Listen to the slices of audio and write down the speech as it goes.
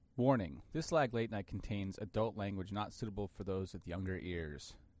Warning, this Lag Late Night contains adult language not suitable for those with younger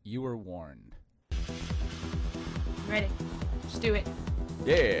ears. You were warned. I'm ready. Just do it.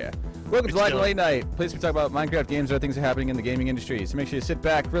 Yeah. Welcome to Lag Late Night. Place we talk about Minecraft games or things that are happening in the gaming industry. So make sure you sit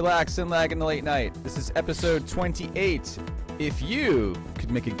back, relax, and lag in the late night. This is episode 28. If you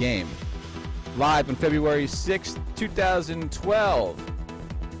could make a game. Live on February 6th,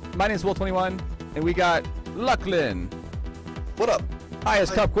 2012. My name is Will21, and we got Lucklin. What up? Hi,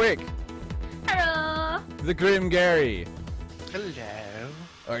 it's Cup Quick. Hello. The Grim Gary. Hello.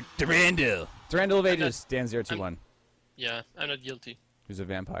 Or Durandal. Durandal of Ages, Dan021. Yeah, I'm not guilty. Who's a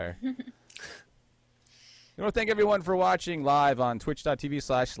vampire. I want to thank everyone for watching live on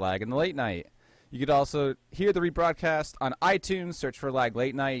twitch.tv/lag in the late night. You could also hear the rebroadcast on iTunes. Search for Lag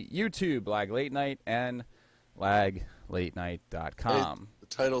Late Night, YouTube, Lag Late Night, and laglatenight.com. The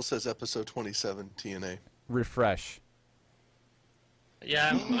title says episode 27 TNA. Refresh.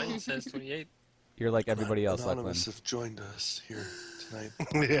 Yeah, mine says 28. You're like everybody else, Anonymous Lucklin. have joined us here tonight.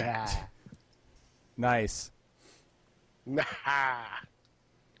 Yeah. Nice. Nah.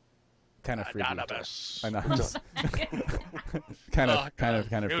 Kind of freaky. Anonymous. Anonymous. kind of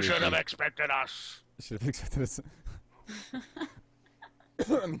You freaky. should have expected us. Should have expected us.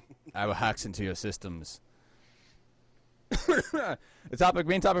 I will hacks into your systems. The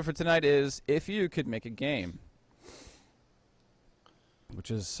main topic for tonight is if you could make a game, which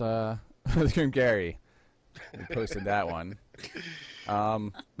is Gary. We posted that one. We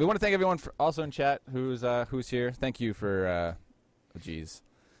want to thank everyone also in chat who's here. Thank you for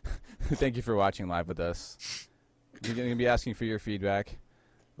thank you for watching live with us. We're going to be asking for your feedback.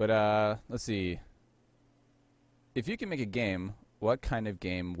 But let's see. If you can make a game, what kind of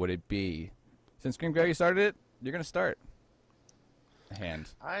game would it be? Since Grim Gary started it, you're going to start. A hand.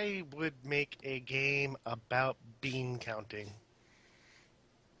 I would make a game about bean counting.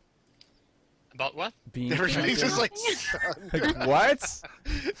 About what? Bean Everybody's just like, like, what?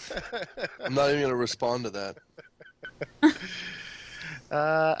 I'm not even going to respond to that.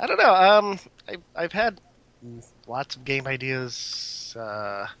 I don't know. I've had lots of game ideas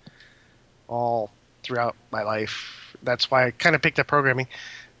all throughout my life. That's why I kind of picked up programming.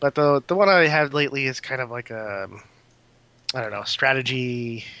 But the one I have lately is kind of like a, I don't know,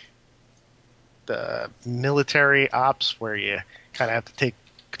 strategy, the military ops where you kind of have to take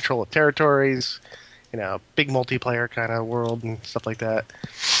control of territories, big multiplayer kind of world and stuff like that.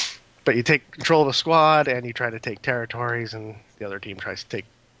 But you take control of a squad and you try to take territories, and the other team tries to take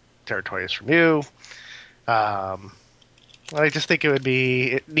territories from you. I just think it would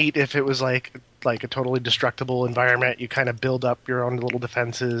be neat if it was like a totally destructible environment. You kind of build up your own little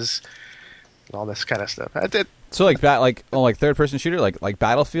defenses and all this kind of stuff. So like third-person shooter, like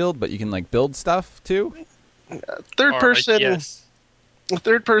Battlefield, but you can like build stuff too. Third person. Yes.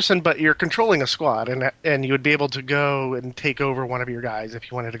 Third person, but you're controlling a squad, and you would be able to go and take over one of your guys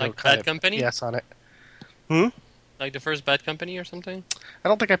if you wanted to go Like kind Bad of Company? yes on it. Like the first Bad Company or something? I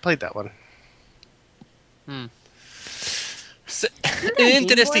don't think I played that one. So, an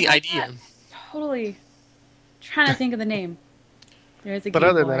interesting Game Boy idea. like that. Totally. Trying to think of the name. There is a But Game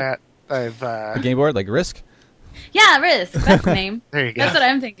other Boy. than that, I've A game board like Risk. Yeah, Risk. That's the name. there you go. That's what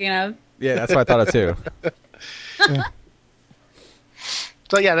I'm thinking of. Yeah, that's what I thought of too.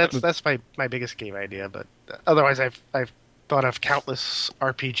 So yeah, that's my biggest game idea. But otherwise, I've thought of countless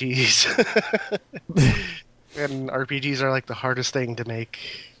RPGs. And RPGs are like the hardest thing to make.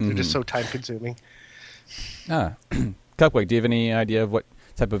 They're just so time consuming. Cupcake, do you have any idea of what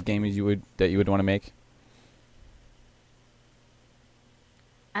type of game you would want to make?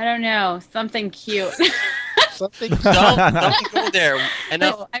 I don't know. Something cute. Something. Don't go there.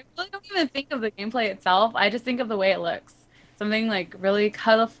 Enough. No, I really don't even think of the gameplay itself. I just think of the way it looks. Something like really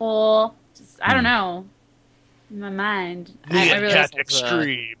colorful. Just I don't know. In my mind, I really. Cat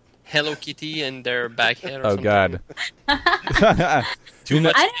Extreme. Hello Kitty and their back hair or Oh something. God. Too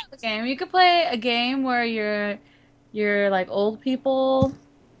much. I know a game. You could play a game where you're like old people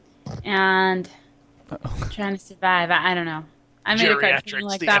and trying to survive. I don't know. I made a cartoon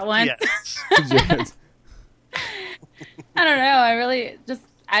like that once. FPS. I don't know.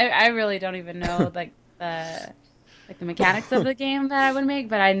 I really don't even know like the mechanics of the game that I would make,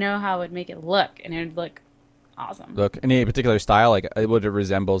 but I know how I would make it look, and it would look awesome. Look, any particular style, like would it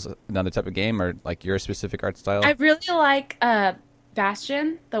resembles another type of game, or like your specific art style? I really like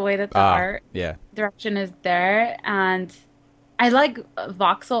Bastion, the way that the art direction is there, and I like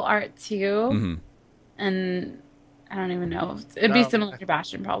voxel art too. And I don't even know. It'd be similar to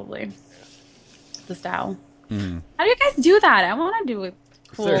Bastion probably. The style. How do you guys do that? I want to do it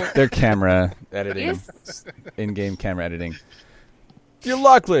cool. Their camera editing, in-game camera editing. Dear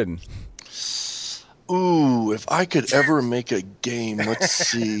Lachlan. Ooh, if I could ever make a game, let's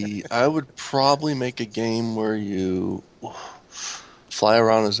see. I would probably make a game where you fly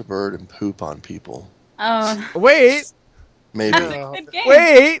around as a bird and poop on people. Oh. Wait. Maybe. That's a good game.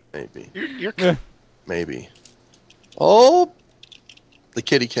 Wait. Maybe. You're Maybe. Oh, the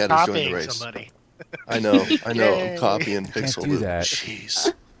kitty cat is joining copying the race. somebody. I know. Yay. I'm copying Pixel do Loop. that.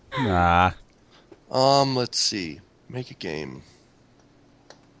 Jeez. Nah. Let's see. Make a game.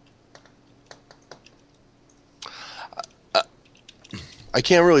 I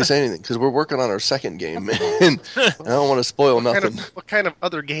can't really say anything because we're working on our second game, and I don't want to spoil nothing. What kind of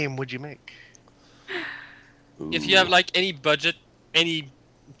other game would you make? If you have like any budget, any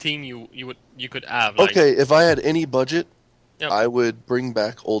thing you could have. Like, Okay, if I had any budget, Yep. I would bring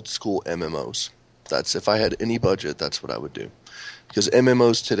back old school MMOs. That's if I had any budget, that's what I would do. Because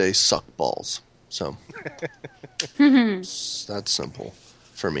MMOs today suck balls. So that's simple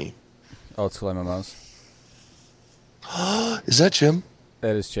for me. Old school MMOs. Is that Jim?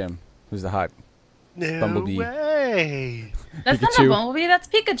 That is Jim. Who's the hot No Bumblebee. way. That's not Pikachu. a Bumblebee, that's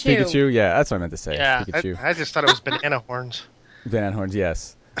Pikachu. Pikachu? Yeah, that's what I meant to say. Yeah. Pikachu. I just thought it was banana horns. Banana horns,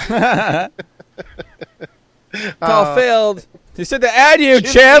 yes. Call failed. He said to add you,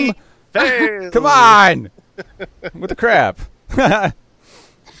 Jim. Failed. Come on. What the crap?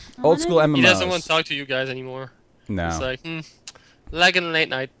 Old school MMOs. he doesn't want to talk to you guys anymore. No. It's like, lagging late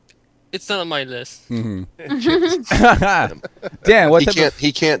night. It's not on my list. Dan, what type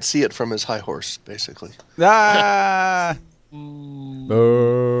He can't see it from his high horse, basically. of... Ah.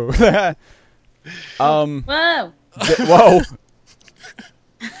 Boo. Whoa. Whoa.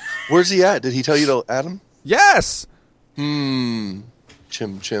 Where's he at? Did he tell you to add him? Yes. Chim.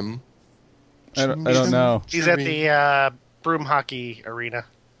 I don't know. He's at the broom hockey arena,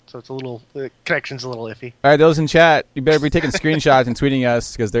 so it's the connection's a little iffy. All right, those in chat, you better be taking screenshots and tweeting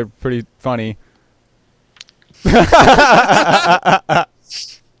us because they're pretty funny.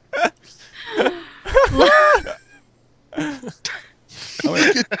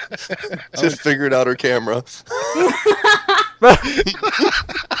 Just figured out her camera.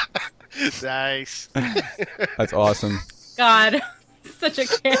 Nice. That's awesome. God. Such a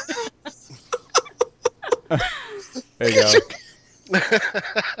kid. There you go.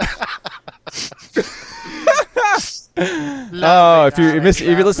 Oh, if you're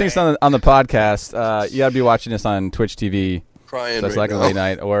listening to this on the podcast, you gotta be watching this on Twitch TV. Crying That's right like a now. late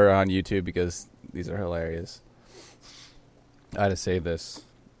night, or on YouTube because these are hilarious. I had to save this.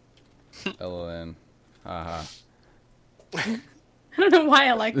 LLN. Haha. I don't know why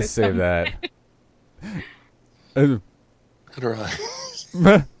I like Just this. save so that. Look at her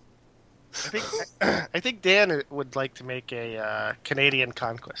eye. I think Dan would like to make a Canadian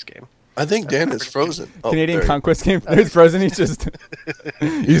conquest game. I think Dan is frozen. Oh, Canadian there he- conquest game. There's Frozen. He's just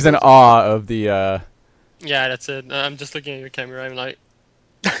he's in awe of the. Yeah, that's it. I'm just looking at your camera. I'm like,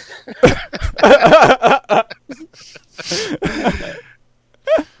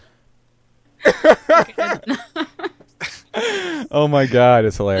 Oh my god,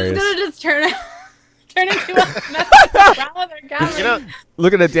 it's It's hilarious. gonna just turn into a mess around with our camera. You know,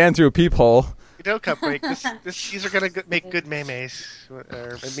 Looking at Dan through a peephole. Cupbreak. These are gonna make good memes or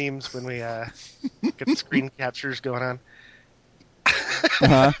memes when we get the screen captures going on.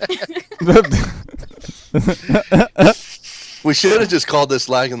 Uh-huh. We should have just called this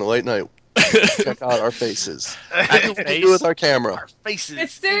lag in the late night. Check out our faces. What do we do with our camera? Our faces.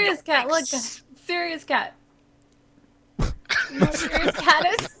 It's Serious Cat. Look, Serious Cat. You know what Serious Cat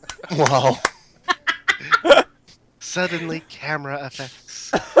is? Wow. Suddenly, camera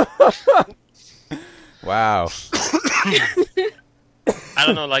effects. Wow. I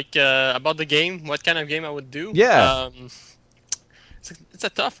don't know, like about the game, what kind of game I would do. Yeah. It's a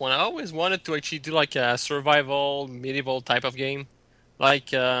tough one. I always wanted to actually do like a survival, medieval type of game,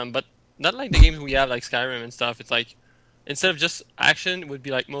 like but not like the games we have like Skyrim and stuff. It's like instead of just action, it would be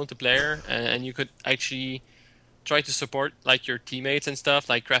like multiplayer, and you could actually try to support like your teammates and stuff,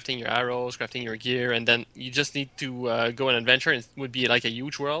 like crafting your arrows, crafting your gear, and then you just need to go on an adventure. And it would be like a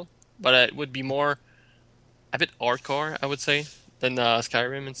huge world, but it would be more a bit hardcore, I would say, than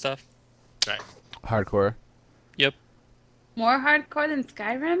Skyrim and stuff. Right. Hardcore. Yep. More hardcore than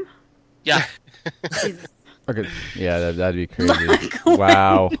Skyrim? Yeah. Jesus. Okay. Yeah, that'd be crazy.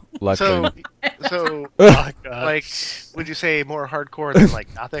 Wow. So, Luckily. so Oh, God. like, would you say more hardcore than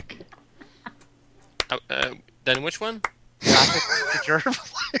like Gothic? Then which one? Gothic?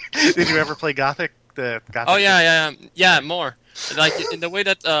 Did you ever play Gothic? The Gothic. Oh yeah, more. Like in the way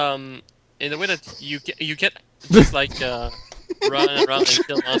that you get just like run around and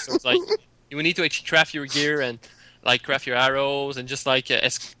kill monsters. Like you need to actually craft your gear and like craft your arrows and just like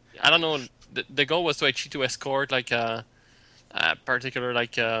I don't know. The goal was to actually to escort like a particular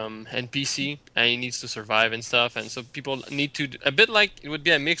like NPC, and he needs to survive and stuff. And so people need to a bit like it would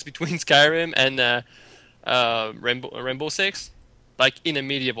be a mix between Skyrim and Rainbow Six, like in a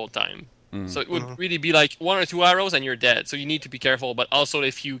medieval time. So it would really be like 1 or 2 arrows and you're dead. So you need to be careful. But also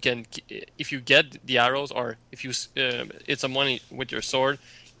if you get the arrows, or if you hit someone with your sword,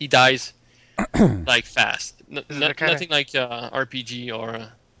 he dies like fast. Nothing like RPG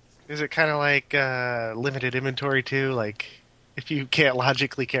or. Is it kind of like limited inventory too? Like if you can't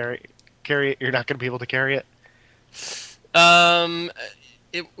logically carry it, you're not going to be able to carry it.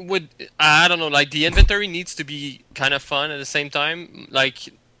 It would. I don't know. Like the inventory needs to be kind of fun at the same time. Like.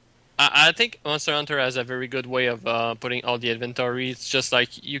 I think Monster Hunter has a very good way of putting all the inventory. It's just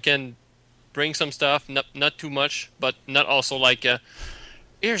like you can bring some stuff, not too much, but not also like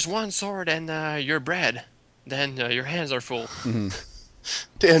here's one sword and your bread. Then your hands are full. Mm-hmm.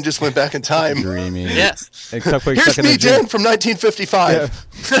 Dan just went back in time. Dreamy. Yes. Here's me, Dan, from 1955.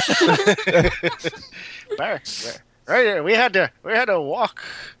 Yeah. Right here, we had to walk.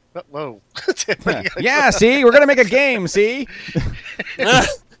 Whoa. Yeah. See, we're gonna make a game. See.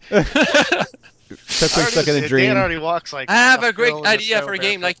 Stuck in a dream. Dan already walks like. I have a great idea for a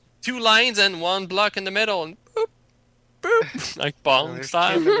game, like 2 lines and 1 block in the middle, and boop, boop, like Bong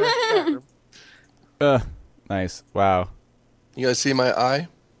style. Nice. Wow. You guys see my eye?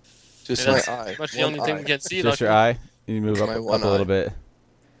 Just my eye. That's the only thing we can see. Just your eye. You move up a little bit.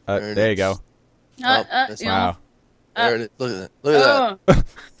 There you go. Wow. There it is. Look at that. Look at that.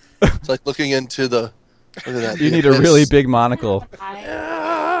 It's like looking into the. Look at that. You need a really big monocle.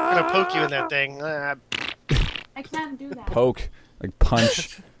 I'm gonna poke you in that thing. I can't do that. Poke, like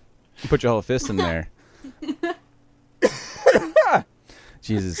punch. Put your whole fist in there.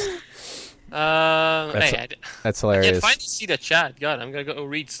 Jesus. That's hilarious. I can finally see the chat. God, I'm gonna go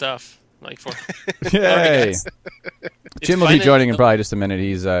read stuff. Like for. Yay! Jim will be joining in probably just a minute.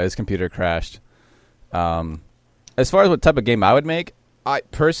 His computer crashed. As far as what type of game I would make, I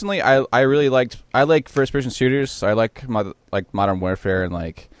really like first person shooters. So I like Modern Warfare, and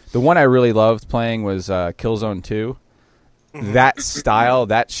like the one I really loved playing was Killzone 2. That style,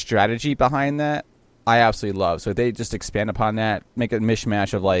 that strategy behind that, I absolutely love. So if they just expand upon that, make a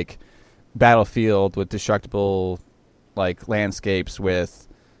mishmash of like Battlefield with destructible like landscapes with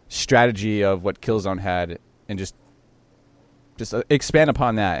strategy of what Killzone had, and just expand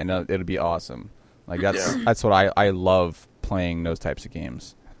upon that, and it'll be awesome. Like that's what I love playing those types of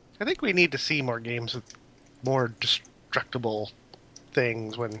games. I think we need to see more games with more destructible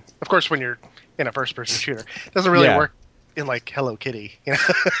things. When you're in a first-person shooter, it doesn't really work in like Hello Kitty. You know?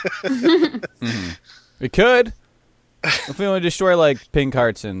 Mm-hmm. It could if we want to destroy like pink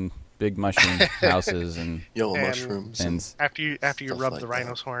hearts and big mushroom houses and yellow mushrooms. And after you rub the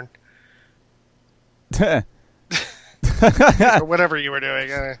rhino's horn. Or whatever you were doing.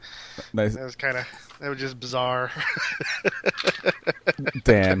 Nice. That was just bizarre.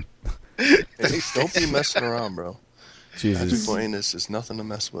 Dan. Hey, don't be messing around, bro. Jesus. Playing this is nothing to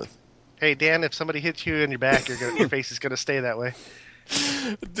mess with. Hey, Dan, if somebody hits you in your back, your face is going to stay that way.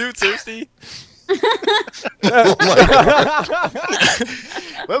 Dude, seriously? Oh my God.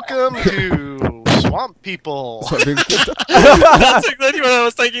 Welcome to Swamp People. That's exactly what I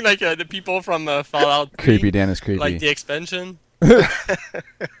was thinking, like the people from Fallout 3. Creepy, Dan is creepy. Like the expansion.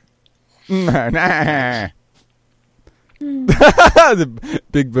 The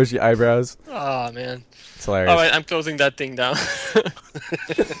big bushy eyebrows. Oh, man. It's hilarious. All right, I'm closing that thing down.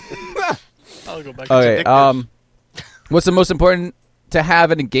 I'll go back. Okay, what's the most important to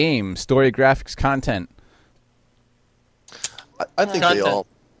have in a game? Story, graphics, content. I think they all.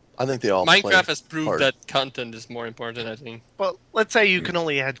 Minecraft has proved that content is more important, I think. Well, let's say you can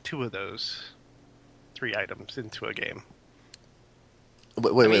only add 2 of those 3 items into a game.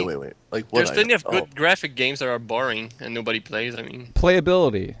 Wait. Like what? There's plenty of good graphic games that are boring and nobody plays. I mean,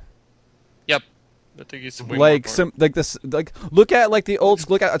 playability. Yep. I think it's way like more some like this. Like look at like the old.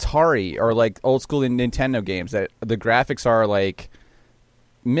 Look at Atari or like old school Nintendo games that the graphics are like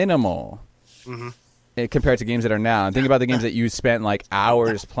minimal. Mm-hmm. Compared to games that are now. And think about the games that you spent like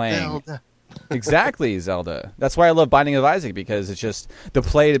hours playing. Zelda. Exactly, Zelda. That's why I love Binding of Isaac, because it's just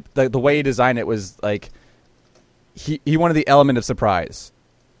the way he designed it was like he wanted the element of surprise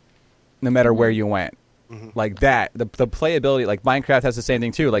no matter where you went. Mm-hmm. Like that. The playability, like Minecraft has the same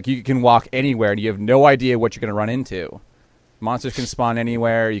thing too. Like you can walk anywhere and you have no idea what you're going to run into. Monsters can spawn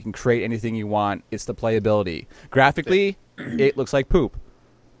anywhere. You can create anything you want. It's the playability. Graphically, it looks like poop.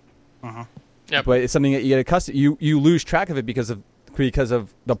 Uh-huh. Yep. But it's something that you get accustomed. You lose track of it because of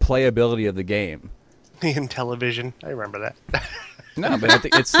the playability of the game. In television, I remember that. No, but I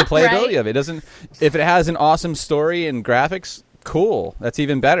think it's the playability of it. It doesn't. If it has an awesome story and graphics, cool. That's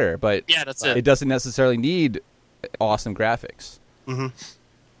even better. But yeah, that's it. It doesn't necessarily need awesome graphics. Mm-hmm.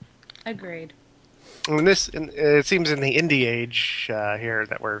 Agreed. And it seems in the indie age here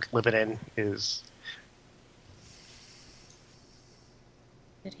that we're living in is.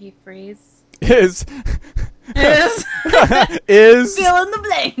 Did he freeze? Is Is is fill in the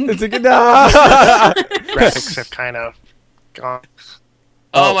blank. it's a good Graphics have kind of gone.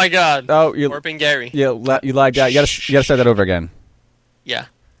 Oh my god. Oh, you Warping Gary. you lagged out. You gotta start that over again. Yeah.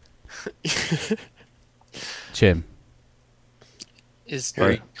 Chim, Is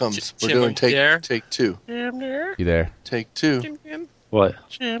Here it comes. We're Jim doing there? take two. you there? Take two. Jim? What?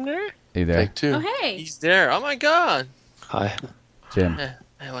 You there? Take two. Oh, hey. He's there. Oh my god. Hi. Jim,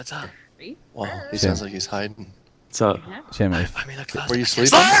 Hey, what's up? Wow, he sounds like he's hiding. What's up? Chim. I mean, look close. Were you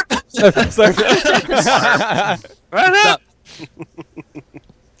sleeping? Right up.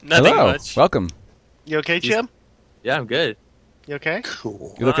 Nothing Hello, much. welcome. You okay, Jim? Yeah, I'm good. You okay?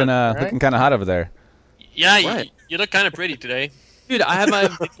 Cool. You're looking Right. looking kind of hot over there. Yeah, What? you look kind of pretty today. Dude, I have my...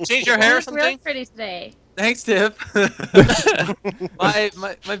 Change your hair or You look real something? pretty today. Thanks, Tiff.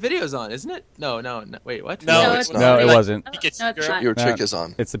 my video's on, isn't it? No. Wait, what? No, No, it's it's not. No, it Like, wasn't. Pikachu No, it's girl. not. Your No. chick is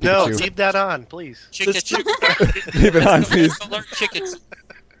on. It's the No, Pikachu. leave that on, please. Pikachu. Leave it on, please. Color chickens.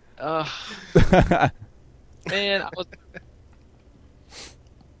 Man, I was...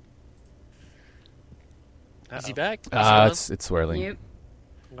 Is he back? It's swirling. Yep.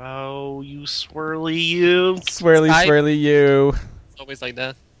 Oh, you swirly you. Swirly, I- swirly, you. It's always like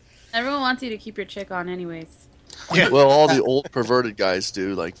that. Everyone wants you to keep your chick on, anyways. Yeah. Well, all the old perverted guys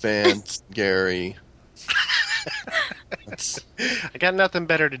do, like Vance, Gary. I got nothing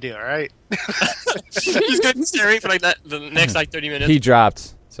better to do, all right? He's good and staring for like that the next like 30 minutes. He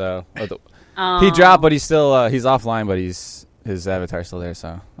dropped. So he dropped, but he's still he's offline, but his avatar's still there.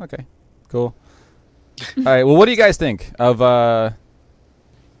 So okay, cool. All right. Well, what do you guys think of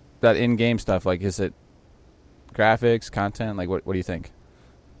that in-game stuff? Like, is it graphics, content? Like, what do you think?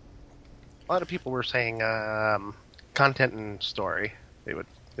 A lot of people were saying content and story. They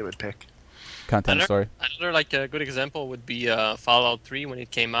would pick. Content story. Another like a good example would be Fallout 3 when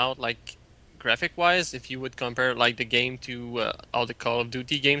it came out. Like graphic-wise, if you would compare like the game to all the Call of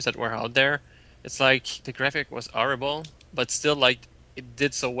Duty games that were out there, it's like the graphic was horrible, but still like it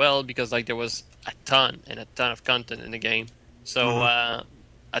did so well because like there was a ton of content in the game. So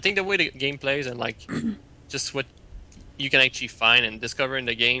I think the way the game plays and like just what you can actually find and discover in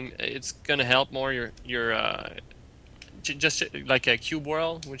the game, it's gonna help more your just like a Cube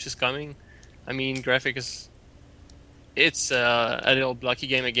World, which is coming. I mean, graphic is it's a little blocky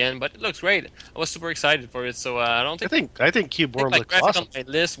game again, but it looks great. I was super excited for it, so I don't think I think Cube World like looks graphic awesome. on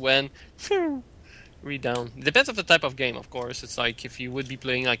my list when read down. It depends on the type of game, of course. It's like if you would be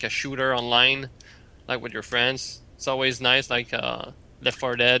playing like a shooter online, like with your friends, it's always nice. Like Left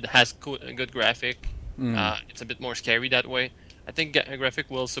 4 Dead has a good graphic. It's a bit more scary that way. I think a graphic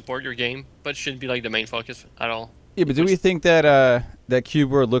will support your game, but shouldn't be like the main focus at all. Yeah, but do we think that that Cube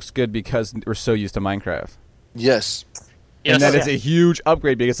World looks good because we're so used to Minecraft? Yes, Yes. And that is a huge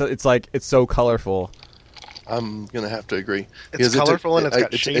upgrade because it's like it's so colorful. I'm gonna have to agree. It's Because colorful and it's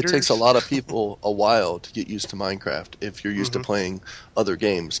got it takes a shaders. lot of people a while to get used to Minecraft if you're used to playing other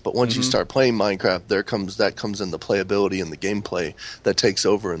games. But once you start playing Minecraft, that comes in the playability and the gameplay that takes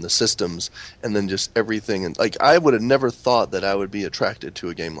over in the systems, and then just everything. And like I would have never thought that I would be attracted to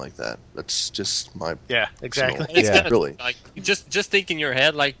a game like that. That's just my Yeah, exactly. It's Yeah. kind of Really. like just think in your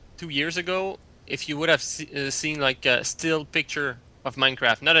head like 2 years ago, if you would have seen like a still picture of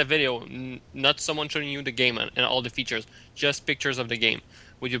Minecraft, not a video, not someone showing you the game and all the features, just pictures of the game,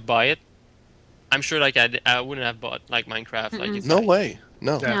 would you buy it? I'm sure like I wouldn't have bought like Minecraft. Like if no I- way.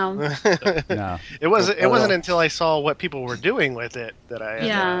 No. No. No. It wasn't Well, until I saw what people were doing with it that I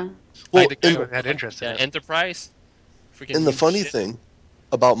Yeah. Well, like the and- game had interest in yeah, it. Enterprise. Freaking And the huge funny shit. thing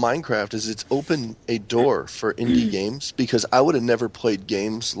about Minecraft is it's opened a door for indie games because I would have never played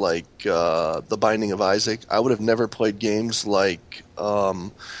games like The Binding of Isaac. I would have never played games like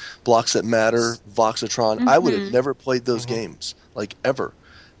Blocks That Matter, Voxatron. I would have never played those games, like ever.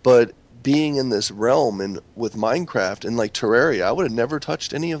 But being in this realm and with Minecraft and like Terraria, I would have never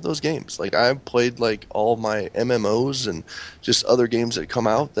touched any of those games. Like I played like all my MMOs and just other games that come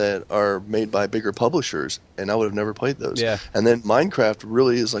out that are made by bigger publishers, and I would have never played those. Yeah. And then Minecraft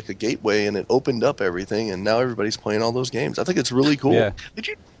really is like a gateway, and it opened up everything, and now everybody's playing all those games. I think it's really cool. Yeah.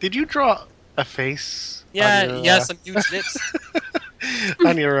 Did you draw a face? Yeah, on your, yeah, some huge lips.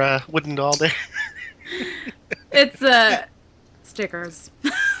 on your wooden doll there. It's stickers.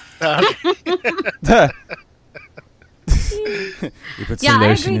 You put some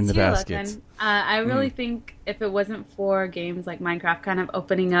lotion in the too, basket. Listen. I really think if it wasn't for games like Minecraft kind of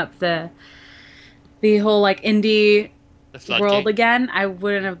opening up the whole like indie world again, I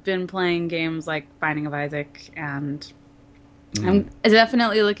wouldn't have been playing games like Binding of Isaac, and I'm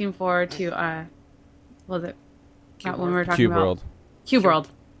definitely looking forward to what was it? When we were talking about Cube World.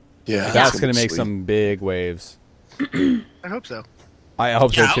 Yeah, that's gonna make some big waves. I hope so. I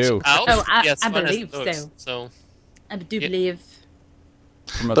hope so too. I believe so. I do believe.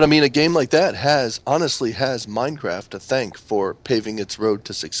 But I mean, a game like that honestly has Minecraft to thank for paving its road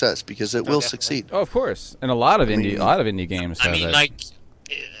to success, because it will succeed. Oh, of course, and a lot of indie games have it. Like,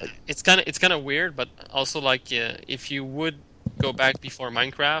 it's kind of weird, but also like if you would go back before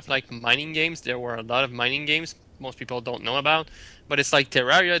Minecraft, like mining games, there were a lot of mining games most people don't know about, but it's like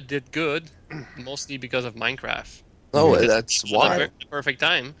Terraria did good mostly because of Minecraft. Oh, that's why. The perfect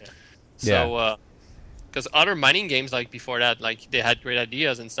time. So, because other mining games like before that, like they had great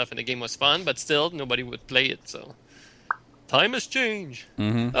ideas and stuff, and the game was fun, but still nobody would play it. So, time has changed.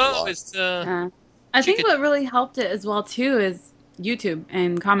 Oh, it's. I think what really helped it as well too is YouTube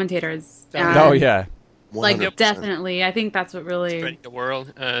and commentators. Oh yeah. 100%. Like definitely, I think that's what really spreading the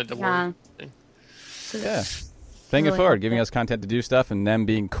world. Yeah. Paying it forward, giving us content to do stuff, and them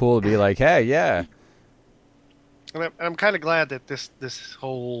being cool to be like, hey, yeah. And I'm kind of glad that this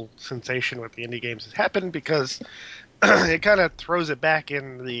whole sensation with the indie games has happened, because it kind of throws it back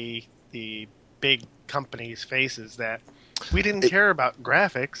in the big companies' faces that we didn't care about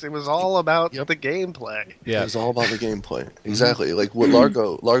graphics. It was all about the gameplay. Yeah, it was all about the gameplay. Exactly. Like what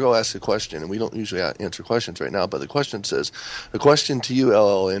Largo asked a question, and we don't usually answer questions right now, but the question says, a question to you,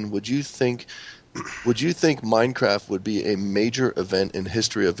 LLN, would you think Minecraft would be a major event in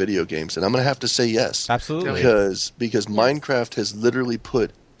history of video games? And I'm going to have to say yes. Absolutely. Because Minecraft has literally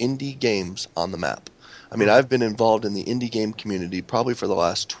put indie games on the map. I mean, I've been involved in the indie game community probably for the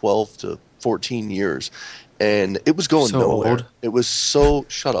last 12 to 14 years, and it was going nowhere. Old. It was so...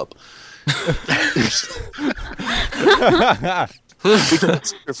 Shut up. We can't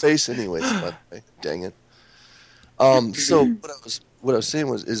see your face anyways, by the way. Dang it. So what I was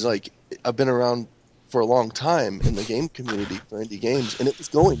saying is like, I've been around for a long time in the game community for indie games, and it was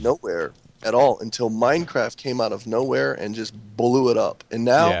going nowhere at all until Minecraft came out of nowhere and just blew it up. And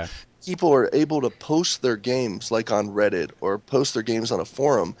now people are able to post their games like on Reddit or post their games on a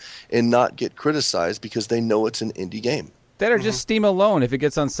forum and not get criticized because they know it's an indie game. That are just Steam alone. If it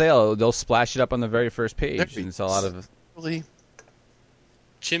gets on sale, they'll splash it up on the very first page. And it's a lot of... Really?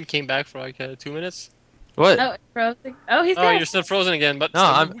 Jim came back for like 2 minutes. What? Oh, frozen. Oh, he's Oh, there. you're still frozen again. But no,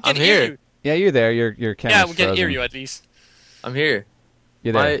 I'm here. You. Yeah, you're there. You're kind of frozen. We can hear you at least. I'm here.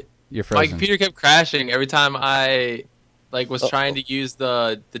 You're there. You're frozen. My computer kept crashing every time I was trying to use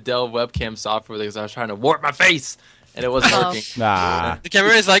the Dell webcam software because I was trying to warp my face and it wasn't working. Nah. The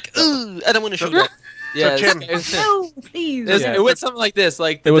camera is like, ooh, I don't want to show that. Yeah, so Jim, no, please. It went something like this.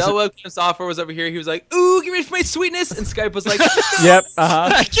 Like the Dell webcam software was over here. He was like, "Ooh, give me my sweetness," and Skype was like, "Yep,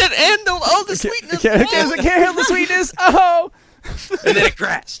 I can't handle all the sweetness. I can't handle the sweetness." Oh, and then it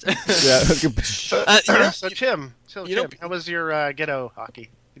crashed. So Jim, how was your ghetto hockey?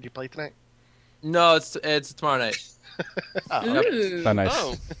 Did you play tonight? No, it's tomorrow night. Oh, nice.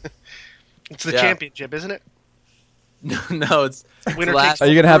 Oh. It's the championship, isn't it? No, it's winner. Are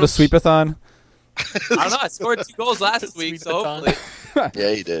you gonna have a sweepathon? I don't know. I scored 2 goals last week, so hopefully.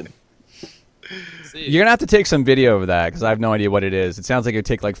 Yeah, you did. You're gonna have to take some video of that because I have no idea what it is. It sounds like it would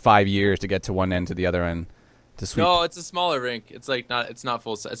take like 5 years to get to one end to the other end to sweep. No, it's a smaller rink. It's like it's not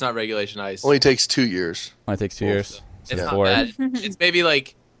full. It's not regulation ice. Only takes 2 years. Only takes 2 years. So it's not bad. It's maybe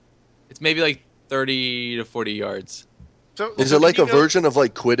like 30 to 40 yards. So, is it like a version of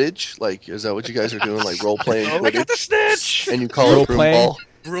like Quidditch? Like, is that what you guys are doing? Like role playing Quidditch? I got the snitch. And you call it broom ball?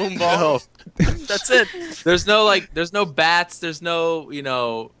 Broom ball. That's it. There's no bats. There's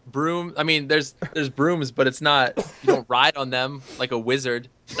no broom. I mean, there's brooms, but it's not. You don't ride on them like a wizard.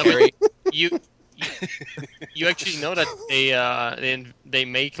 You actually know that they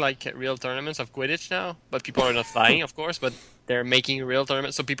make like real tournaments of Quidditch now, but people are not flying, of course, but they're making real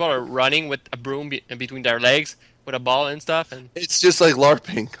tournaments. So people are running with a broom between their legs with a ball and stuff, and it's just like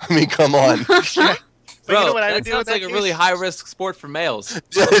LARPing. I mean, come on. Bro, you know what I would that do sounds like a really high-risk sport for males.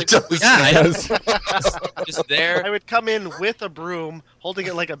 Just there. I would come in with a broom, holding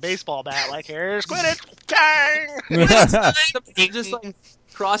it like a baseball bat, like, here's Quidditch! Bang! Just like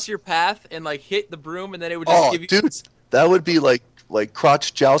cross your path and like hit the broom, and then it would just give you... dude, that would be like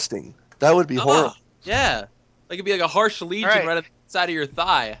crotch jousting. That would be horrible. Yeah. Like it'd be like a harsh legion right on the side of your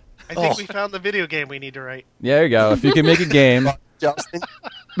thigh. I think we found the video game we need to write. There you go. If you can make a game... Jousting?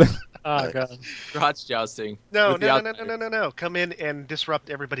 Oh god. Crotch jousting. No, with the no, no, no, outsiders. no, no, no, no. Come in and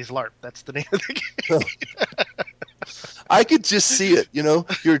disrupt everybody's LARP. That's the name of the game. I could just see it.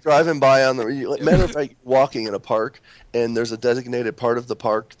 You're driving by on the matter of fact, walking in a park, and there's a designated part of the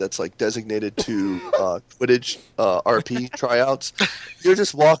park that's like designated to Quidditch RP tryouts. You're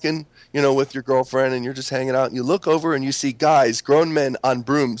just walking, with your girlfriend, and you're just hanging out, and you look over and you see guys, grown men on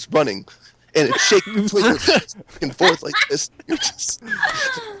brooms running, and it's shaking between back and forth like this.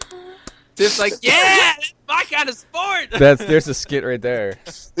 You're just like, yeah, that's my kind of sport. There's a skit right there.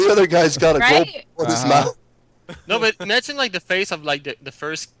 The other guy's got a Right? gold in his mouth. No, but imagine like the face of like the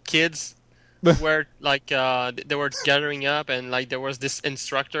first kids where like they were gathering up and like there was this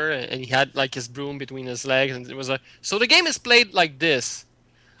instructor and he had like his broom between his legs and it was like, so the game is played like this.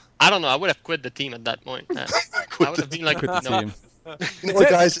 I don't know. I would have quit the team at that point. I would have been like, Quit the no, team.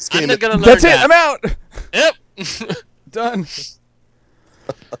 Guys, this I'm game not gonna learn That's it. that. I'm out. Yep. Done.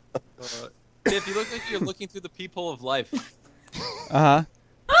 If you look like you're looking through the peephole of life.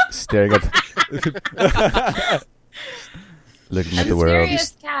 Staring at. Looking at the world.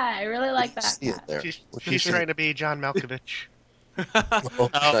 Mysterious cat. I really like that see it cat. there. She's trying to be John Malkovich. Oh, Oh,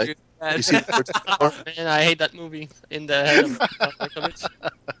 nice. You see Man, I hate that movie. In the head of Malkovich.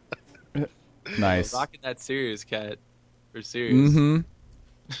 Nice. Rocking that serious cat. For serious.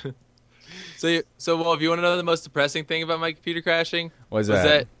 Mm-hmm. So, Wolf, you want to know the most depressing thing about my computer crashing? What's Was that?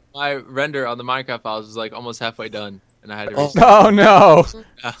 that my render on the Minecraft files was like almost halfway done, and I had to Oh. restart. Oh no.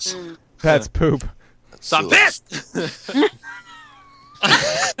 Yeah. That's poop. So I'm pissed.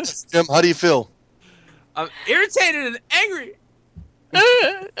 Jim, how do you feel? I'm irritated and angry.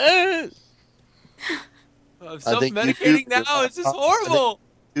 I'm think self-medicating YouTube- now. It's just horrible.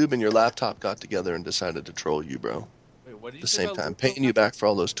 YouTube and your laptop got together and decided to troll you, bro. Wait, what did you At the say same about time, Luke? paying you back for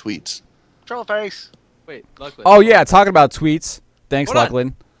all those tweets. Troll face. Wait, Lucklin. Oh yeah, talking about tweets. Thanks, Hold on.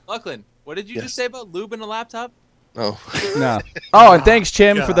 Lachlan. Lucklin, what did you Yes. just say about lube in a laptop? Oh, No. Oh, and thanks,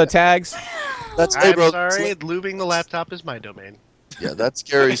 Chim, for the tags. that's hey, I'm bro. sorry. Lubing the laptop is my domain. Yeah, that's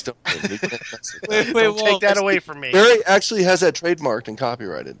Gary's domain. We can't mess with that. Wait, Don't Wolf. take that away from me. Gary actually has that trademarked and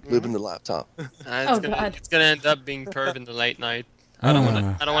copyrighted. Lubing the laptop. God. It's gonna end up being Perv in the late night. I don't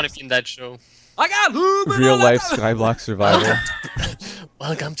want to be in that show. I got lube in a Real life laptop. Skyblock survival.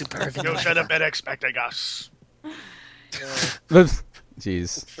 Welcome to Perv in the You should have been expecting us.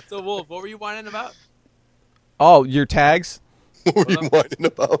 Jeez. So, Wolf, what were you whining about? Oh, your tags? What were you whining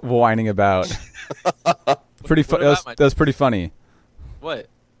about? Whining about. Pretty What that about my- was pretty funny. What?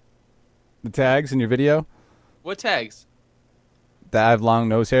 The tags in your video What tags? that I have long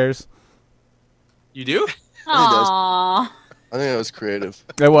nose hairs. You do? Aww. I think that was creative.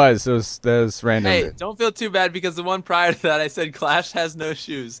 That was random. Hey, don't feel too bad because the one prior to that I said Clash has no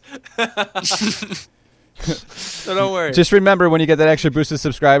shoes. So don't worry. Just remember, when you get that extra boost of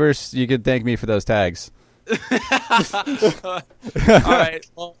subscribers, you can thank me for those tags. All right.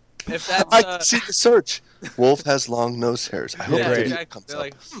 Well, if that's I see the search. Wolf has long nose hairs. I hope yeah, the video exactly. comes They're up.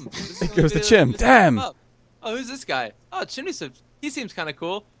 like, this is It the goes to video Chim. that Damn. comes up. Oh, who's this guy? Oh, Chimney Subs. He seems kind of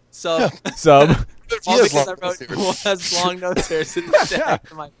cool. So, Sub. He all has because long I wrote nose hairs. Wolf has long nose hairs in the tag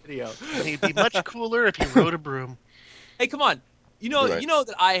to my video. And he'd be much cooler if he rode a broom. Hey, come on. You know, Right. you know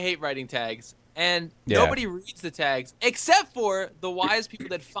that I hate writing tags, and Yeah. nobody reads the tags except for the wise people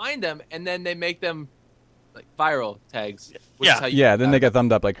that find them, and then they make them like viral tags. Which Yeah. is how you Yeah, then they get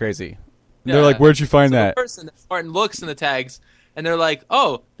thumbed up like crazy. Yeah. They're like, "Where'd you find So that?" the person that's smart and looks in the tags, and they're like,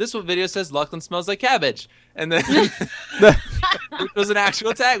 "Oh, this one video says Lachlan smells like cabbage," and then which was an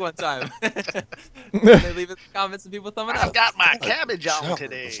actual tag one time. And they leave it in the comments, and people thumb it I've up. got my cabbage on Shut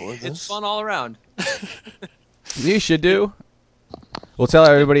today. before It's this. fun all around. You should do. We'll tell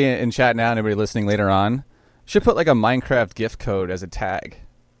everybody in chat now and everybody listening later on. Should put like a Minecraft gift code as a tag,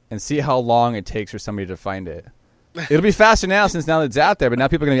 and see how long it takes for somebody to find it. It'll be faster now since now it's out there, but now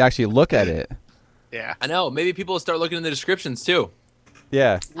people are gonna actually look at it. Yeah. I know. Maybe people will start looking in the descriptions too.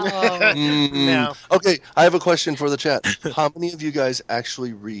 Yeah. Oh. No. Okay, I have a question for the chat. How many of you guys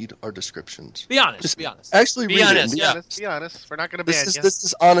actually read our descriptions? Be honest. Just be honest. Actually Be read honest, it. yeah. Be honest. We're not going to ban This you.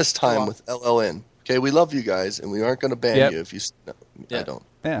 is honest time Come on. with LLN. Okay, we love you guys, and we aren't going to ban Yep. you if you. No, Yeah. I don't.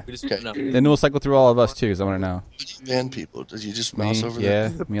 Yeah. We just Okay. no. And we'll cycle through all of us too, because I want to know. Ban people. Did you just Me, mouse over yeah,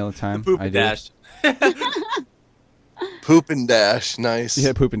 there? me all the time. Poop I and do. dash. Poop and dash. Nice.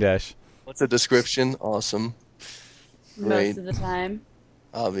 Yeah, poop and dash. What's the description? Awesome. Great. Most of the time.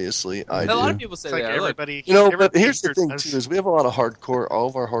 Obviously, I A lot do. of people say It's like that. Look, everybody. You know, but everybody here's the here thing does. too: is we have a lot of hardcore. All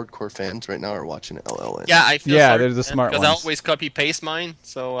of our hardcore fans right now are watching LLN. Yeah, I feel Yeah, sorry they're the for them, smart because I ones. always copy paste mine.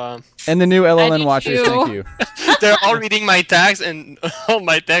 So And the new I LLN do watchers, too. thank you. they're all reading my tags, and all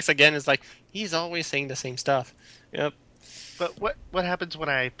my text again is like, he's always saying the same stuff. Yep. But what happens when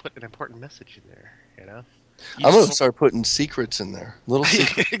I put an important message in there? You know. I'm gonna start putting secrets in there. Little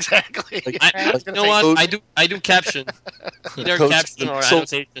secrets. Exactly. Like, You know what? I do caption. Either Coach caption or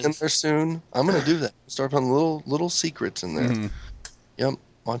Schultz in annotations. there soon. I'm gonna do that. Start putting little secrets in there. Mm-hmm. Yep.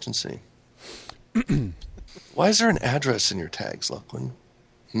 Watch and see. Why is there an address in your tags, Lachlan?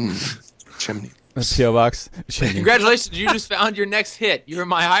 Chimney. A P.O. box. Congratulations, you just found your next hit. You're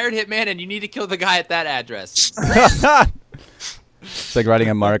my hired hitman, and you need to kill the guy at that address. It's like writing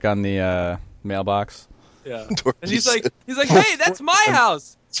a mark on the mailbox. Yeah. And he's like, hey, that's my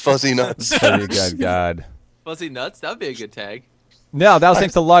house. It's Fuzzy Nuts. Oh, good God. Fuzzy Nuts? That'd be a good tag. No, that was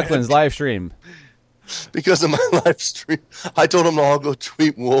thanks to Lachlan's live stream. Because of my live stream, I told him to all go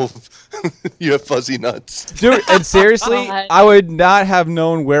tweet Wolf. You have Fuzzy Nuts. Dude, and seriously, I would not have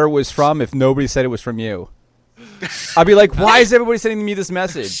known where it was from if nobody said it was from you. I'd be like, why is everybody sending me this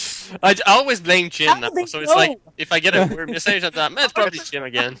message? I always blame Jim now, so it's like if I get a weird message, I thought, man, it's probably Jim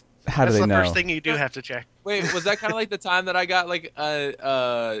again. How do That's they the know? first thing you do have to check. Wait, was that kind of like the time that I got like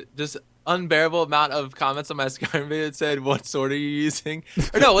just unbearable amount of comments on my Skyrim video that said, "What sword are you using?"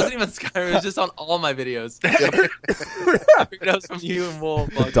 Or no, it wasn't even Skyrim. It was just on all my videos. I figured it was from you and Wolf.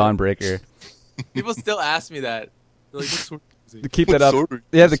 Dawnbreaker. People still ask me that. They're like, "What sword are you using?" To keep that up,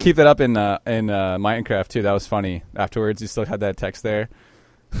 yeah, to keep that up in Minecraft too. That was funny. Afterwards, you still had that text there.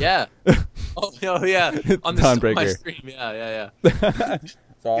 Yeah. Oh yeah. On the Dawnbreaker. my stream. Yeah.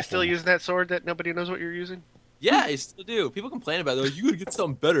 Awesome. You still using that sword that nobody knows what you're using? Yeah, I still do. People complain about it. They're like, you gotta get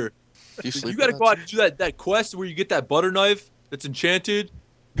something better. You Gotta go out and do that quest where you get that butter knife that's enchanted.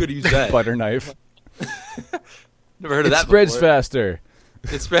 You gotta use that. Butter knife. Never heard of It that spreads before. faster.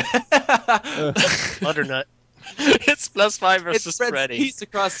 It spreads. Butternut. It's +5 It versus spreads spreading. peace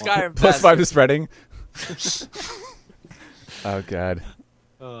across Skyrim. +5 to spreading. Oh God.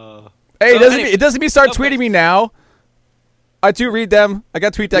 So Hey, anyway- it doesn't mean start Okay. tweeting me now. I do read them. I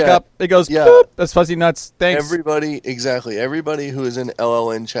got TweetDeck Yeah. up. It goes, Yeah. boop. That's Fuzzy Nuts. Thanks. Everybody who is in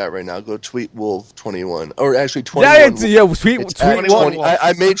LLN chat right now, go tweet Wolf21. Or actually, yeah, 21 yeah, tweet It's at 21 20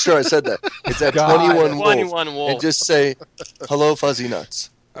 I made sure I said that. It's at God. 21 Wolf. 21 Wolf. And just say, hello, Fuzzy Nuts.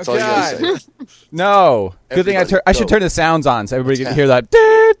 That's all you God. gotta say. No. Good thing Everybody, I should go. turn the sounds on so everybody can Yeah. hear that.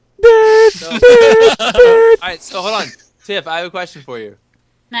 All right, so hold on, Tiff. I have a question for you.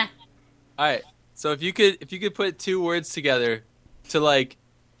 Nah. All right, so if you could put two words together to like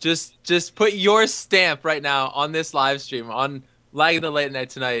just put your stamp right now on this live stream on Lagging the Late Night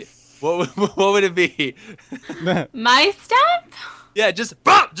tonight, what would it be? My stamp? Yeah, just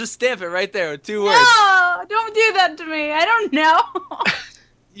stamp it right there with 2 words. No, don't do that to me. I don't know.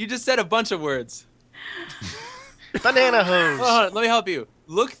 You just said a bunch of words. Banana hose. Hold on, let me help you.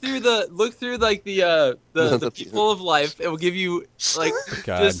 Look through like the people of life. It will give you like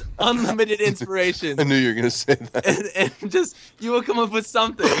God. just unlimited inspiration. I knew you were going to say that. and just you will come up with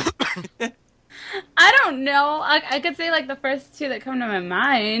something. I don't know. I could say like the first two that come to my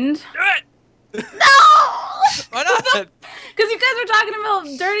mind. Do it! No! Why not? Because you guys were talking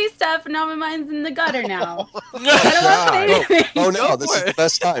about dirty stuff, and now my mind's in the gutter now. I don't want to say anything. Oh, no, this is the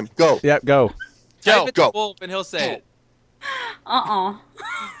best time. Go. Yep, go. Type it go. to Wolf and he'll say it.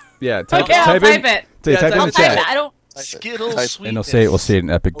 Yeah, type, Okay, I'll type type it. it. Type it in I'll the type chat. it. I don't. Skittles Type- sweetness. And they'll say it. We'll say it in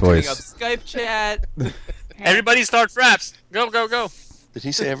epic Opening voice. up Skype chat. Everybody start fraps. Go, go, go. Did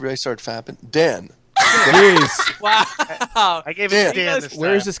he say everybody start fapping? Dan. Jeez. Wow. I gave it to Dan. Dan this time.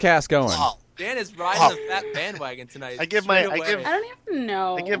 Where's this cast going? Dan is riding the fat bandwagon tonight. I give Straight my- I away. give- I don't even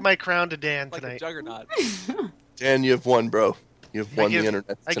know. I give my crown to Dan like a tonight. juggernaut. Dan, you have won, bro. You have won the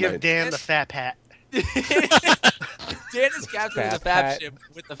internet I tonight. give Dan the fat pat. Dan is capturing the Fat fat hat. ship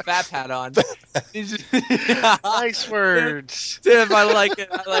with the fat hat on. He's just- Nice words. Tim, I like it.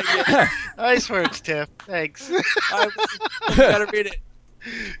 I like it. Nice words, Tiff. Thanks. I gotta read it.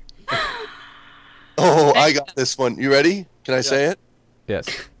 Oh, I got this one. You ready? Can I say it? Yes.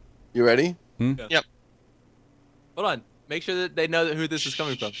 You ready? Hold on. Make sure that they know who this is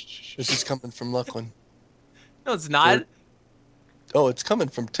coming from. This is coming from Lachlan. No, it's not. Oh, it's coming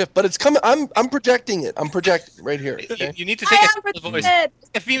from Tiff, but it's coming. I'm projecting it. I'm projecting right here. You, Okay? you need to take I a am female voice. protected.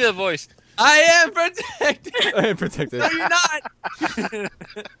 A female voice. I am protected. I am protected. No, you're not.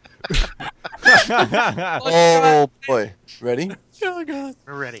 Oh boy, ready? Oh, God.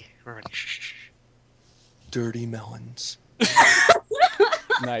 We're ready. We're ready. Shh. Dirty melons.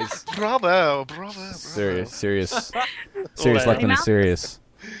 Nice. Bravo. Bravo. Serious. Oh, Lachlan man. is serious.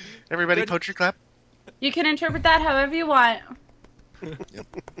 Everybody, Good. poetry clap. You can interpret that however you want.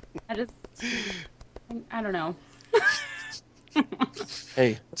 I don't know.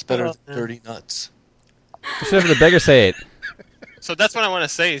 Hey, it's better than dirty nuts. You should have the beggar say it. So that's what I want to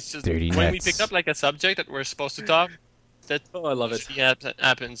say. It's just Dirty when we nuts. pick up like a subject that we're supposed to talk, that I love it.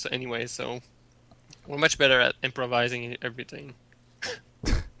 happens anyway. So we're much better at improvising everything.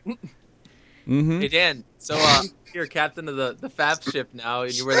 Hey Dan, so you're captain of the FAP ship now,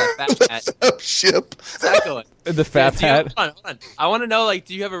 and you wear that FAP hat. FAP ship. How's that going? The FAP hat. Hold on. I want to know, like,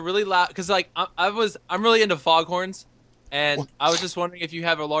 do you have a really loud? Because like I'm really into foghorns, and I was just wondering if you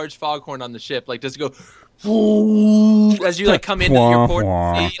have a large foghorn on the ship. Like, does it go as you like come into your port?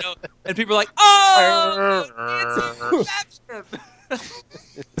 You know, and people are like, "Oh, it's a FAP ship."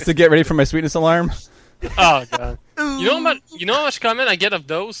 To get ready for my sweetness alarm. Oh god! You know how much comment I get of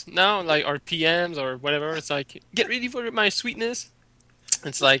those now, like or PMs or whatever. It's like, get ready for my sweetness.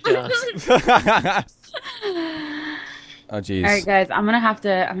 It's like, oh jeez. All right, guys, I'm gonna have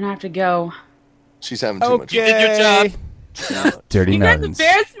to go. She's having too much. you did your job. Dirty You guys melons.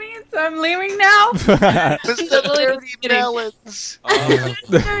 embarrassed me, so I'm leaving now. Dirty melons.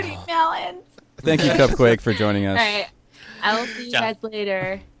 Dirty melons. Thank you, Cupquake, for joining us. All right, I will see you guys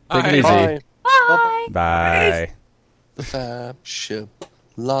later. Take it easy. Bye. Bye. Bye. The FAP ship.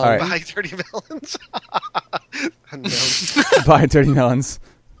 All right. Buy dirty melons. No. Bye, Dirty Melons.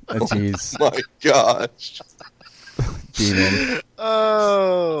 Oh, jeez. My gosh. Demon.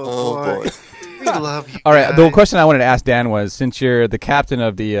 Oh boy. We love you. All right. guys. The question I wanted to ask Dan was, since you're the captain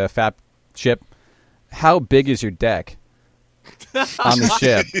of the FAP ship, how big is your deck on the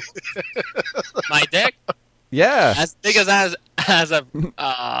ship? My deck, Yeah. as big as I've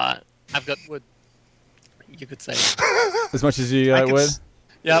got wood. You could say. As much as you I can would? s-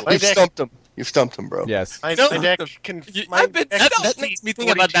 Yeah, my You've deck. stumped him. You've stumped him, bro. Yes. My No. deck can. my That deck can makes me seat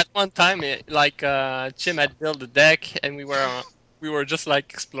think about 42 that one time. Chim had built a deck, and we were just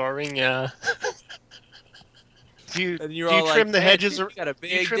like exploring. Do you, And do you're you all trim like, the "Man, hedges? you got a Do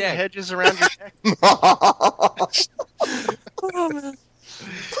you big trim the deck." hedges around your deck? And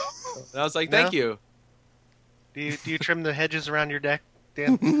I was like, No? "Thank you." Do you trim the hedges around your deck,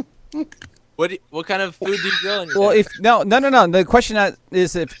 Dan? What kind of food do you grill on your Well, deck? if no. The question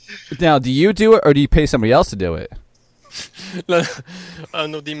is, if now, do you do it or do you pay somebody else to do it?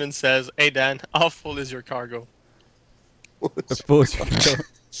 No Demon says, "Hey Dan, how full is your cargo?" The foolish.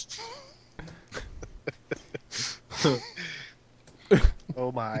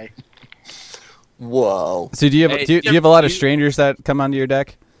 Oh my! Wow. So do you have Hey, do you have a lot of strangers that come onto your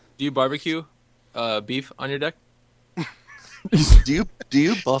deck? Do you barbecue beef on your deck? Do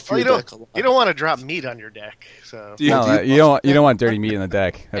you buff Well, your deck a lot? you don't want to drop meat on your deck, so Do you, No, do you- you don't want dirty meat in the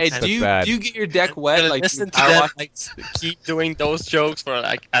deck. hey, That's do bad. you get your deck wet? Gonna Like, listen to power them, wash? like keep doing those jokes for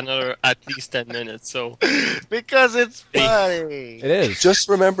like another at least 10 minutes. So because it's funny. It is. Just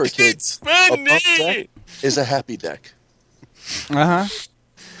remember, kids, a buff funny. deck is a happy deck. Uh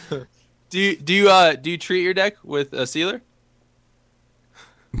huh. Do you treat your deck with a sealer?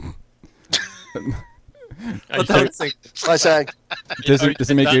 Are you I sang. Does Are it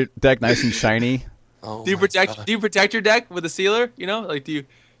you make done? your deck nice and shiny? Oh Do you my protect? God. Do you protect your deck with a sealer? You know, like do you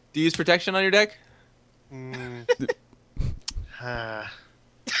use protection on your deck? Ah.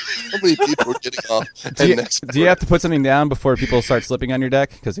 How many people are getting off? Do you, And next do you have to put something down before people start slipping on your deck?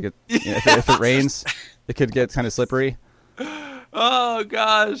 Because if it rains, it could get kind of slippery. Oh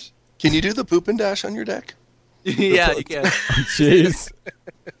gosh. Can you do the poop and dash on your deck? Yeah, you can. Jeez.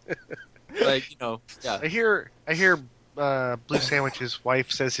 Like yeah. I hear Blue Sandwich's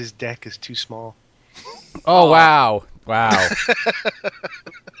wife says his deck is too small. Oh wow! Wow!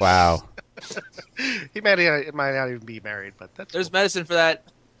 Wow! He might not even be married, but that's There's cool. medicine for that.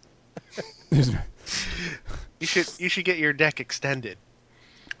 You should get your deck extended.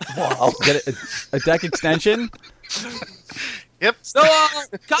 Wow. Get a deck extension. Yep. So,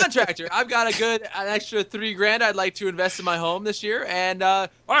 contractor, I've got an extra $3,000 I'd like to invest in my home this year. And all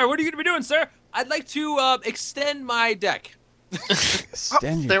right, what are you going to be doing, sir? I'd like to extend my deck.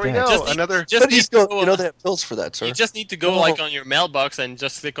 Extend your There we deck. go. Just Another. Just But you need still, to go, you know they have pills for that, sir. you just need to go like on your mailbox and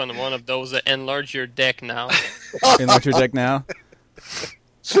just click on one of those that enlarge your deck now. Enlarge your deck now.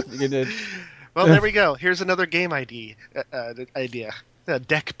 You did. Well, there we go. Here's another game idea. A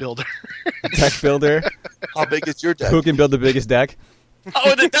deck builder. Deck builder. How big is your deck? Who can build the biggest deck?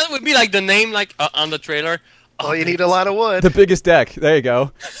 Oh, that would be like the name like on the trailer. Well, you need a lot of wood. The biggest deck. There you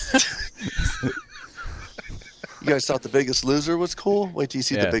go. You guys thought the Biggest Loser was cool? Wait till you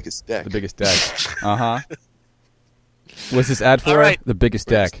see Yeah, the biggest deck. The biggest deck. Uh huh. What's this ad for? All right. The biggest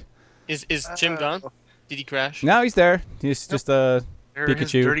deck. Is Jim gone? Did he crash? No, he's there. He's just There are his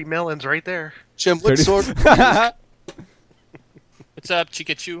Pikachu. dirty melons right there. Jim, what 30 sword? What's up,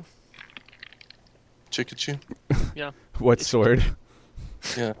 Chikachu? Chikachu. Yeah. What sword?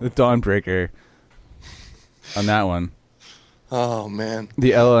 Yeah. The Dawnbreaker. On that one. Oh man.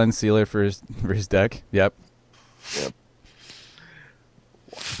 The LLN sealer for his deck. Yep. Yep.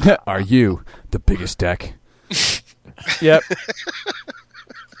 Are you the biggest deck? Yep.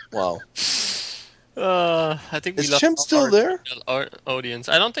 Wow. I think we Is lost Chim still there? our audience.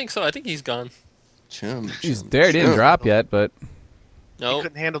 I don't think so. I think he's gone. He's there. He didn't drop yet, but He No,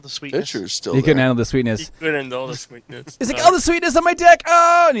 couldn't handle the sweetness. Pitcher's still he there. couldn't handle the he sweetness. couldn't all the sweetness. He's like, oh, the sweetness on my deck.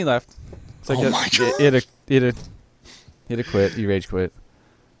 Oh, and he left. It's like Oh my God. He had to quit. He rage quit.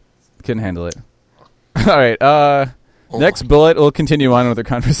 Couldn't handle it. All right. Next bullet. We'll continue on with our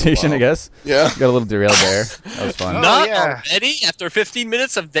conversation, Wow. I guess. Yeah. Got a little derailed there. That was fun. Oh, Not yeah. already after 15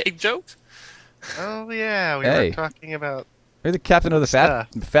 minutes of deck jokes. Oh yeah, we Hey. were talking about. You're the captain of the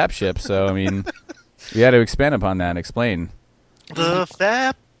FAP ship, so I mean, we had to expand upon that and explain. The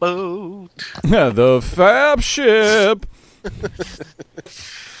fat boat. The FAP ship,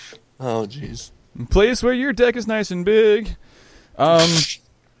 Oh, jeez. place where your deck is nice and big.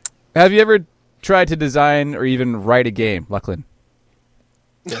 Have you ever tried to design or even write a game, Lachlan?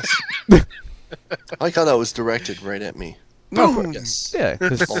 Yes. I like how that was directed right at me. No. Yes. Yeah.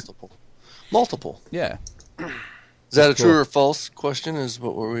 'Cause- Multiple. yeah. Is that a That's true cool. or false question? Is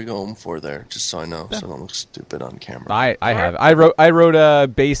what were we going for there? Just so I know, so I don't look stupid on camera. I have. I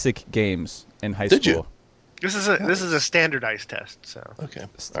wrote basic games in high Did school. you? This is a standardized test, so. Okay.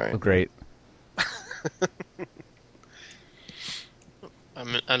 All right. Oh, great. I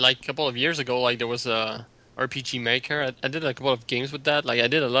mean, and like a couple of years ago, like there was a RPG Maker. I did a couple of games with that. Like I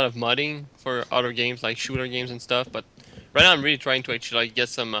did a lot of modding for other games, like shooter games and stuff. But right now, I'm really trying to actually like get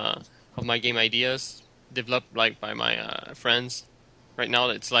some of my game ideas developed like by my friends. Right now,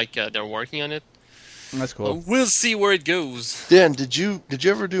 it's like they're working on it. That's cool. So we'll see where it goes. Dan, did you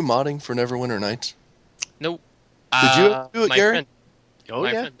ever do modding for Neverwinter Nights? Nope. Did you do it, my Gary? friend- Oh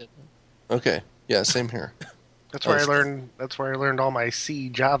my yeah. friend did. Okay. Yeah, same here. That's where I Nice. learned. That's where I learned all my C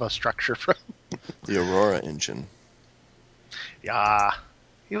Java structure from. The Aurora engine. Yeah,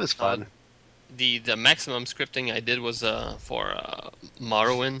 it was fun. The maximum scripting I did was for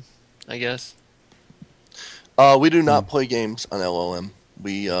Morrowind, I guess. We do not play games on LLM.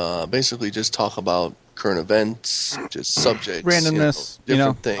 We basically just talk about current events, just subjects, Randomness,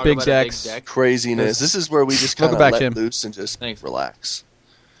 different Talk things, about big a decks. deck. craziness. This is where we just kind Welcome of back, let Jim. loose and just Thanks. relax.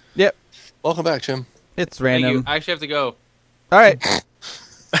 Yep. Welcome back, Jim. It's Thank you. random. I actually have to go. All right.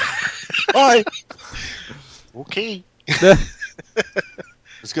 Bye. Okay.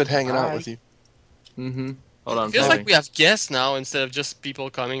 It's good hanging out Bye. with you. Mm-hmm. Hold on. It feels sorry. like we have guests now instead of just people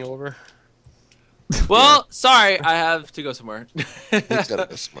coming over. Well, sorry, I have to go somewhere. He's got to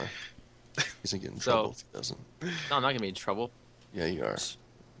go somewhere. He's gonna get in So- trouble if he doesn't. No, I'm not gonna be in trouble. Yeah, you are.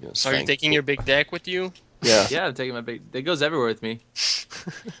 You know, Are you spank. taking your big deck with you? Yeah. Yeah, I'm taking my big. It goes everywhere with me.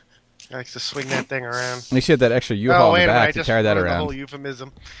 I like to swing that thing around. Make sure you have that extra U-Haul Oh in wait the a minute! I back to just carry that ruined the whole around.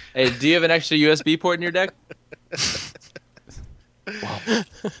 euphemism. Hey, do you have an extra USB port in your deck?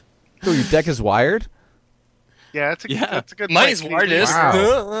 Oh, your deck is wired? Yeah, that's a Yeah. that's a good. Mine point. is Can you wireless.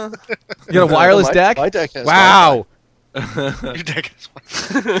 Wow. You got a wireless my, deck? My deck has Wow. please? Your deck is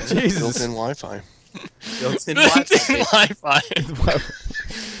wired. Wi-Fi, Jesus. built-in Wi-Fi. Built-in Built-in Wi-Fi. Wi-Fi.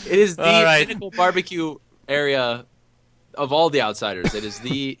 It is the All right. pinnacle barbecue area of all the outsiders.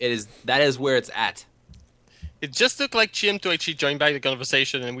 That is where it's at. It just took like Chim to actually join back the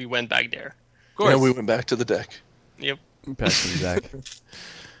conversation, and we went back there. Of course. And we went back to the deck. Yep. Back to the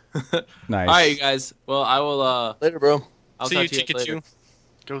deck. Nice. All right, you guys. Well, I will. Later, bro. I'll See talk you, to you later. Chikachu.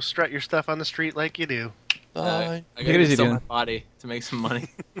 Go strut your stuff on the street like you do. Bye. I Take gotta it easy, sell my dude. body to make some money.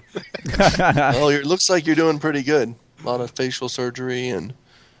 Oh, it looks like you're doing pretty good. A lot of facial surgery, and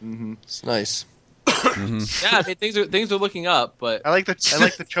Mm-hmm. it's nice. Yeah, I mean things are looking up, but I like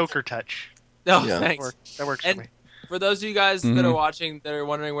the choker touch. no, Yeah. thanks. That works And- for me. For those of you guys that are watching that are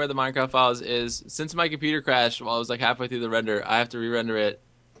wondering where the Minecraft files is, since my computer crashed while I was like halfway through the render, I have to re-render it,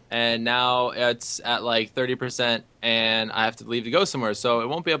 and now it's at like 30%, and I have to leave to go somewhere, so it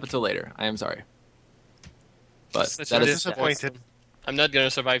won't be up until later. I am sorry, but Such that a is disappointed. I'm not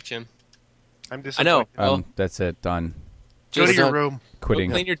gonna survive, Chim. I'm I disappointed. know. Well, That's it. Done. Go to just your done. room. go Quitting.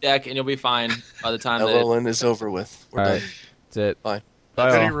 clean your deck, and you'll be fine by the time that. LLN is over with. We're All done. right. That's it. Bye. Bye, Go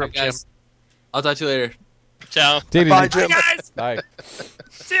to all. your room, Alright, Jim. guys, I'll talk to you later. Ciao. Take it Bye, easy. Jim. Guys. Bye.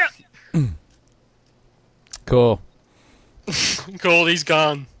 See ya. Cool. Cool. He's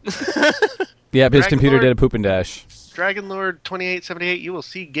gone. Yep, his Dragon computer Lord. did a poop and dash. Dragon Lord 2878. You will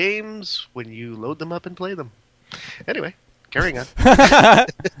see games when you load them up and play them. Anyway, carrying on.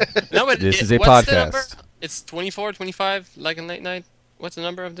 No, but This is a what's the number? podcast. It's 24, 25, like a late night. What's the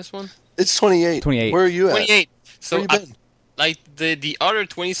number of this one? It's 28. 28. Where are you at? 28. So Where you been? like the other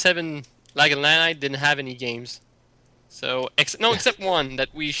 27, like a late night, didn't have any games. So except one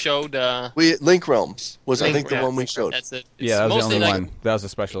that we showed. Link Realms was Link I think the one we showed. That's it. Yeah, that was the only like, one. That was a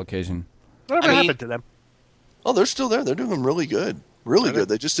special occasion. Whatever happened to them? Oh, they're still there. They're doing really good. Really good.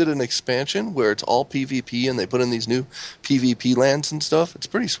 They just did an expansion where it's all PvP and they put in these new PvP lands and stuff. It's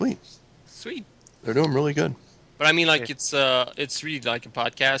pretty sweet. Sweet. They're doing really good. But I mean, like it's really like a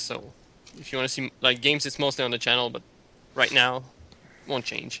podcast. So if you want to see like games, it's mostly on the channel. But right now, it won't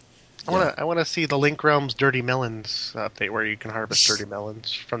change. I want to see the Link Realms Dirty Melons update where you can harvest dirty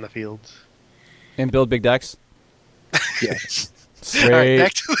melons from the fields and build big decks. Yeah.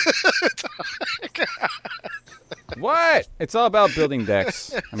 Sweet. What? It's all about building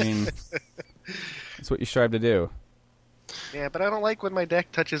decks. I mean, that's what you strive to do. Yeah, but I don't like when my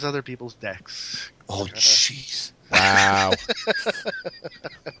deck touches other people's decks. Oh, jeez. Wow.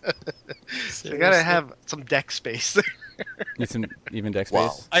 You gotta have some deck space. Need some even deck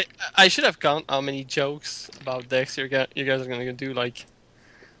space. Wow. I should have count how many jokes about decks you guys are gonna do. Like,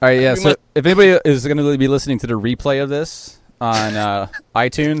 all right, yeah. So if anybody is going to be listening to the replay of this on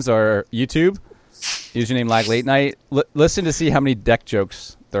iTunes or YouTube, username Lag Late Night, listen to see how many deck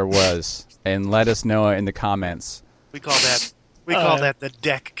jokes there was, and let us know in the comments. We call that the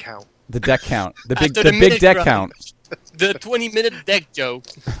deck count. The deck count. The big deck count. The 20-minute deck joke.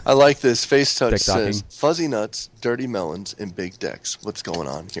 I like this. FaceTouch Deck says, docking. fuzzy nuts, dirty melons, and big decks. What's going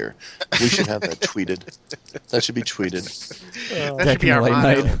on here? We should have that tweeted. That should be tweeted. That should be our late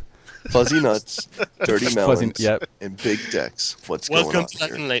motto. night. Fuzzy nuts, dirty melons, yep. and big decks. What's going Welcome on to here?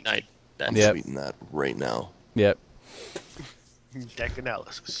 Latin Late Night. I'm Yep. tweeting that right now. Yep. Deck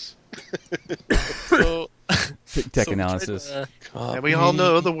analysis. So, Big deck analysis. And we all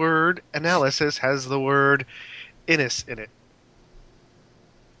know the word analysis has the word innis in it.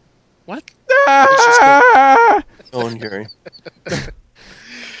 What? Go on, Gary.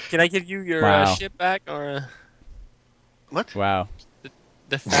 Can I give you your Wow. ship back or What? Wow.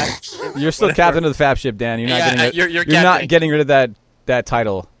 the fat? You're still captain of the Fab ship, Dan. You're not Yeah, getting rid. you're not captain. getting rid of that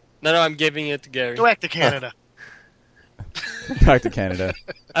title. No, I'm giving it to Gary. Go back to Canada. Back to Canada.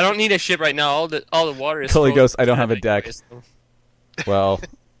 I don't need a ship right now. All the water is. Tully frozen. goes, I don't have a deck. So- Well,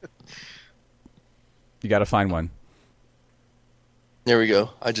 you got to find one. There we go.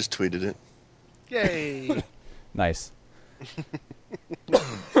 I just tweeted it. Yay! Nice.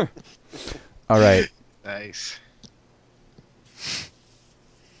 All right. Nice.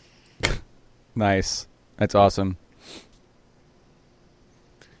 Nice. That's awesome.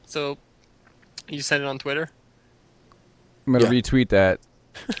 So, you said it on Twitter. I'm going to retweet that.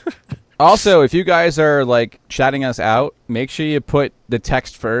 Also, if you guys are like shouting us out, make sure you put the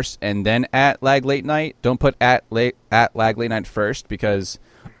text first and then at Lag Late Night. Don't put at Lag Late Night first, because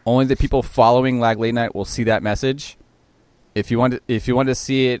only the people following Lag Late Night will see that message. If you want to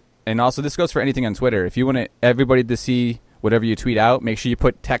see it, and also this goes for anything on Twitter. If you want everybody to see whatever you tweet out, make sure you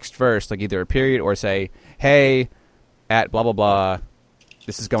put text first, like either a period or say, "Hey, at blah blah blah,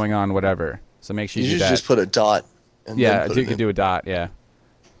 this is going on," whatever. So make sure you do that. Just put a dot. And Yeah, then you can do a dot. Yeah.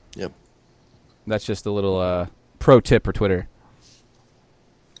 Yep. That's just a little pro tip for Twitter.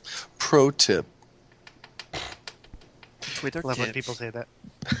 Pro tip. Twitter Love when tips. people say that.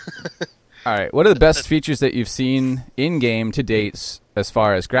 All right. What are the best features that you've seen in game to date, as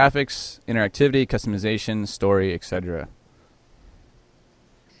far as graphics, interactivity, customization, story, etc.?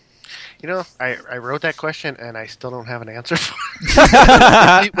 You know, I wrote that question and I still don't have an answer for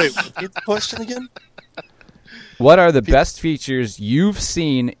it. Wait, repeat the question again? What are the best features you've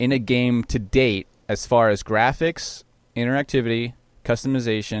seen in a game to date, as far as graphics, interactivity,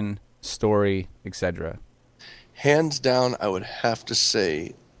 customization, story, etc.? Hands down, I would have to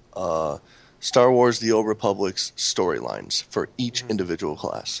say Star Wars The Old Republic's storylines for each individual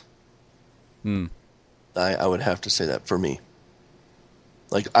class. I would have to say that for me.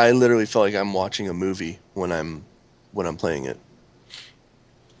 Like, I literally feel like I'm watching a movie when I'm playing it.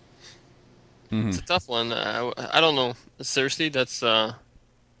 It's a tough one. I don't know. Seriously, that's. I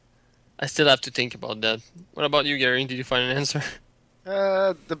still have to think about that. What about you, Gary? Did you find an answer?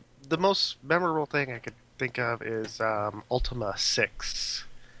 The most memorable thing I could think of is Ultima 6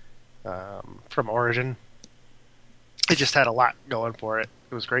 from Origin. It just had a lot going for it.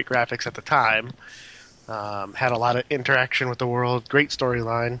 It was great graphics at the time. Had a lot of interaction with the world. Great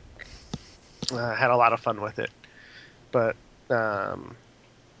storyline. Had a lot of fun with it. But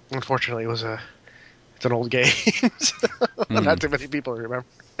unfortunately, it's an old game. So not too many people remember.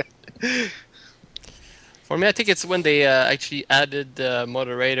 For me, I think it's when they actually added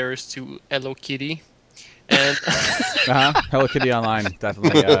moderators to Hello Kitty. And Hello Kitty Online,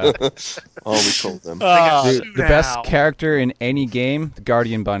 definitely. Oh, we told them. The best character in any game, the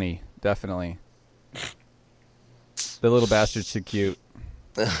Guardian Bunny, definitely. The little bastard's too cute.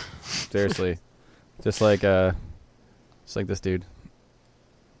 Seriously, just like this dude.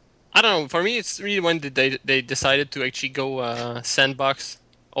 I don't know. For me, it's really when they decided to actually go sandbox,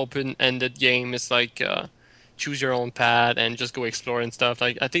 open-ended game. It's like choose your own path and just go explore and stuff.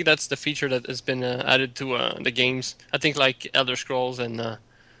 Like I think that's the feature that has been added to the games. I think like Elder Scrolls and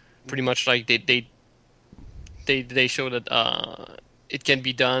pretty much like they show that it can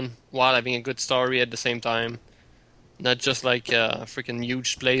be done while having a good story at the same time. Not just like a freaking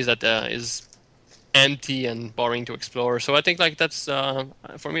huge place that is empty and boring to explore. So I think like that's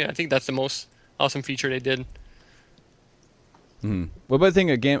for me. I think that's the most awesome feature they did. What about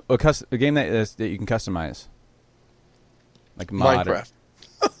a game that you can customize, like mod Minecraft?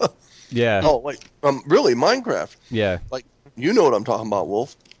 Yeah. Oh, like really Minecraft? Yeah. Like you know what I'm talking about,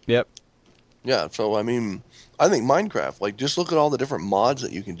 Wolf? Yep. Yeah. So I mean, I think Minecraft. Like just look at all the different mods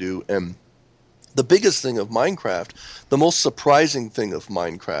that you can do, and the biggest thing of Minecraft, the most surprising thing of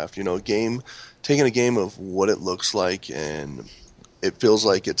Minecraft, taking a game of what it looks like and it feels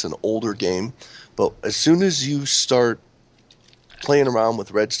like it's an older game. But as soon as you start playing around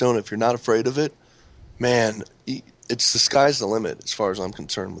with redstone, if you're not afraid of it, man, it's the sky's the limit as far as I'm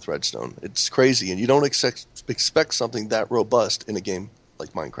concerned with redstone. It's crazy, and you don't expect something that robust in a game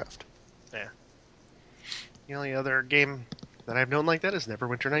like Minecraft. Yeah. The only other game that I've known like that is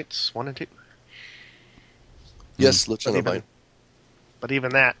Neverwinter Nights 1 and 2. Yes, Lieutenant Bite. But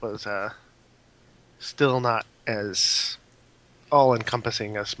even that was still not as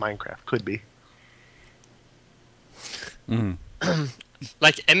all-encompassing as Minecraft could be.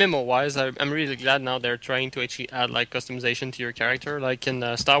 Like MMO-wise, I'm really glad now they're trying to actually add like customization to your character. Like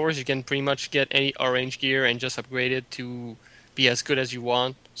in Star Wars, you can pretty much get any orange gear and just upgrade it to be as good as you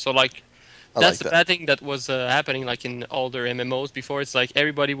want. So like that's the bad thing that was happening like in older MMOs before. It's like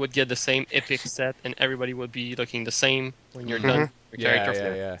everybody would get the same epic set and everybody would be looking the same when you're done your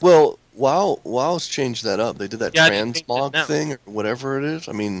character. Yeah. Well, WoW's changed that up. They did that transmog thing or whatever it is.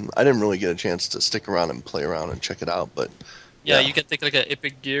 I mean, I didn't really get a chance to stick around and play around and check it out, but yeah, you can take like an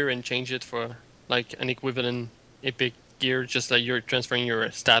epic gear and change it for like an equivalent epic gear, just like you're transferring your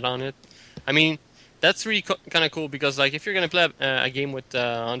stat on it. I mean, that's really kind of cool because like if you're gonna play a game with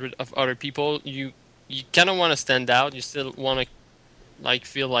 100 of other people, you kind of want to stand out. You still want to like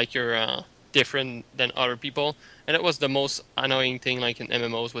feel like you're different than other people, and it was the most annoying thing like in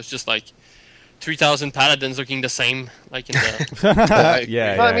MMOs was just like 3,000 paladins looking the same like in the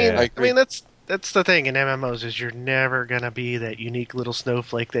I mean that's the thing in MMOs is you're never gonna be that unique little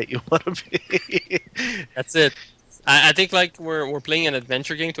snowflake that you want to be. That's it. I think like we're playing an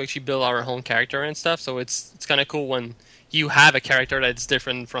adventure game to actually build our own character and stuff. So it's kind of cool when you have a character that's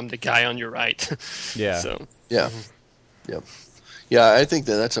different from the guy on your right. Yeah. So yeah. Yep. Yeah, I think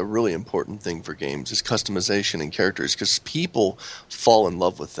that's a really important thing for games is customization and characters because people fall in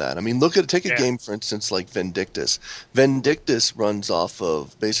love with that. I mean, take a game, for instance, like Vindictus. Vindictus runs off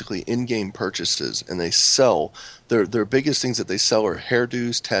of basically in-game purchases, and they sell. Their biggest things that they sell are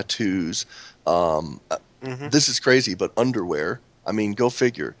hairdos, tattoos. This is crazy, but underwear. I mean, go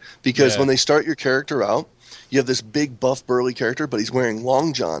figure. Because when they start your character out, you have this big, buff, burly character, but he's wearing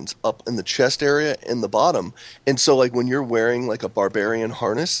long johns up in the chest area and the bottom. And so, like, when you're wearing, like, a barbarian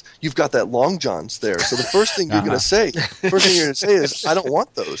harness, you've got that long johns there. So the first thing you're going to say is, I don't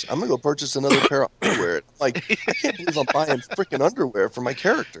want those. I'm going to go purchase another pair of underwear. Like, I can't believe I'm buying freaking underwear for my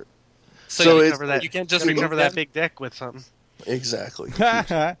character. So you can't just cover that big dick with something. Exactly.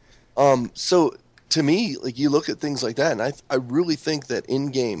 So to me, like you look at things like that, and I really think that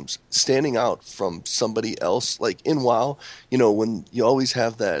in games, standing out from somebody else, like in WoW, when you always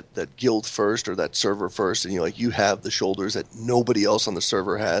have that guild first or that server first, and you have the shoulders that nobody else on the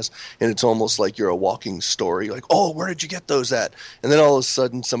server has, and it's almost like you're a walking story. Like, oh, where did you get those at? And then all of a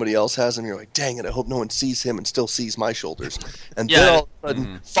sudden, somebody else has them. You're like, dang it! I hope no one sees him and still sees my shoulders. And then all of a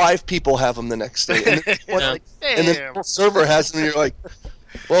sudden, 5 people have them the next day, and then the server has them, and you're like.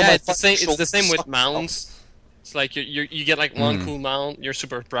 Well, yeah, it's the same with mounts. It's like you get like one cool mount, you're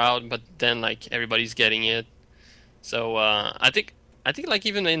super proud, but then like everybody's getting it. So I think like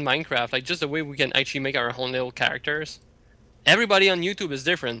even in Minecraft, like just the way we can actually make our own little characters. Everybody on YouTube is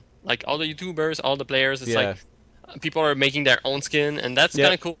different. Like all the YouTubers, all the players, it's like people are making their own skin, and that's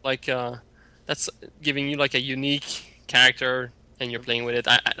kind of cool. Like that's giving you like a unique character, and you're playing with it.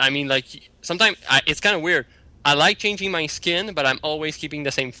 I mean, like sometimes it's kind of weird. I like changing my skin, but I'm always keeping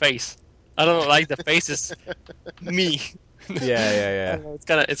the same face. I don't know, like the face is me. Yeah. It's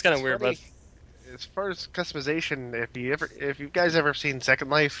kind of weird, but as far as customization, if you guys ever seen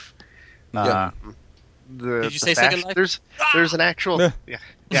Second Life, Did you say Second Life? There's an actual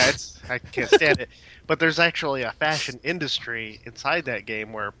it's I can't stand it, but there's actually a fashion industry inside that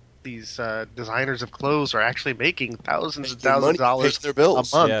game where these designers of clothes are actually making thousands and thousands of dollars their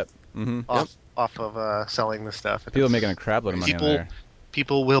bills. a month Yep. off of selling this stuff. People are making a crap load of money on there.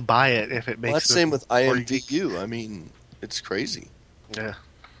 People will buy it if it makes. Well, that's the same with IMVU. I mean, it's crazy. Yeah.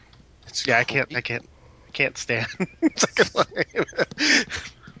 It's I can't stand Second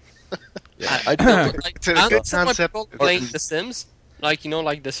Life. I don't It's a good concept. People playing The Sims, like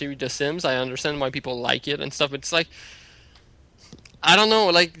the series The Sims. I understand why people like it and stuff. It's like, I don't know,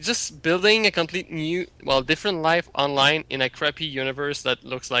 like just building a complete new, different life online in a crappy universe that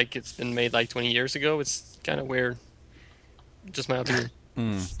looks like it's been made like 20 years ago. It's kind of weird. Just my opinion.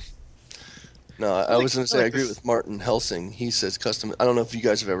 No, I was going to say I agree with Martin Helsing. He says custom. I don't know if you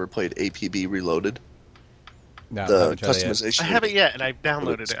guys have ever played APB Reloaded. No, The customization. I haven't yet, and I've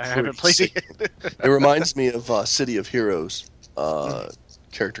downloaded it. I haven't played it yet. It reminds me of City of Heroes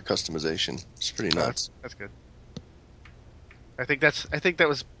character customization. It's pretty nuts. That's good. I think that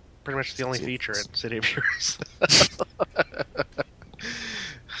was pretty much the only feature in City of Heroes.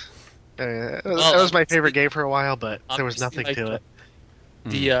 That was my favorite game for a while, but there was nothing to it.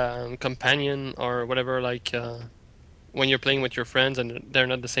 The companion or whatever, like when you're playing with your friends and they're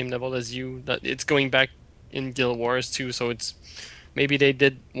not the same level as you, that it's going back in Guild Wars too. So it's maybe they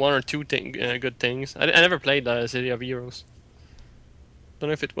did one or two good things. I never played City of Heroes. Don't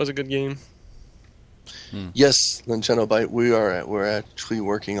know if it was a good game. Yes, Linceno Bite. We're actually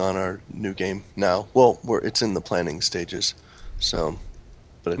working on our new game now. Well, it's in the planning stages,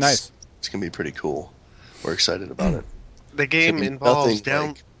 but it's nice. It's gonna be pretty cool. We're excited about it. The game involves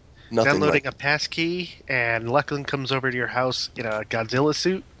downloading a passkey, and Lachlan comes over to your house in a Godzilla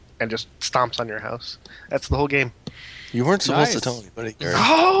suit and just stomps on your house. That's the whole game. You weren't supposed to tell anybody, Gary.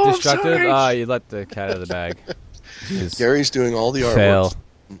 Oh, Destructive? sorry. You let the cat out of the bag. Jeez. Gary's doing all the artwork. Fail.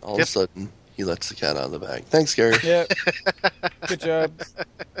 And all of a sudden, he lets the cat out of the bag. Thanks, Gary. Yep. Good job.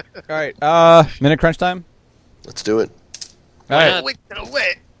 All right. Minute crunch time? Let's do it. All right. Wait.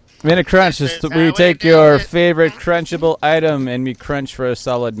 Minute crunch is we take your favorite crunchable item and we crunch for a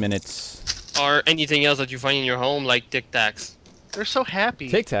solid minute. Or anything else that you find in your home, like Tic Tacs. They're so happy.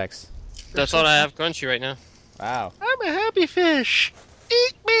 Tic Tacs. That's all I have crunchy right now. Wow. I'm a happy fish.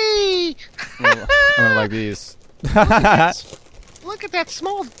 Eat me. I'm gonna like these. Look at that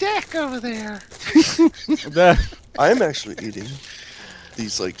small deck over there. I'm actually eating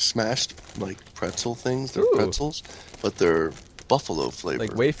these smashed pretzel things. They're pretzels, but they're buffalo flavor.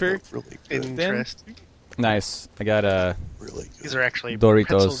 Like wafer? Really good. Interesting. Nice. I got really good. These are actually Doritos.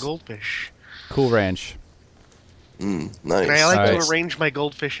 pretzel goldfish. Cool Ranch. Nice. Can I to arrange my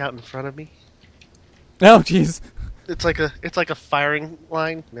goldfish out in front of me? Oh, jeez. It's like a firing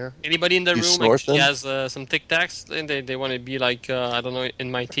line. Yeah. Anybody in the room actually has some Tic Tacs, and they want to be like I don't know,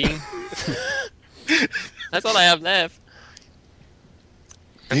 in my team. That's all I have left.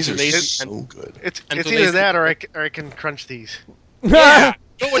 These are so good. It's either that or I can crunch these. Yeah,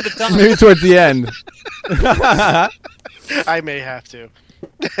 go with the tongue. Maybe towards the end. I may have to.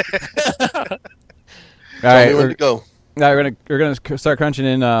 All right, we're go. We're gonna start crunching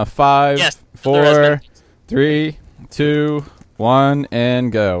in 5, 4, 3, 2, 1,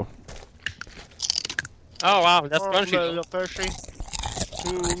 and go. Oh wow, that's crunchy. Little fishy.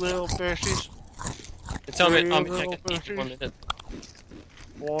 2 little fishies. It's on me. I can eat 1 minute.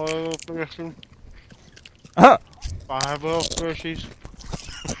 1 little fishy. 5 little fishies.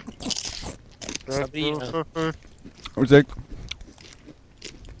 What's it?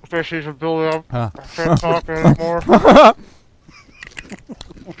 Fishies are building up. I can't talk anymore.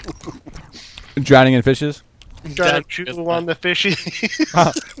 Drowning in fishes? Gotta chew on the fishy.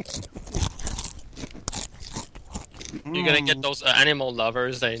 You're gonna get those animal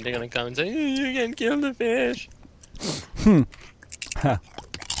lovers. They're gonna come and say, "You can kill the fish."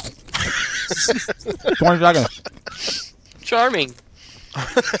 20 seconds. Charming.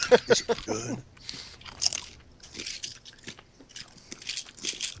 Good.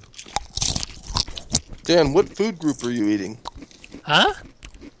 Dan, what food group are you eating? Huh?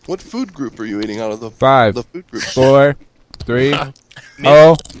 What food group are you eating out of the 5, the food group? 4, 3,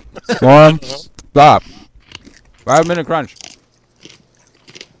 2, 1, stop. 5-minute crunch.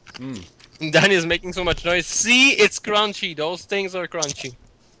 Danny is making so much noise. See, it's crunchy. Those things are crunchy.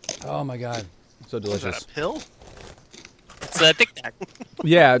 Oh my god, so delicious. Is that a pill? It's a Tic Tac.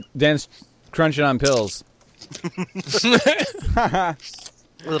 Yeah, Dan's crunching on pills.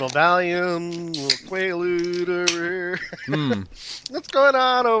 Little Valium, little Quaalude over here. What's going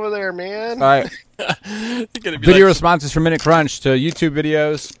on over there, man? All right. Video responses for Minute Crunch to YouTube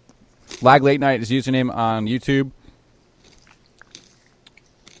videos. Lag Late Night is username on YouTube.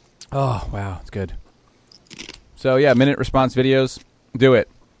 Oh, wow. It's good. So, yeah, minute response videos. Do it.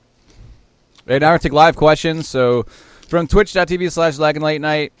 Right now, we're going to take live questions. So, from twitch.tv/Lag and Late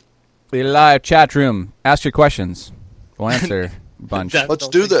Night, the live chat room. Ask your questions. We'll answer a bunch. Let's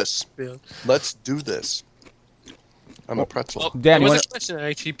do this. Let's do this. I'm a pretzel. Well, Dan, there you was a question I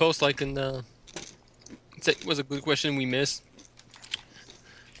actually posted like in the... It was a good question we missed.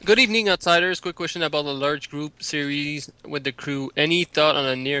 Good evening, Outsiders. Quick question about a large group series with the crew. Any thought on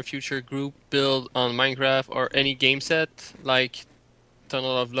a near future group build on Minecraft or any game set like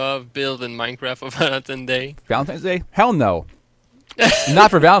Tunnel of Love build in Minecraft for Valentine's Day? Valentine's Day? Hell no.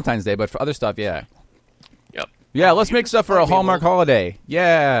 Not for Valentine's Day, but for other stuff, yeah. Yep. Yeah, let's make stuff for a Hallmark holiday.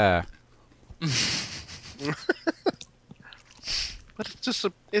 Yeah. But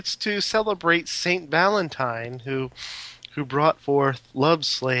it's to celebrate Saint Valentine, who brought forth love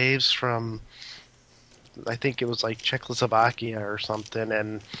slaves from, I think it was like Czechoslovakia or something,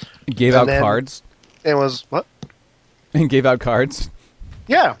 and Gave out cards. It was what? And gave out cards.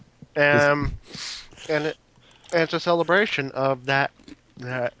 Yeah, and it's a celebration of that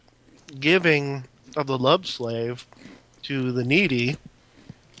giving of the love slave to the needy,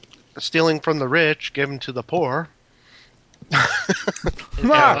 stealing from the rich, given to the poor. I don't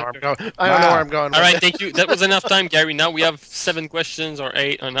know where I'm going. All right, thank you. That was enough time, Gary. Now we have 7 questions or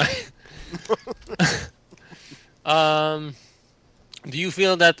 8 or 9. Do you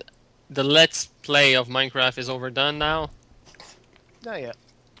feel that the Let's Play of Minecraft is overdone now? Not yet.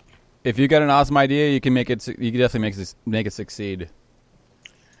 If you got an awesome idea, you can make it. You can definitely make it succeed.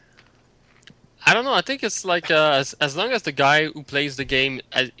 I don't know. I think it's like as long as the guy who plays the game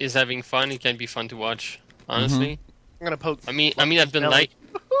is having fun, it can be fun to watch. Honestly. Mm-hmm. I'm gonna poke. I mean, I've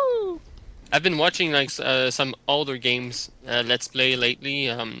been watching like some older games Let's Play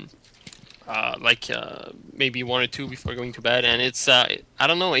lately, maybe 1 or 2 before going to bed, and it's I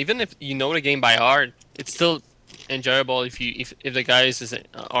don't know. Even if you know the game by heart, it's still enjoyable if the guy is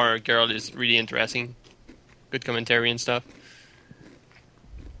or girl is really interesting, good commentary and stuff.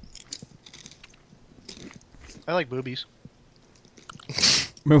 I like boobies.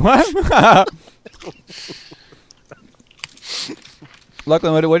 What?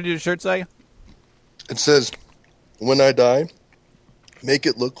 Lachlan, what did your shirt say? It says, when I die, make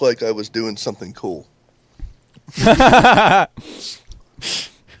it look like I was doing something cool. That's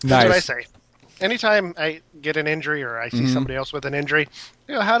Nice. what I say. Anytime I get an injury or I see somebody else with an injury,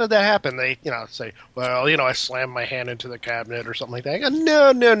 how did that happen? They, say, well, I slammed my hand into the cabinet or something like that. I go,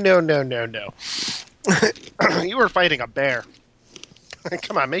 no. You were fighting a bear.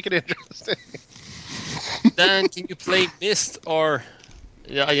 Come on, make it interesting. Dan, can you play Myst or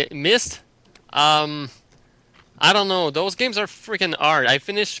Myst? I don't know. Those games are freaking hard. I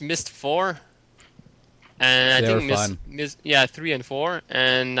finished Myst 4, and I think Myst 3 and 4,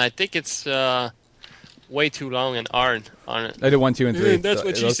 and I think it's way too long and hard on it. I did 1, 2, and 3. That's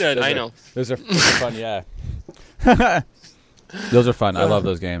what she said. I know. Those are fun. Yeah. Those are fun. I love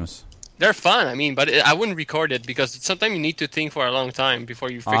those games. They're fun. I mean, but I wouldn't record it because sometimes you need to think for a long time before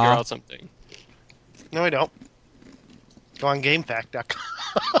you figure out something. No, I don't. Go on GameFAQ.com.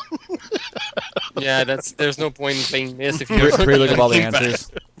 Yeah, there's no point in playing this if you Look at all the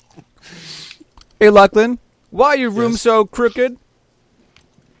answers. Hey, Lachlan, why are your room so crooked?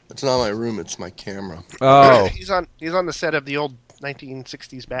 It's not my room, it's my camera. Oh. He's on the set of the old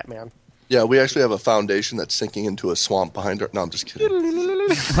 1960s Batman. Yeah, we actually have a foundation that's sinking into a swamp behind our... No, I'm just kidding.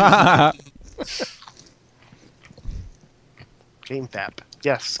 GameFAQ.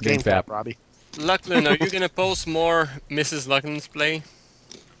 Yes, GameFAQ. GameFAQ, Robbie. Lachlan, are you going to post more Mrs. Lachlan's play?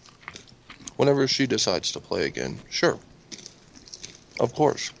 Whenever she decides to play again. Sure. Of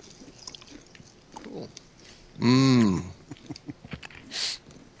course. Cool.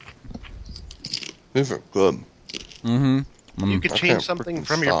 These are good. Mm-hmm. You could change something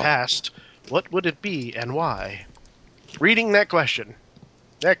from your past. What would it be and why? Reading that question.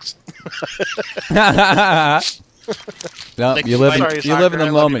 Next. No, Like, you live Sorry, in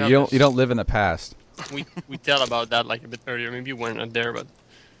the moment. You don't live in the past. We tell about that like a bit earlier. Maybe you weren't there, but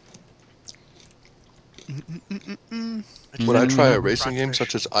Would I try a racing game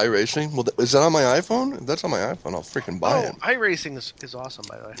such as iRacing? Well, is that on my iPhone? If that's on my iPhone, I'll freaking buy it. iRacing is awesome,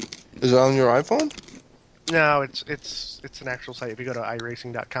 by the way. Is it on your iPhone? No, it's an actual site. If you go to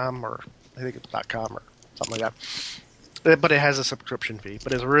iRacing.com, or I think it's .com or something like that. But it has a subscription fee.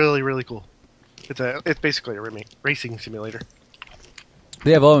 But it's really, really cool. It's basically a racing simulator.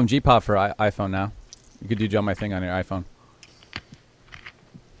 They have OMG Pop for iPhone now. You could do Jump My Thing on your iPhone.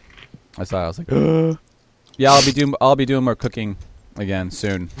 I saw it. I was like, yeah, I'll be doing more cooking again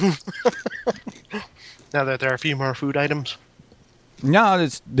soon. Now that there are a few more food items. No,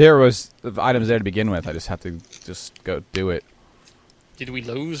 there was items there to begin with. I just have to just go do it. Did we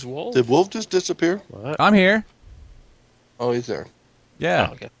lose Wolf? Did Wolf just disappear? What? I'm here. Oh, he's there. Yeah.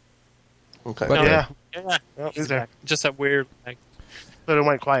 Oh, okay. Okay. But- Yeah. Yeah. Oh, he's there. Just that weird. Like, But it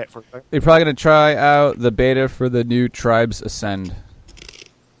went quiet for a second. You're probably going to try out the beta for the new Tribes Ascend.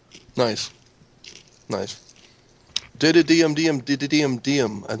 Nice. DM.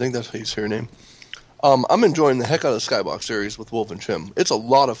 I think that's how you say her name. I'm enjoying the heck out of the Skybox series with Wolf and Chim. It's a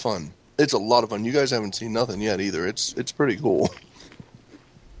lot of fun. You guys haven't seen nothing yet either. It's pretty cool.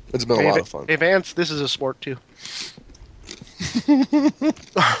 It's been a lot of fun. Hey, Vance, this is a sport, too.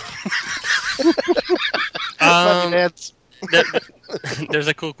 Vance. There's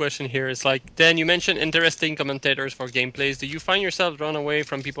a cool question here. It's like, Dan, you mentioned interesting commentators for gameplays. Do you find yourself drawn away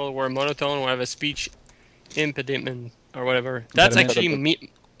from people who are monotone or have a speech impediment or whatever? That's actually me,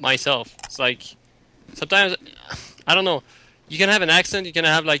 myself. It's like, sometimes, I don't know. You can have an accent, you can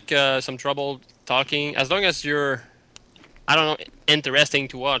have like some trouble talking, as long as you're, I don't know, interesting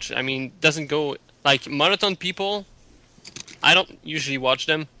to watch. I mean, doesn't go, like, monotone people, I don't usually watch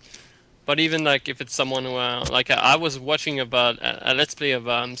them. But even like if it's someone who, like I was watching about a let's play of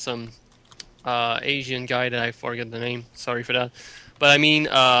some Asian guy that I forget the name. Sorry for that. But I mean,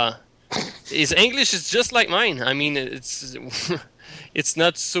 his English is just like mine. I mean, it's it's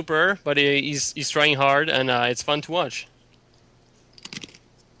not super, but he's trying hard, and it's fun to watch.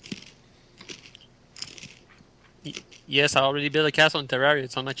 Yes, I already built a castle in Terraria.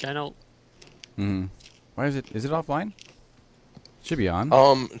 It's on my channel. Mm-hmm. Why is it? Is it offline? Should be on.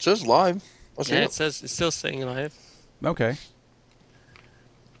 It says live. Yeah, it says it's still saying live. Okay.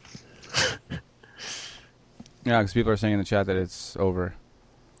 Yeah, because people are saying in the chat that it's over.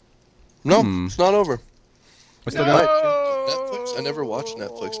 No, it's not over. What's the Netflix? I never watched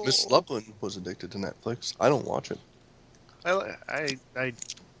Netflix. Miss Sluplin was addicted to Netflix. I don't watch it. I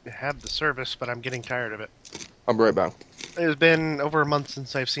have the service, but I'm getting tired of it. I'll be right back. It's been over a month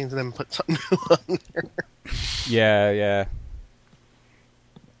since I've seen them put something new on there. Yeah.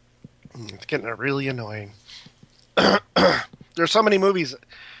 It's getting really annoying. There's so many movies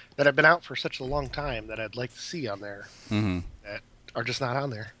that have been out for such a long time that I'd like to see on there that are just not on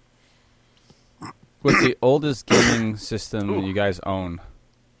there. What's the oldest gaming system you guys own?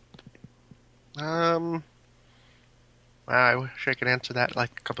 I wish I could answer that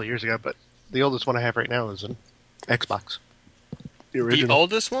like a couple of years ago, but the oldest one I have right now is an Xbox. The original. The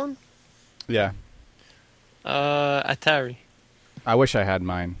oldest one? Yeah. Atari. I wish I had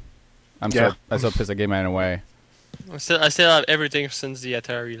mine. I'm so pissed I gave mine away. I still have everything since the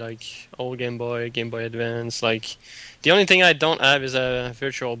Atari, like old Game Boy, Game Boy Advance. Like, the only thing I don't have is a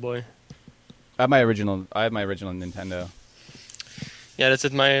Virtual Boy. I have my original Nintendo. Yeah, that's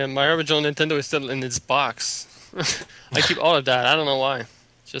it. My original Nintendo is still in its box. I keep all of that. I don't know why.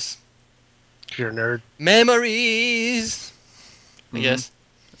 Just you're a nerd. Memories. I guess.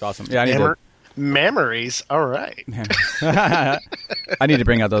 It's awesome. Yeah, I need to. Memories. All right. I need to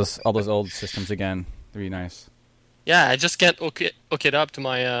bring out all those old systems again. It'd be nice. Yeah, I just can't hook it up to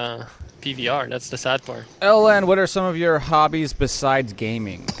my PVR. That's the sad part. LLN, what are some of your hobbies besides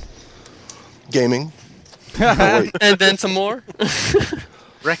gaming? Gaming. And then some more.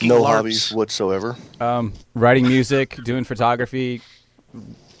 Wrecking no LARPs. hobbies whatsoever. Writing music, doing photography,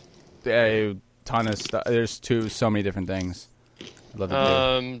 a ton of stuff. There's so many different things I'd love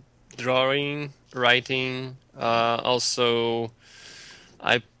to do. Drawing, writing. Also,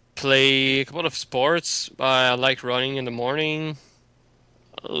 I play a couple of sports. I like running in the morning.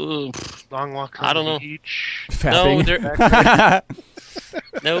 Long walks on I don't the know. beach. Fapping.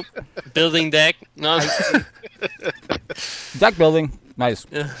 Nope. Building deck. No. Deck building. Nice.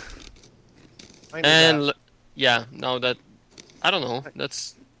 Yeah. And that I don't know.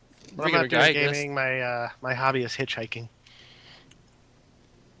 That's when I'm regular not doing guy, I guess. gaming, my hobby is hitchhiking.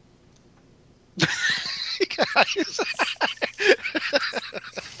 Guys.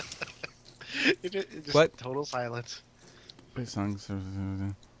 Just What? Total silence. Play songs.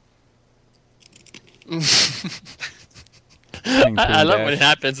 I love when it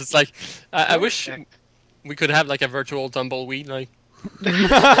happens. It's like I wish we could have like a virtual tumbleweed. Like Come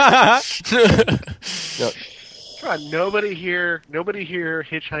on, nobody here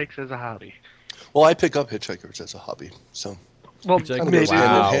hitchhikes as a hobby. Well, I pick up hitchhikers as a hobby, so Well, Hitchhiking? maybe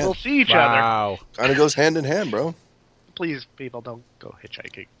Wow. we'll see each other. Wow. kind of goes hand in hand, bro. Please, people, don't go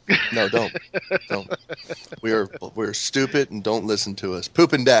hitchhiking. No, don't. We're stupid and don't listen to us.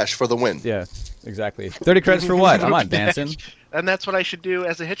 Poop and dash for the win. Yeah, exactly. 30 credits for what? I'm not dancing. And that's what I should do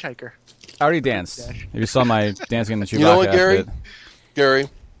as a hitchhiker. I already danced. If you saw my dancing in the Chewbacca You know what, Gary? outfit. Gary,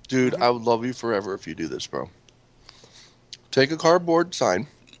 dude, I would love you forever if you do this, bro. Take a cardboard sign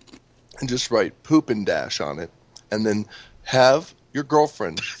and just write poop and dash on it, and then have your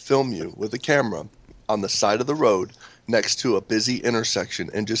girlfriend film you with a camera on the side of the road next to a busy intersection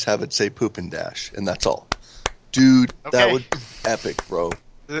and just have it say poop and dash, and that's all. Dude, that would be epic, bro.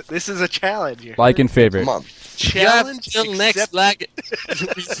 This is a challenge. Like and favorite. Come on. Challenge until next lag.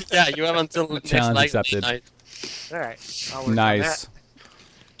 Yeah, you have until next Challenge lag accepted. night. All right. I'll work on Nice. that.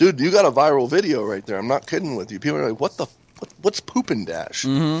 Dude, you got a viral video right there. I'm not kidding with you. People are like, what's poop and dash?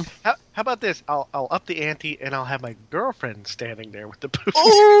 Mm-hmm. How about this? I'll up the ante and I'll have my girlfriend standing there with the poop.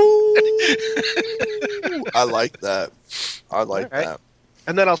 Oh! I like that. I like All right. that.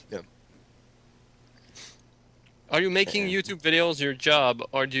 And then I'll. Are you making YouTube videos your job,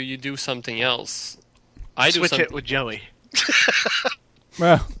 or do you do something else? I do switch something. it with Joey.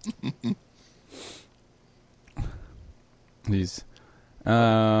 Well, these.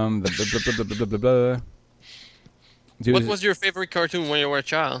 Blah, blah, blah, blah, blah, blah, blah. Dude, What was your favorite cartoon when you were a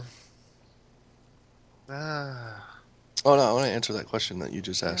child? Ah, Oh, no, I want to answer that question that you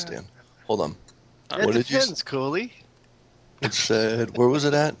just asked, Dan. Hold on. it What did you depends, Cooley. It said, where was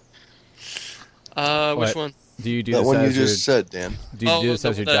it at? Which What? one? Do you do That this one you as your, just said, Dan. do you do this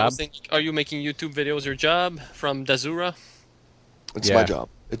as your I job? was thinking, are you making YouTube videos your job from Dazura? It's Yeah. my job.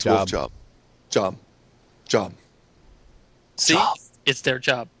 It's Job. Wolf's job. Job. See, Job. it's their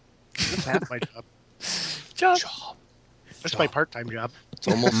job. That's half my job. Job. Job. That's my part-time job. It's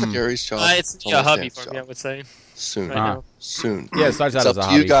almost Gary's job. It's a almost hobby Dan's for job. me, I would say. Soon. Right now. Soon. Yeah, it starts out It's as up a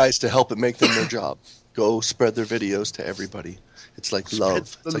to you hobby. guys to help it make them their job. Go spread their videos to everybody. It's like love.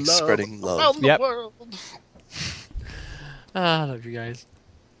 Spread It's the like spreading love. around Yep. the world. I love you guys.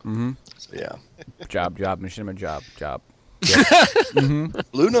 Mm-hmm. So, yeah. Job. Machinima job. Yep. Mm-hmm.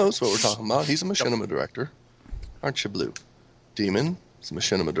 Blue knows what we're talking about. He's a machinima director. Aren't you, Blue? Demon is a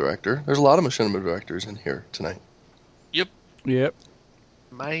machinima director. There's a lot of machinima directors in here tonight. Yep.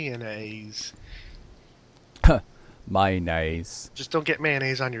 Mayonnaise. Mayonnaise. Just don't get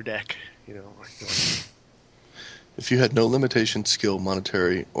mayonnaise on your deck. You know. If you had no limitation, skill,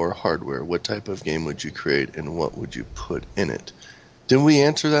 monetary, or hardware, what type of game would you create and what would you put in it? Didn't we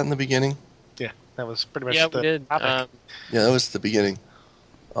answer that in the beginning? Yeah, that was pretty much Yeah, the we did. topic. Yeah, that was the beginning.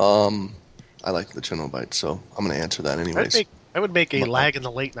 I like the Chernobyte, so I'm going to answer that anyways. I would make a Come on. lag in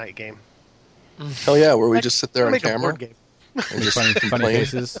the late night game. Hell yeah, where we just sit there on Make a camera board game. and just Funny complain.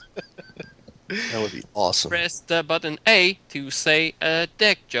 faces. That would be awesome. Press the button A to say a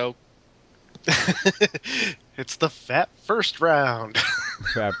dick joke. It's the fat first round.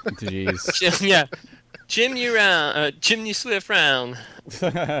 Crap. Jeez. Yeah. Chimney Swift round.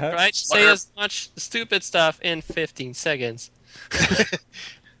 Right? Say as much stupid stuff in 15 seconds.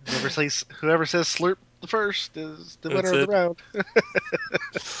 Whoever says slurp the first is the winner That's of the round.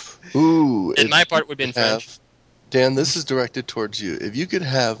 Ooh. And if my part you would be in could have- French. Dan, this is directed towards you. If you could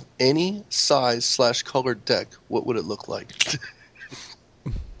have any size/colored deck, what would it look like?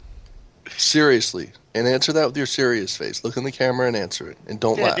 Seriously. And answer that with your serious face. Look in the camera and answer it. And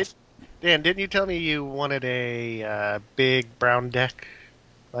don't laugh. Dan, didn't you tell me you wanted a big brown deck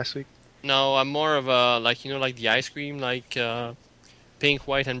last week? No, I'm more of a, like the ice cream, pink,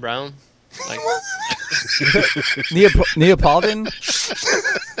 white, and brown. Like, Neapolitan?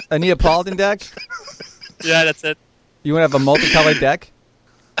 A Neapolitan deck? yeah, that's it. You want to have a multicolored deck?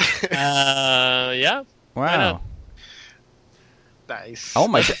 Yeah. Wow. Nice. I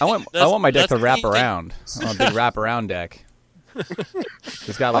want my deck to That's wrap easy. around. I want a big wrap around deck.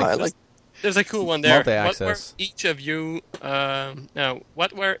 It's got I like There's a cool one there. Multi-access.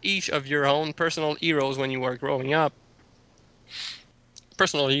 What were each of your own personal heroes when you were growing up?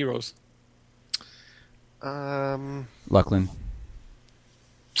 Personal heroes. Lachlan.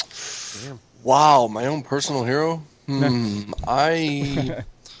 Wow, my own personal hero?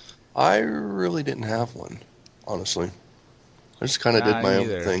 I really didn't have one, honestly. I just kind of did my own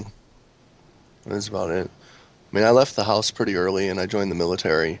neither. thing. That's about it. I mean, I left the house pretty early and I joined the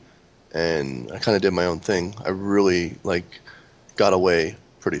military, and I kind of did my own thing. I really, got away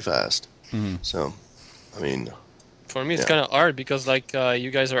pretty fast. Mm-hmm. So, I mean, For me, it's Yeah. kind of hard because you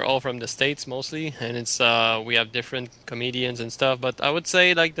guys are all from the States mostly, and it's we have different comedians and stuff. But I would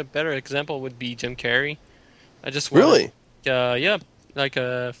say the better example would be Jim Carrey. I just wanted, really? yeah, like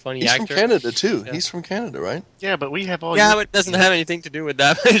a funny He's actor. from Canada, too. Yeah. He's from Canada, right? Yeah, but we have all. Yeah, your- but it doesn't have anything to do with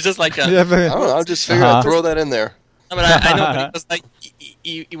that. It's just like I don't know. I just figured I'd throw that in there. No, but I know, but it was like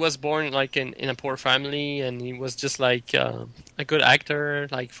he was born in a poor family, and he was just a good actor,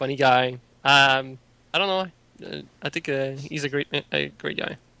 funny guy. I don't know. I think he's a great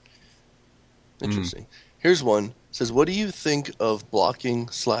guy. Interesting. Here's one. It says, what do you think of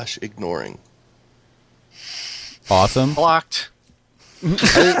blocking/ignoring? Awesome. Blocked. I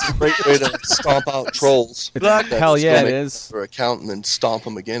think it's a great way to stomp out trolls. Hell yeah, it is. Their account and then stomp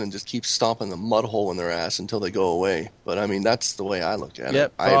them again and just keep stomping the mud hole in their ass until they go away. But I mean, that's the way I look at it.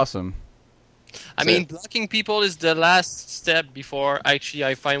 Yep, awesome. I mean, blocking people is the last step before actually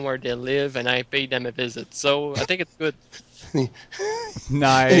I find where they live and I pay them a visit. So I think it's good.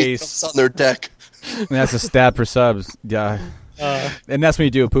 Nice. On their deck. And that's a stab for subs. Yeah. And that's when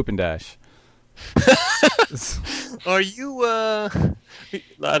you do a poop and dash. Are you, I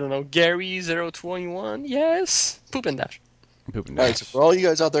don't know, Gary021? Yes. Poop and dash. Poop and All dash. right, so for all you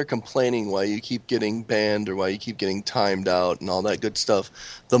guys out there complaining why you keep getting banned or why you keep getting timed out and all that good stuff,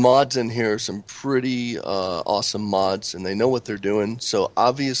 the mods in here are some pretty awesome mods, and they know what they're doing. So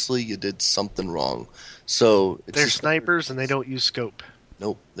obviously you did something wrong. So they're snipers and they don't use scope.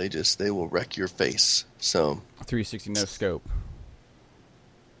 Nope, they will wreck your face. So 360 no scope.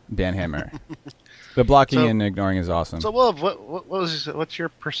 Banhammer. The blocking and ignoring is awesome. So, Wolf, what's your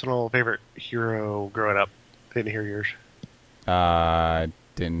personal favorite hero growing up? Didn't hear yours.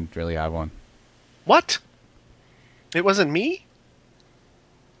 Didn't really have one. What? It wasn't me?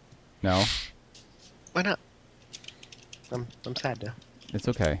 No. Why not? I'm sad now. It's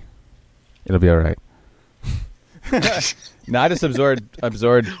okay. It'll be all right. No, I just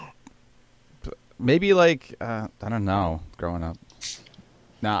absorbed. Maybe like I don't know. Growing up.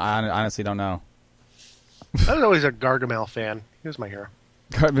 No, I honestly don't know. I was always a Gargamel fan. He was my hero.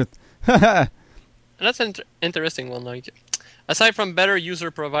 And that's an interesting one. Like, aside from better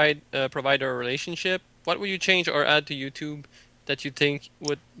user provider relationship, what would you change or add to YouTube that you think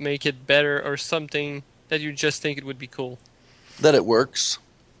would make it better, or something that you just think it would be cool? That it works.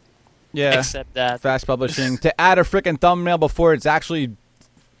 Yeah. Except that. Fast publishing. To add a freaking thumbnail before it's actually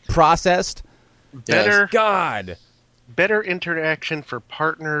processed. Better. Yes. God. Better interaction for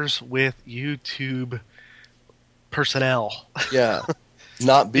partners with YouTube personnel. Yeah.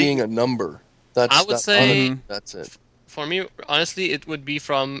 Not being a number. I would say that's it. For me, honestly, it would be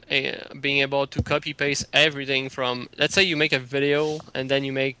from being able to copy paste everything from. Let's say you make a video and then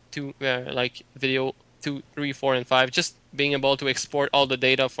you make video 2, 3, 4, and 5. Just being able to export all the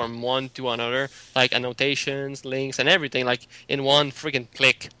data from one to another, like annotations, links, and everything, like in one freaking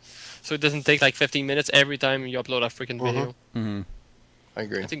click. So it doesn't take like 15 minutes every time you upload a freaking video. Mm-hmm. I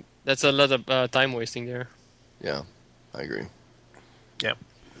agree. I think that's a lot of time wasting there. Yeah, I agree. Yep.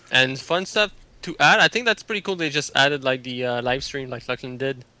 And fun stuff to add. I think that's pretty cool. They just added like the live stream, like Lachlan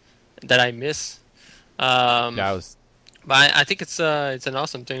did, that I miss. But I think it's an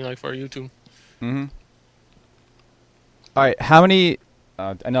awesome thing, like for YouTube. Mm-hmm. All right, how many?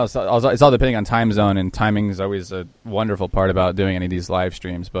 I know it's all depending on time zone, and timing is always a wonderful part about doing any of these live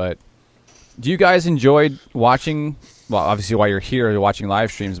streams. But do you guys enjoy watching? Well, obviously, while you're here, you're watching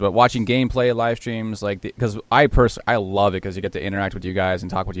live streams, but watching gameplay live streams, like because I love it because you get to interact with you guys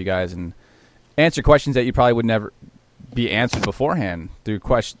and talk with you guys and answer questions that you probably would never be answered beforehand through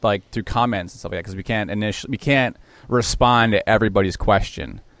through comments and stuff like that. Because we can't respond to everybody's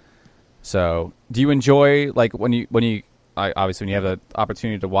question. So, do you enjoy when you obviously when you have the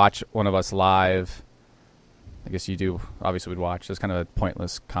opportunity to watch one of us live? I guess you do. Obviously, would watch. That's kind of a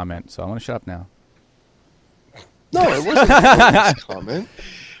pointless comment. So I want to shut up now. No, it wasn't a pointless comment.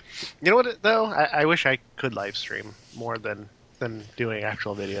 You know what, though? I wish I could live stream more than doing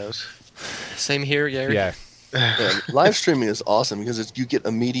actual videos. Same here, Gary. Yeah. Yeah, live streaming is awesome because you get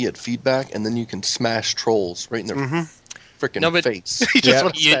immediate feedback and then you can smash trolls right in their freaking face.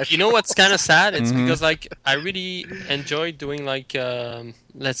 You know what's kind of sad? It's because I really enjoy doing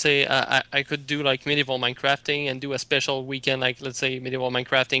let's say I could do like medieval Minecrafting and do a special weekend, like let's say medieval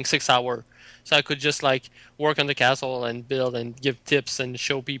Minecrafting 6 hour. So I could just work on the castle and build and give tips and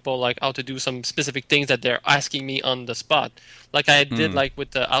show people how to do some specific things that they're asking me on the spot, like I did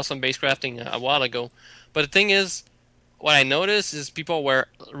with the awesome base crafting a while ago. But the thing is, what I noticed is people were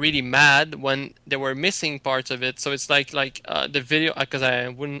really mad when they were missing parts of it. So it's the video, because I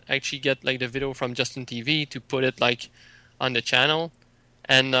wouldn't actually get the video from Justin TV to put it on the channel,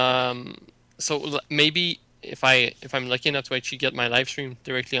 and so maybe if I'm lucky enough to actually get my live stream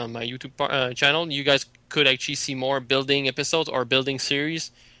directly on my YouTube channel, you guys could actually see more building episodes or building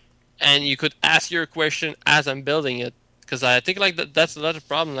series, and you could ask your question as I'm building it. Because I think that's a lot of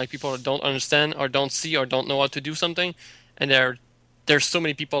problem. People don't understand or don't see or don't know how to do something, and there's so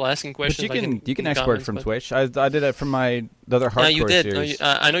many people asking questions. But you can export comments, from Twitch. I did it from the other hardcore you did. series.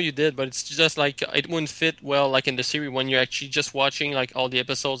 No, I know you did, but it's just it wouldn't fit well in the series when you're actually just watching all the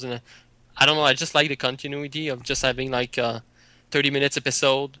episodes. And I don't know. I just like the continuity of just having 30 minutes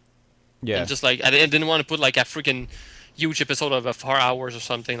episode, Yeah. And just like I didn't want to put like a freaking huge episode of 4 hours or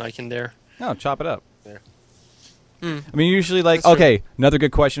something like in there. No, chop it up. Yeah. I mean, usually like another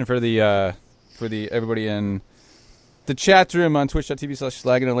good question for the everybody in the chat room on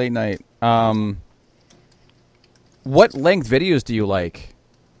twitch.tv/slagging-a-late-night. What length videos do you like?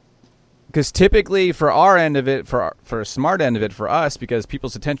 Because typically for our end of it, for a smart end of it, for us, because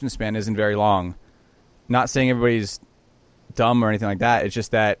people's attention span isn't very long. Not saying everybody's dumb or anything like that. It's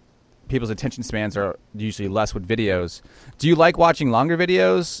just that people's attention spans are usually less with videos. Do you like watching longer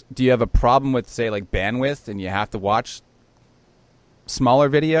videos? Do you have a problem with, say, like bandwidth, and you have to watch smaller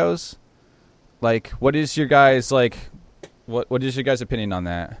videos? Like, what is your guys what is your guys' opinion on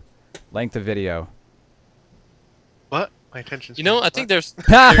that? Length of video. What? My attention. I think there's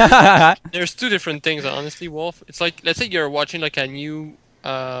two different things, honestly, Wolf. It's like, let's say you're watching like a new,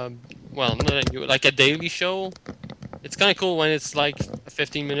 not a new, like a daily show. It's kind of cool when it's like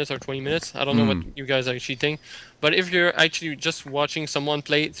 15 minutes or 20 minutes. I don't know what you guys actually think. But if you're actually just watching someone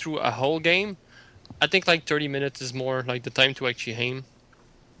play through a whole game, I think like 30 minutes is more like the time to actually aim.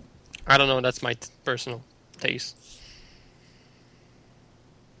 I don't know. That's my personal taste.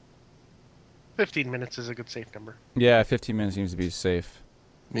 15 minutes is a good safe number. Yeah, 15 minutes seems to be safe.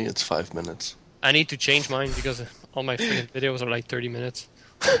 Me, it's 5 minutes. I need to change mine because all my freaking videos are like 30 minutes.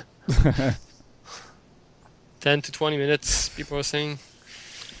 10 to 20 minutes, people are saying.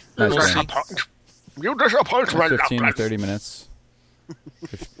 Nice. You disappoint me. 15 to 30 minutes.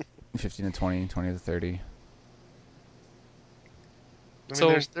 15 to 20, 20 to 30. I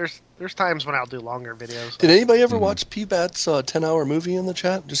mean, there's times when I'll do longer videos. Did anybody ever watch P-Bat's 10-hour movie in the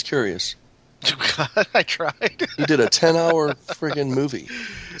chat? Just curious. God, I tried. He did a 10-hour friggin' movie.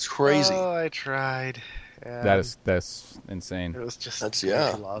 It's crazy. Oh, I tried. Yeah. That's insane. It was just That's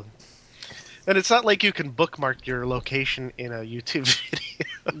long. And it's not like you can bookmark your location in a YouTube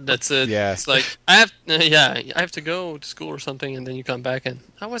video. That's it. Yeah. It's like I have to go to school or something, and then you come back and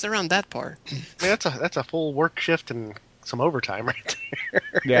I was around that part. I mean, that's a full work shift and some overtime right there.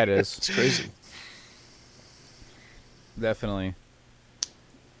 Yeah, it is. It's crazy. Definitely.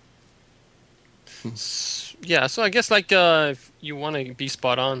 Yeah, so I guess like if you want to be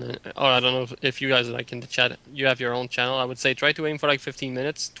spot on, or I don't know if you guys like in the chat, you have your own channel. I would say try to aim for like 15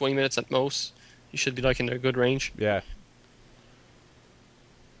 minutes, 20 minutes at most. You should be like in a good range. Yeah.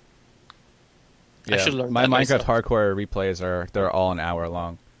 I should learn my that Minecraft myself. hardcore replays they're all an hour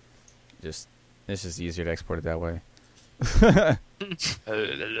long. It's just easier to export it that way.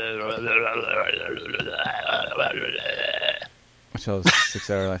 Which was 6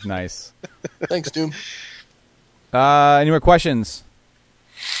 hour life. Nice. Thanks, Doom. Any more questions?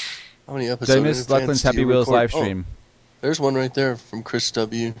 How many episodes? Did I miss Lachlan's Happy Wheels live stream? Oh, there's one right there from Chris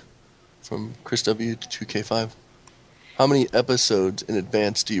W. From Chris W to 2K5. How many episodes in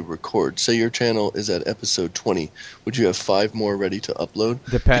advance do you record? Say your channel is at episode 20. Would you have 5 more ready to upload?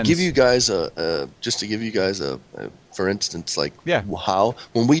 Depends. To give you guys for instance, like how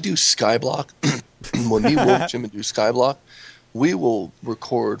when we do Skyblock, when me, Wolf, Jim, and do Skyblock, we will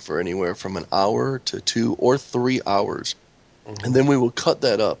record for anywhere from an hour to 2 or 3 hours. And then we will cut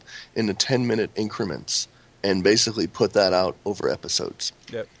that up into 10-minute increments and basically put that out over episodes.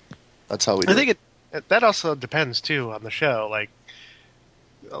 Yep. That's how we do it. I think that also depends, too, on the show. Like,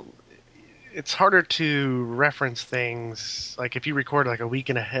 it's harder to reference things. Like, if you record, like, a week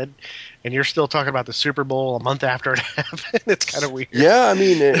and ahead, and you're still talking about the Super Bowl a month after it happened, it's kind of weird. Yeah, I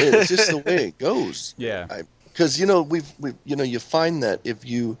mean, it's just the way it goes. Yeah. Because, you find that if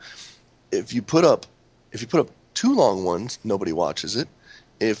you put up 2 long ones, nobody watches it.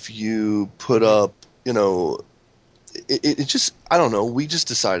 If you put up, it just, I don't know. We just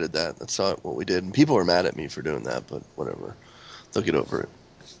decided that. That's not what we did. And people are mad at me for doing that, but whatever. They'll get over it.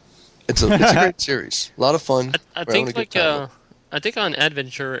 It's a great series. A lot of fun. I think like I think on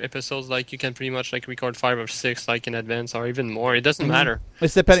adventure episodes, like you can pretty much like record 5 or 6 like in advance or even more. It doesn't matter.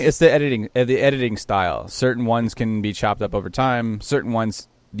 It's depending. It's the editing style. Certain ones can be chopped up over time. Certain ones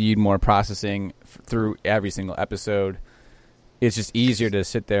need more processing through every single episode. It's just easier to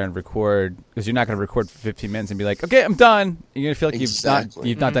sit there and record because you're not going to record for 15 minutes and be like, "Okay, I'm done." You're going to feel like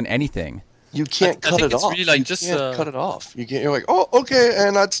you've not done anything. You can't cut it off. Really like you can't cut it off. You're like, oh, okay,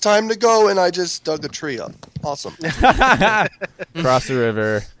 and it's time to go, and I just dug a tree up. Awesome. Cross the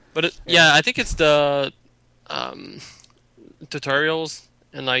river. But I think it's the tutorials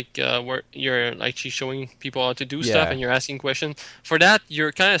and like where you're like she's showing people how to do stuff and you're asking questions. For that,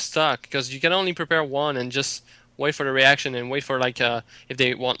 you're kind of stuck because you can only prepare one and just wait for the reaction and wait for like if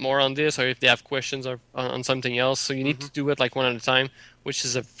they want more on this or if they have questions or on something else. So you need to do it like one at a time, which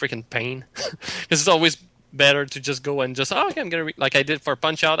is a freaking pain because it's always better to just go and just okay, I'm gonna like I did for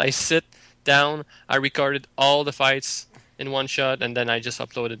Punch Out. I sit down, I recorded all the fights in one shot, and then I just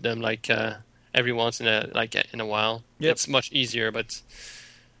uploaded them like every once in a while. Yep. It's much easier, but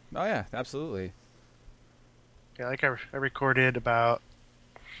Oh yeah, absolutely. Yeah, like I recorded about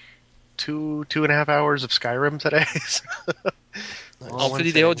 2.5 hours of Skyrim today.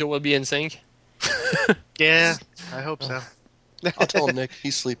 hopefully the audio will be in sync. Yeah, I hope so. I'll tell him, Nick.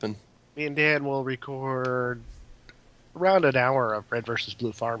 He's sleeping. Me and Dan will record around an hour of Red versus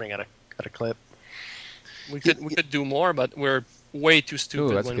Blue farming at a clip. We could do more, but we're way too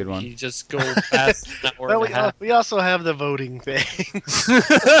stupid that's a good when one. we just go past an hour Well, and a half. we also have the voting thing.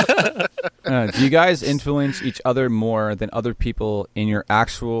 Do you guys influence each other more than other people in your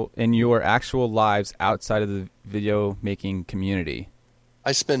actual lives outside of the video making community?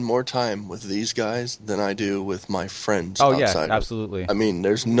 I spend more time with these guys than I do with my friends. Oh outside yeah, absolutely. I mean,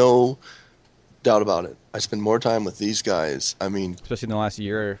 there's no doubt about it. I spend more time with these guys. I mean, especially in the last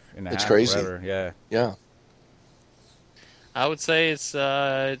year and a half. It's crazy. Or whatever. Yeah. Yeah. I would say it's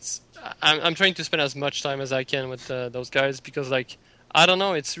I'm trying to spend as much time as I can with those guys because like I don't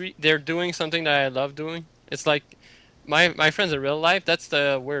know, they're doing something that I love doing. It's like my friends in real life. That's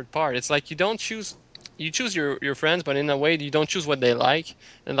the weird part. It's like you choose your friends, but in a way you don't choose what they like.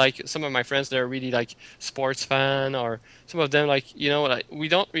 And like some of my friends, they're really like sports fan, or some of them like like we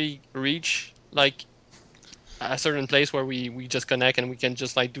don't really reach like a certain place where we just connect and we can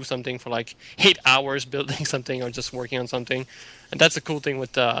just like do something for like 8 hours building something or just working on something. And that's a cool thing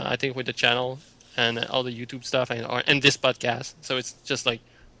with I think with the channel and all the YouTube stuff and this podcast. So it's just like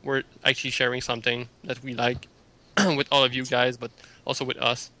we're actually sharing something that we like with all of you guys, but also with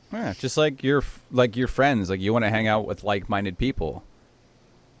us. Yeah, just like your friends, like you want to hang out with like-minded people,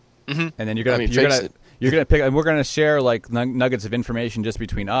 Mm-hmm. and then you're gonna pick, and we're gonna share like nuggets of information just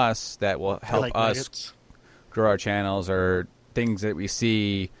between us that will help like us nuggets. grow our channels, or things that we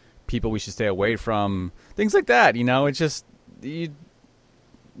see, people we should stay away from, things like that. It's just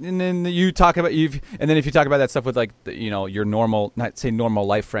and then you talk about and then if you talk about that stuff with like your normal, not say normal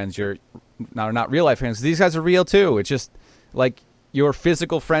life friends, your not real life friends. These guys are real too. It's just like your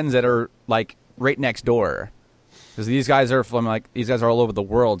physical friends that are like right next door, because these guys are all over the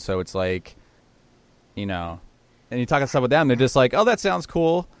world. So it's like, and you talk stuff with them, they're just like, oh, that sounds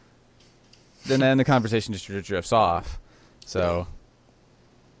cool. Then the conversation just drifts off. So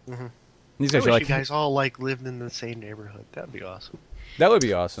these guys I are wish like, you guys all like lived in the same neighborhood. That'd be awesome. that would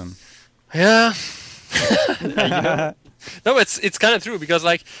be awesome. Yeah. No, it's kind of true because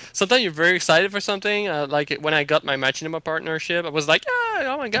like sometimes you're very excited for something. Like when I got my Machinima partnership, I was like,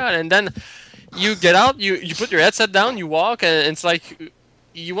 oh my god! And then you get out, you put your headset down, you walk, and it's like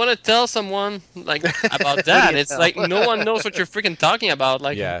you want to tell someone like about that. It's like no one knows what you're freaking talking about.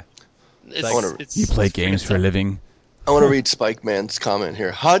 Like Yeah, it's you play games for a living. I want to read Spike Man's comment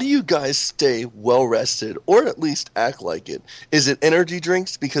here. How do you guys stay well rested, or at least act like it? Is it energy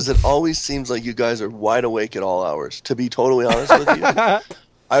drinks? Because it always seems like you guys are wide awake at all hours. To be totally honest with you,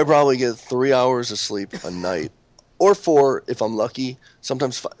 I probably get 3 hours of sleep a night, or 4 if I'm lucky.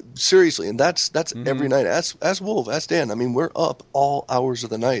 Sometimes 5. Seriously, and that's every night. Ask Wolf, ask Dan. I mean, we're up all hours of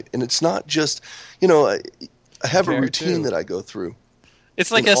the night, and it's not just I have a routine that I go through. It's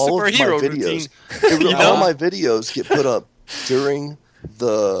like a superhero routine. All my videos get put up during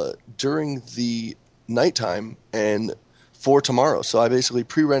the nighttime and for tomorrow. So I basically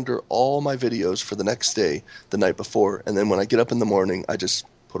pre-render all my videos for the next day, the night before, and then when I get up in the morning, I just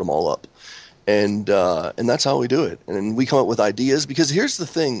put them all up. And that's how we do it. And we come up with ideas, because here's the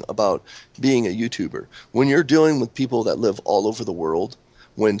thing about being a YouTuber. When you're dealing with people that live all over the world,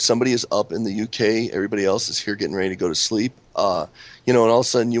 when somebody is up in the UK, everybody else is here getting ready to go to sleep. And all of a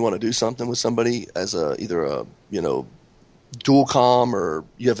sudden you want to do something with somebody as either a dual comm, or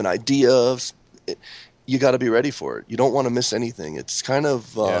you have an idea of it, you got to be ready for it. You don't want to miss anything. It's kind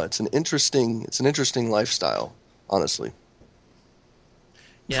of it's an interesting lifestyle, honestly.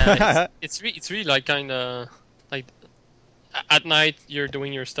 Yeah, it's really like kind of like at night you're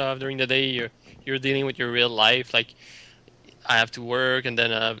doing your stuff, during the day you're dealing with your real life. Like I have to work, and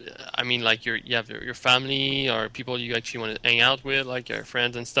then like you have your family or people you actually want to hang out with, like your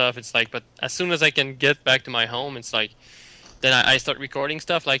friends and stuff. It's like, but as soon as I can get back to my home, it's like then I start recording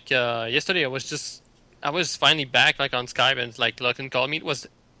stuff. Like yesterday, I was finally back like on Skype, and it's like Lachlan called me. It was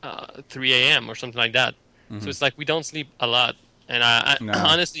 3 a.m. or something like that. So it's like we don't sleep a lot. And I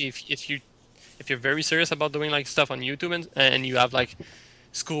honestly, if you're very serious about doing like stuff on YouTube and you have like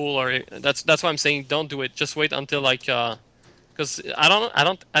school, or that's why I'm saying don't do it. Just wait until like because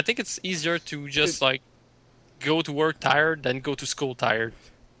I think it's easier to just like go to work tired than go to school tired.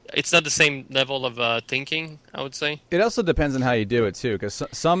 it's not the same level of thinking, I would say. It also depends on how you do it too, because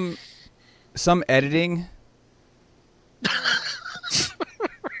some editing.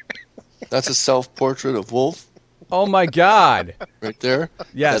 That's a self-portrait of Wolf. Oh my God! Right there.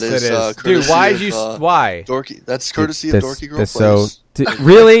 Yes, that is, it is. Dude, why did you? Why? Dorky. That's courtesy of Dorky Girl Place. So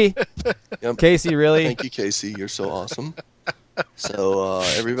really, Yep. Casey, really? Thank you, Casey. You're so awesome. So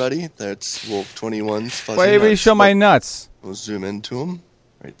everybody, that's Wolf 21's fuzzy Why nuts. did you show my nuts? We'll zoom into them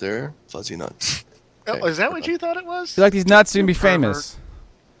right there. Fuzzy nuts. Oh, is that what you thought it was? You like these nuts? You can be famous.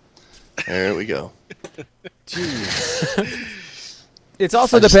 There we go. Jeez. It's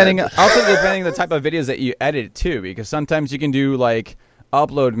also depending on the type of videos that you edit too, because sometimes you can do like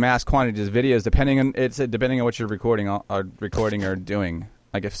upload mass quantities of videos depending on what you're recording or doing.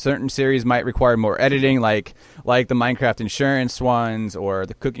 Like if certain series might require more editing, like the Minecraft insurance ones or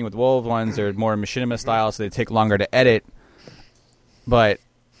the Cooking with Wolves ones, are more machinima style, so they take longer to edit. But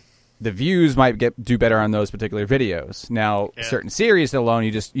the views might do better on those particular videos. Now, certain series alone,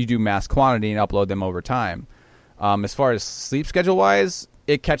 you do mass quantity and upload them over time. As far as sleep schedule wise,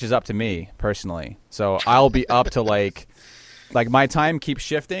 it catches up to me personally. So I'll be up to like my time keeps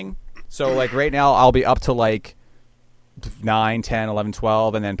shifting. So like right now I'll be up to like 9, 10, 11,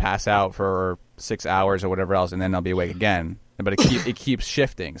 12 and then pass out for 6 hours or whatever else, and then I'll be awake again. But it keeps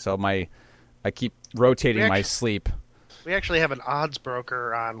shifting. So I keep rotating my sleep. We actually have an odds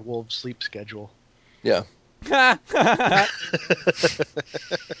broker on Wolf's sleep schedule. Yeah. Because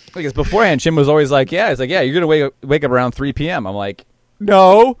beforehand, Jim was always like, you're going to wake up around 3 p.m. I'm like,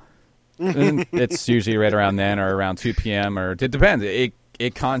 no. And it's usually right around then or around 2 p.m. or it depends.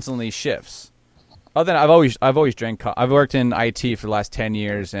 It constantly shifts. Other than I've always drank. I've worked in IT for the last 10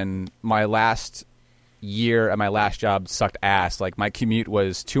 years, and my last year at my last job sucked ass. Like my commute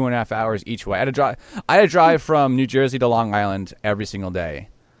was 2.5 hours each way. I had to drive from New Jersey to Long Island every single day,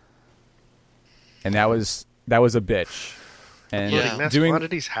 and that was a bitch. And doing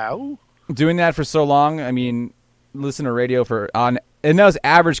that for so long, I mean, listen to radio and that was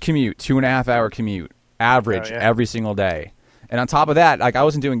average commute, 2.5 hour commute, every single day. And on top of that, like I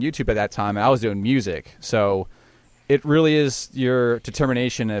wasn't doing YouTube at that time, and I was doing music. So it really is your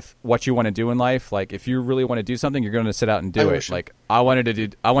determination if what you want to do in life. Like if you really want to do something, you're going to sit out and do it. Like I wanted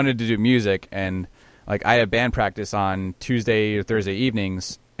to do music, and like I had band practice on Tuesday or Thursday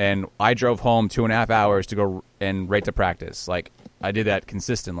evenings. And I drove home 2.5 hours to go and write to practice. Like I did that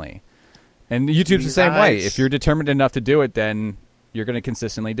consistently. And YouTube's the same way. If you're determined enough to do it, then you're going to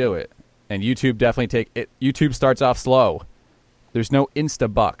consistently do it. And YouTube YouTube starts off slow. There's no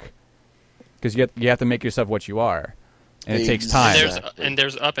insta buck because you have to make yourself what you are, and it takes time. And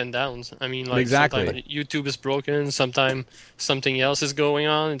there's up and downs. I mean, like exactly. Sometimes YouTube is broken. Sometimes something else is going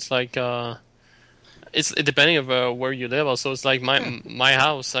on. It's like. It's depending of where you live. Also, it's like my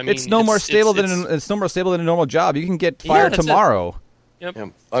house. I mean, it's no more stable than a normal job. You can get fired tomorrow. Yep. Yeah.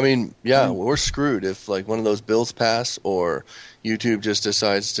 I mean, we're screwed if like one of those bills pass or YouTube just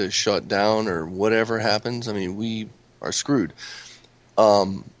decides to shut down or whatever happens. I mean, we are screwed.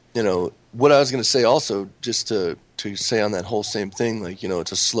 What I was going to say also, just to say on that whole same thing, like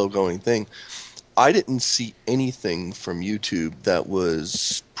it's a slow going thing. I didn't see anything from YouTube that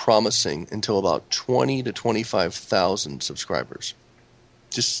was promising until about 20 to 25,000 subscribers.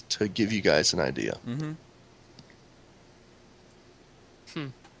 Just to give you guys an idea. Mm-hmm.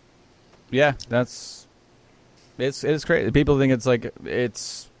 Yeah, it's crazy. People think it's like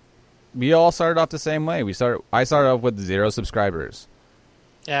we all started off the same way. I started off with 0 subscribers.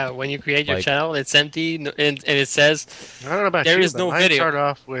 Yeah, when you create your channel, it's empty, and it says I don't know about there is no video. I started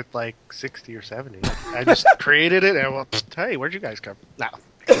off with like 60 or 70. I just created it, and hey, where'd you guys come from? No.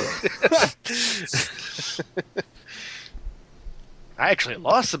 I actually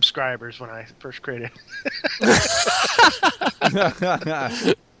lost subscribers when I first created it.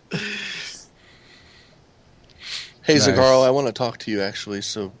 Hey, nice. Zagaro, I want to talk to you actually,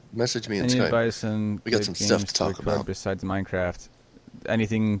 so message me in Skype. Any advice on we got some stuff to talk about besides Minecraft?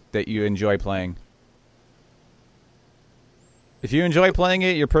 Anything that you enjoy playing? If you enjoy playing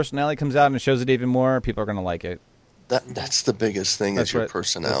it, your personality comes out and it shows it even more. People are going to like it. That's the biggest thing is your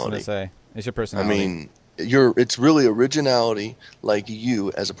personality. That's what I say. It's your personality. I mean, it's really originality, like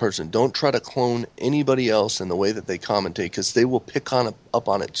you as a person. Don't try to clone anybody else in the way that they commentate, because they will pick up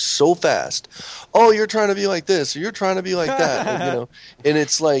on it so fast. Oh, you're trying to be like this, or you're trying to be like that, and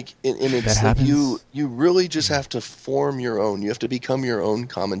it's like, you really just have to form your own. You have to become your own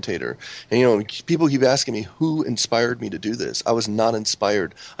commentator. And people keep asking me who inspired me to do this. I was not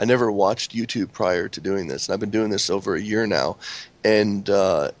inspired. I never watched YouTube prior to doing this, and I've been doing this over a year now, and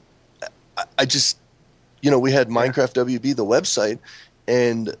I just. We had Minecraft WB, the website,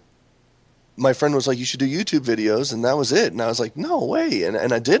 And my friend was like, you should do YouTube videos, and that was it. And I was like, no way. And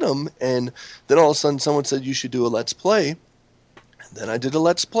I did them, and then all of a sudden someone said you should do a Let's Play. And then I did a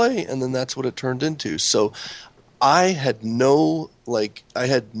Let's Play, and then that's what it turned into. So I had no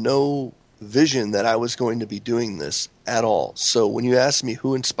vision that I was going to be doing this at all. So when you ask me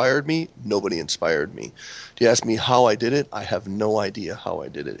who inspired me, nobody inspired me. Do you ask me how I did it? I have no idea how I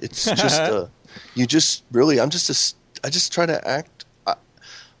did it. It's just I just try to act.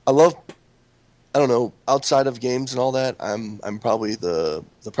 I love, I don't know, outside of games and all that, I'm probably the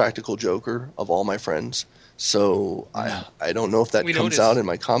practical joker of all my friends. So I don't know if that comes out in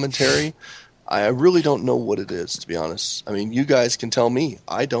my commentary. I really don't know what it is, to be honest. I mean, you guys can tell me.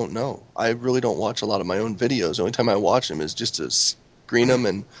 I don't know. I really don't watch a lot of my own videos. The only time I watch them is just to screen them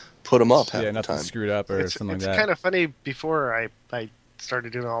and put them up half the nothing time. Screwed up or something like that. It's kind of funny. Before I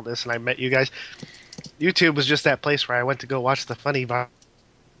started doing all this and I met you guys, YouTube was just that place where I went to go watch the funny.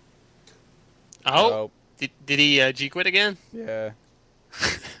 Oh, did he G-quit again? Yeah.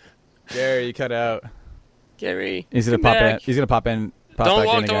 Gary, you cut out. Gary, he's gonna pop in. He's gonna pop in. Don't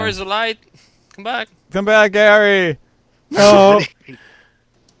walk towards the light. Come back. Come back, Gary. No.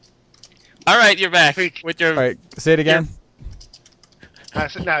 All right, you're back with your. All right, say it again. I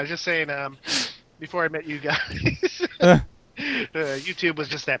was just saying. Before I met you guys, YouTube was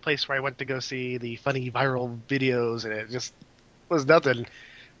just that place where I went to go see the funny viral videos, and it just was nothing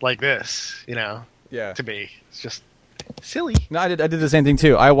like this, Yeah. To me, it's just silly. No, I did the same thing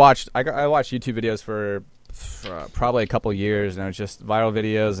too. I watched YouTube videos for probably a couple years, and it was just viral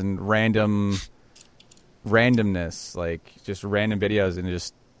videos and randomness, like just random videos, and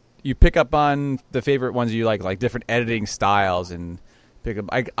just you pick up on the favorite ones you like different editing styles, and pick up.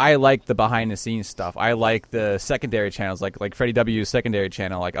 I like the behind the scenes stuff. I like the secondary channels, like Freddie W's secondary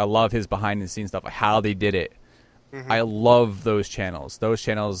channel. Like I love his behind the scenes stuff, like how they did it. Mm-hmm. I love those channels. Because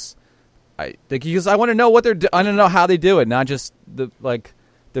I want to know what I want to know how they do it, not just the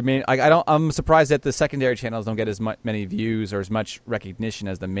main. I'm surprised that the secondary channels don't get as many views or as much recognition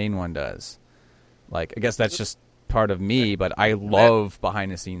as the main one does. Like, I guess that's just part of me, but I love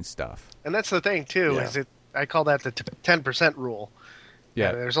behind the scenes stuff. And that's the thing too. Yeah. I call that the 10% rule.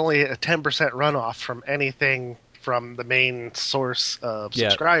 Yeah, there's only a 10% runoff from anything from the main source of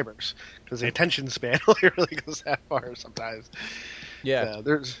subscribers, because the attention span only really goes that far sometimes. Yeah,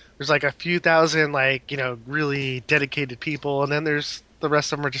 there's like a few thousand really dedicated people, and then there's the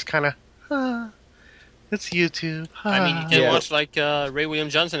rest of them are just kind of it's YouTube. I mean, you can watch like Ray William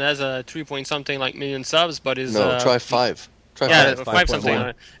Johnson has a 3-point-something million subs, but is try 5. Try 5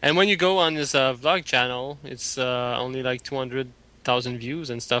 something. And when you go on this vlog channel, it's only like 200,000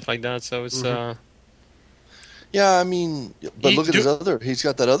 views and stuff like that. So it's yeah, I mean, but look at he's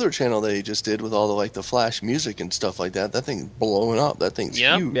got that other channel that he just did with all the flash music and stuff like that. That thing's blowing up. That thing's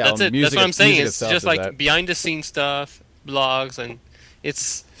huge. Yeah, that's it. That's what I'm saying. It's just like behind the scenes stuff, blogs, and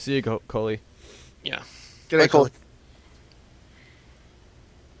it's... See you, Coley. Yeah. Good night, Coley.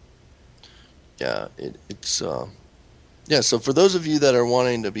 Yeah, it's... so for those of you that are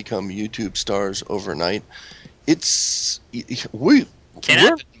wanting to become YouTube stars overnight,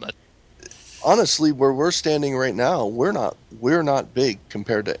 honestly, where we're standing right now, we're not big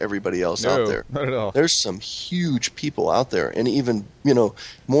compared to everybody else out there. Not at all. There's some huge people out there, and even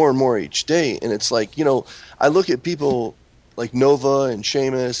more and more each day. And it's like I look at people like Nova and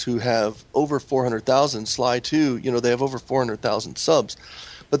Seamus who have over 400,000. Sly too, they have over 400,000 subs.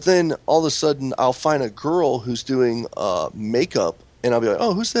 But then all of a sudden, I'll find a girl who's doing makeup, and I'll be like,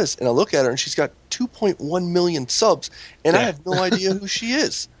 "Oh, who's this?" And I look at her, and she's got 2.1 million subs, and I have no idea who she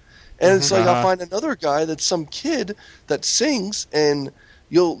is. And it's like I'll find another guy that's some kid that sings, and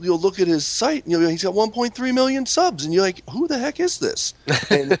you'll look at his site, and he's got 1.3 million subs, and you're like, who the heck is this?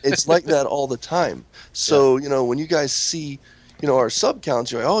 And it's like that all the time. So when you guys see our sub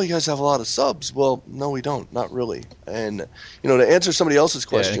counts, you're like, oh, you guys have a lot of subs. Well, no, we don't, not really. And to answer somebody else's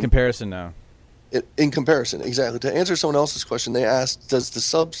question, in comparison now. In comparison, exactly. To answer someone else's question, they asked, does the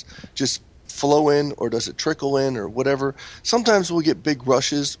subs just flow in, or does it trickle in, or whatever? Sometimes we'll get big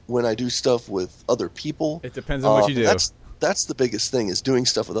rushes when I do stuff with other people. It depends on what you do. That's the biggest thing, is doing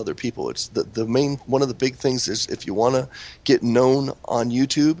stuff with other people. It's the main one of the big things is, if you want to get known on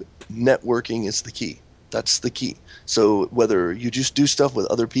YouTube, networking is the key. That's the key. So whether you just do stuff with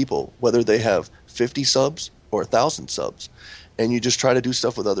other people, whether they have 50 subs or 1,000 subs, and you just try to do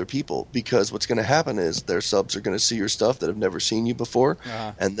stuff with other people, because what's going to happen is their subs are going to see your stuff that have never seen you before,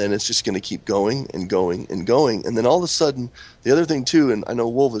 and then it's just going to keep going and going and going. And then all of a sudden, the other thing too, and I know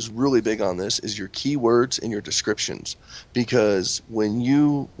Wolf is really big on this, is your keywords and your descriptions. Because when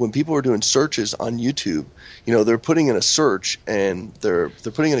people are doing searches on YouTube, you know, they're putting in a search and they're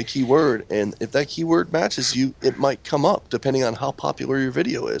putting in a keyword, and if that keyword matches you, it might come up depending on how popular your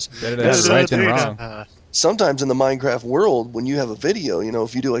video is. Better to have it right than wrong. Sometimes in the Minecraft world, when you have a video, you know,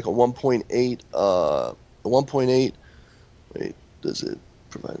 if you do like a 1.8, wait, does it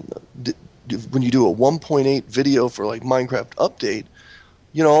provide when you do a 1.8 video for like Minecraft update,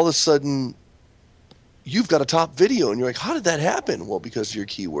 you know, all of a sudden you've got a top video, and you're like, how did that happen? Well, because of your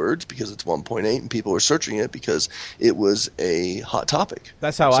keywords, because it's 1.8 and people are searching it because it was a hot topic.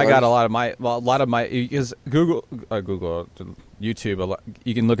 That's how I got a lot of my because Google, YouTube,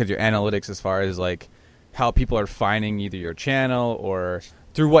 you can look at your analytics as far as like how people are finding either your channel or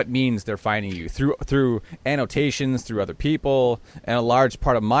through what means they're finding you, through annotations, through other people. And a large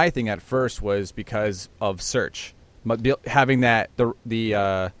part of my thing at first was because of search, but having that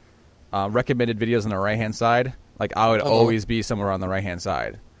the recommended videos on the right hand side, like I would always be somewhere on the right hand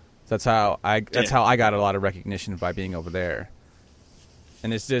side. So that's how I got a lot of recognition by being over there.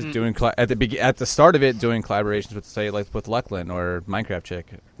 And it's just doing at the start of it, doing collaborations with, say, like with Lachlan or Minecraft Chick,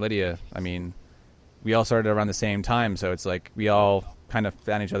 Lydia. I mean, we all started around the same time, so it's like we all kind of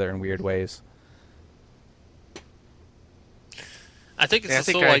found each other in weird ways. I think it's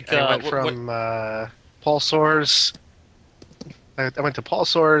I went from Paul Soares. I went to Paul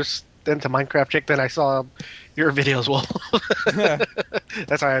Soares, then to Minecraft Chick, then I saw your videos. Well,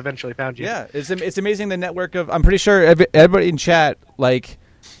 that's how I eventually found you. Yeah, it's amazing the network of. I'm pretty sure everybody in chat, like,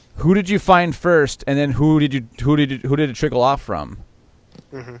 who did you find first, and then who did it trickle off from?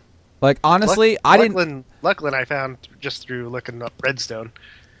 Mm-hmm. Like, honestly, Lachlan I found just through looking up Redstone.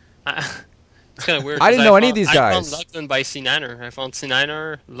 It's kind of weird. I didn't know any of these guys. I found Lachlan by C9er. I found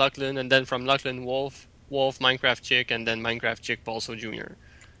C9er, Lachlan, and then from Lachlan, Wolf, Minecraft Chick, and then Minecraft Chick, also Junior.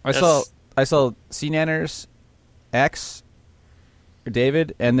 I saw C9ers, X,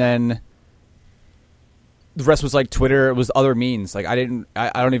 David, and then the rest was like Twitter. It was other means. Like I don't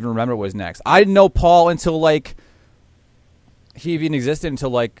even remember what was next. I didn't know Paul until like he even existed until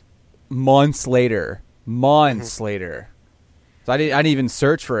like months later. So I didn't even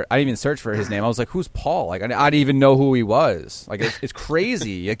search for his name. I was like, "Who's Paul?" Like I didn't even know who he was. Like it's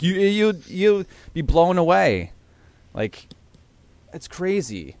crazy. Like you'd be blown away. Like it's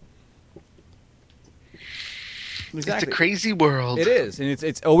crazy. Exactly. It's a crazy world. It is, and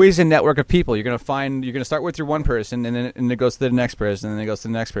it's always a network of people. You're gonna start with your one person, and then it goes to the next person, and then it goes to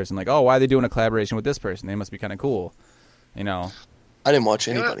the next person. Like, oh, why are they doing a collaboration with this person? They must be kind of cool, you know. I didn't watch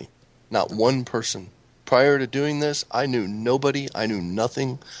anybody, not one person. Prior to doing this, I knew nobody. I knew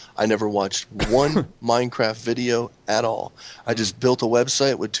nothing. I never watched one Minecraft video at all. I just built a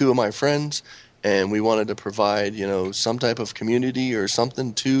website with two of my friends, and we wanted to provide, you know, some type of community or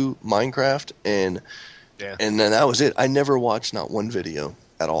something to Minecraft, and then that was it. I never watched not one video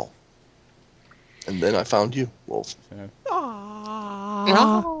at all. And then I found you, Wolf. Yeah. And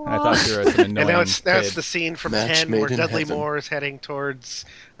I thought you were some annoying and now it's kid. the scene from Match 10 made where in Dudley heaven. Moore is heading towards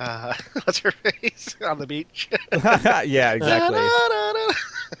what's her face on the beach. Yeah, exactly.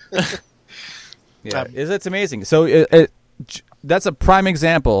 Yeah, it's amazing. So that's a prime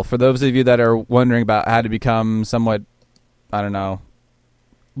example for those of you that are wondering about how to become somewhat, I don't know.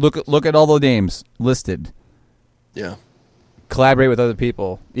 Look at all the names listed. Yeah. Collaborate with other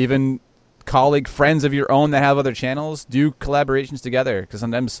people. Even friends of your own that have other channels, do collaborations together, because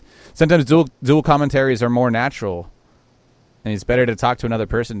sometimes dual commentaries are more natural, and it's better to talk to another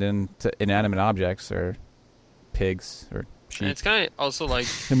than to inanimate objects or pigs or sheep. And it's kind of also like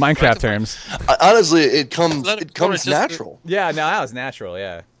in Minecraft terms. Honestly, it comes natural. Yeah, no, that was natural.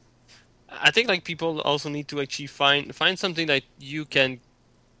 Yeah, I think like people also need to actually find something that you can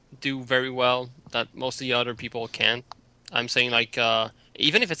do very well that most of the other people can't. I'm saying like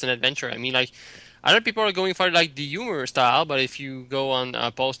even if it's an adventure. I mean, like other people are going for like the humor style, but if you go on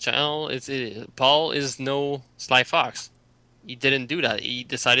Paul's channel, Paul is no Sly Fox. He didn't do that. He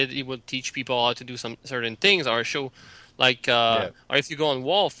decided he would teach people how to do some certain things or show like or if you go on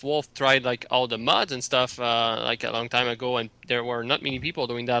Wolf tried like all the mods and stuff like a long time ago, and there were not many people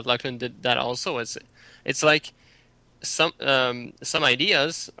doing that. Lachlan did that also. It's like some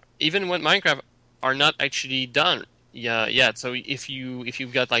ideas, even with Minecraft, are not actually done yet. So if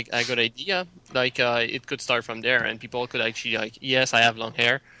you've got like a good idea, like it could start from there, and people could actually like, yes, I have long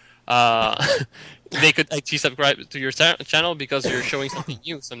hair. They could actually subscribe to your channel because you're showing something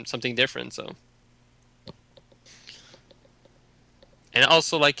new, something different. So And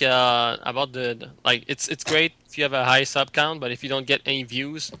also like about like it's great if you have a high sub count, but if you don't get any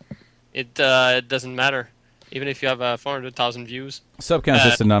views, it doesn't matter. Even if you have 400,000 views, sub count is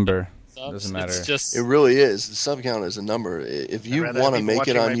just a number. subs, Doesn't matter. It's just It really is. The sub count is a number. If you I'd rather want to have make it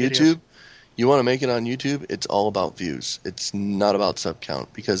people on watching my YouTube, videos. you want to make it on YouTube, it's all about views. It's not about sub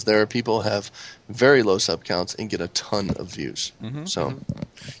count because there are people who have very low sub counts and get a ton of views. So,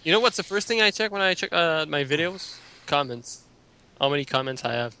 you know what's the first thing I check when I check my videos? Comments. How many comments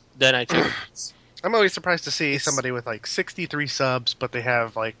I have? Then I check. I'm always surprised to see somebody with like 63 subs, but they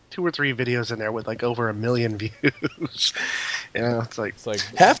have like 2 or 3 videos in there with like over 1 million views. You know, it's like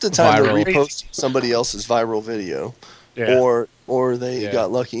half the time viral. they repost somebody else's viral video, yeah. or they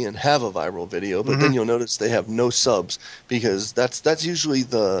got lucky and have a viral video, but then you'll notice they have no subs because that's usually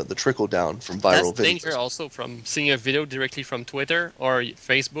the trickle down from viral That's videos. danger also from seeing a video directly from Twitter or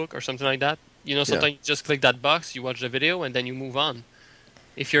Facebook or something like that. You know, sometimes you just click that box, you watch the video, and then you move on.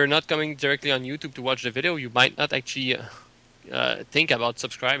 If you're not coming directly on YouTube to watch the video, you might not actually think about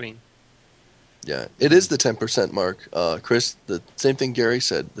subscribing. Yeah, it is the 10% mark, Chris. The same thing Gary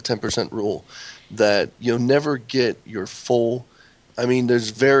said, the 10% rule, that you'll never get your full. I mean,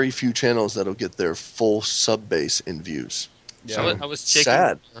 there's very few channels that'll get their full sub base in views. Yeah. So, I was checking.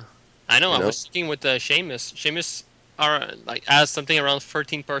 sad. I know. You I know? was checking with Seamus. Seamus has something around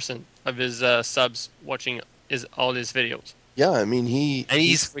 13% of his subs watching all his videos. Yeah, I mean he's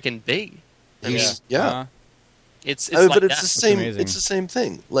freaking big. yeah. It's I mean, like but it's that. the same. amazing. It's the same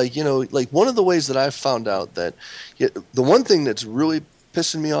thing. Like like one of the ways that I've found out that the one thing that's really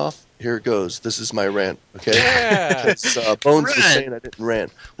pissing me off. Here it goes. This is my rant. Okay. Yeah. It's, Bones was Rant. saying I didn't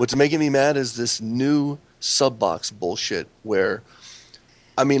rant. What's making me mad is this new sub box bullshit. Where,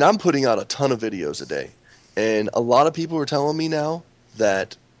 I mean, I'm putting out a ton of videos a day, and a lot of people are telling me now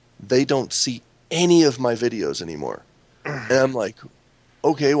that they don't see any of my videos anymore. And I'm like,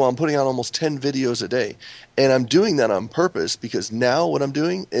 okay, well, I'm putting out almost 10 videos a day. And I'm doing that on purpose because now what I'm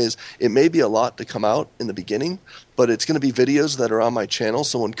doing is it may be a lot to come out in the beginning, but it's going to be videos that are on my channel.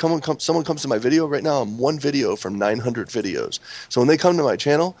 So when someone comes to my video, right now I'm one video from 900 videos. So when they come to my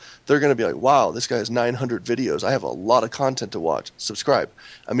channel, they're going to be like, wow, this guy has 900 videos. I have a lot of content to watch. Subscribe.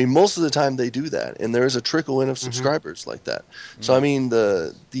 I mean, most of the time they do that. And there is a trickle in of subscribers like that. So, I mean,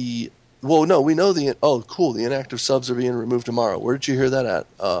 well, no, we know cool, the inactive subs are being removed tomorrow. Where did you hear that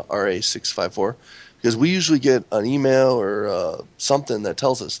at, RA654? Because we usually get an email or something that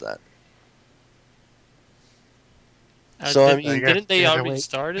tells us that. So I mean, didn't they already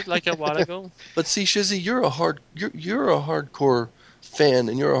start it like a while ago? But see, Shizzy, you're a hardcore fan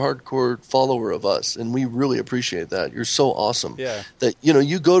and you're a hardcore follower of us, and we really appreciate that. You're so awesome. Yeah. That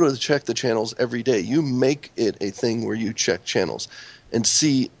you go to check the channels every day. You make it a thing where you check channels. And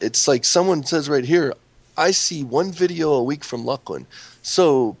see, it's like someone says right here, I see one video a week from Luckland.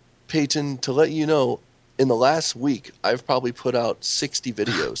 So, Peyton, to let you know, in the last week, I've probably put out 60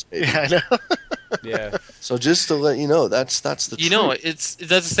 videos. Maybe. Yeah, I know. Yeah. So just to let you know, that's the truth. You know, that's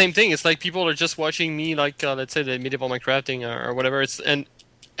the same thing. It's like people are just watching me, like let's say the medieval Minecrafting or whatever.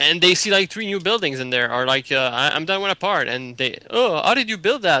 And they see like 3 new buildings in there, or like I'm done with a part, and how did you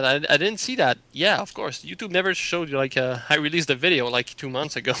build that? I didn't see that. Yeah, of course. YouTube never showed you like I released a video like 2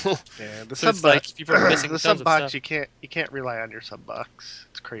 months ago. Yeah, the So sub it's like people are missing the tons sub of box stuff. you can't rely on your sub box.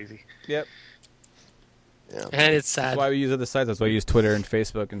 It's crazy. Yep. Yeah. And it's That's sad. why we use other sites. That's why we use Twitter and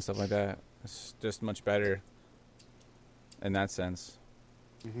Facebook and stuff like that. It's just much better in that sense.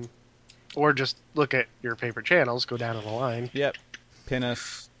 Or just look at your favorite channels, go down the line. Yep. Pin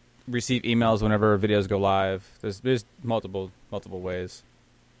us. Receive emails whenever videos go live. There's multiple ways.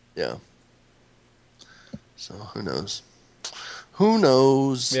 Yeah. So who knows? Who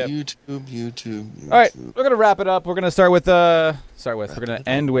knows? Yep. YouTube. All right, we're gonna wrap it up. We're gonna start with. We're gonna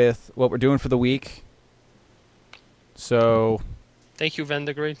end with what we're doing for the week. So, Thank you, Van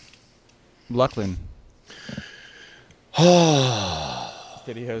de Great. Luckland.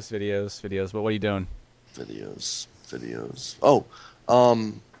 Videos. But what are you doing? Videos. Oh,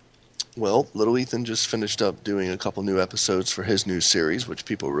 well, Little Ethan just finished up doing a couple new episodes for his new series, which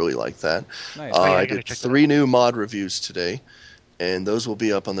people really like that. Nice. I did 3 new mod reviews today, and those will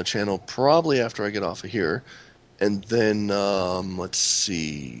be up on the channel probably after I get off of here. And then, let's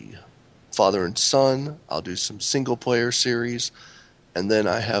see, Father and Son, I'll do some single-player series. And then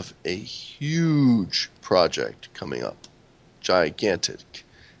I have a huge project coming up. Gigantic.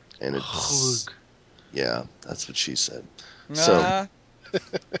 And it's... Yeah, that's what she said. So...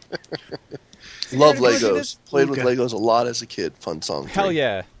 Love Legos. Played with Legos a lot as a kid. Fun song. Hell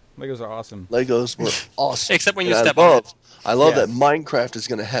yeah. Legos are awesome. Legos were awesome. Except when you step on it. I love that Minecraft is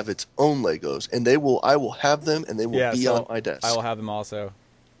going to have its own Legos, and I will have them, and they will be on my desk. I will have them also.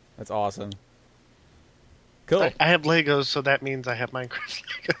 That's awesome. Cool. I have Legos, so that means I have Minecraft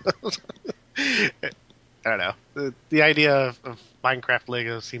Legos. I don't know. The idea of Minecraft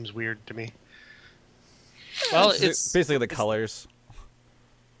Legos seems weird to me. Well, it's basically the colors.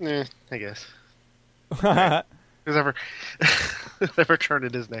 I guess. Whoever turn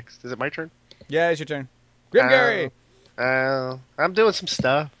it is next. Is it my turn? Yeah, it's your turn. Grim Gary! I'm doing some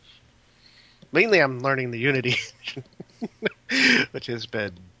stuff. Mainly I'm learning the Unity, which has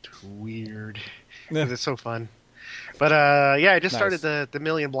been weird. Because it's so fun. But I just started the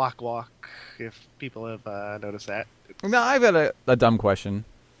Million Block Walk, if people have noticed that. Now, I've got a dumb question.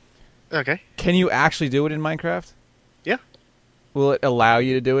 Okay. Can you actually do it in Minecraft? Yeah. Will it allow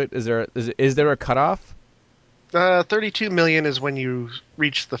you to do it? Is there a cutoff? 32 million is when you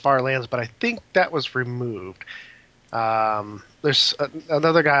reach the far lands, but I think that was removed. There's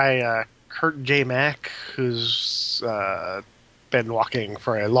another guy, Kurt J. Mack, who's been walking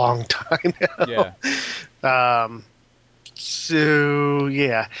for a long time now. Yeah. So,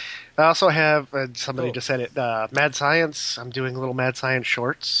 yeah. I also have, somebody just said it, Mad Science. I'm doing little Mad Science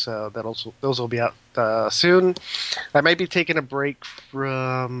shorts, so those will be out soon. I might be taking a break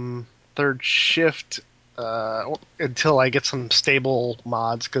from Third Shift until I get some stable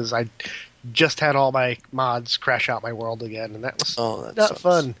mods, because I just had all my mods crash out my world again, and that was not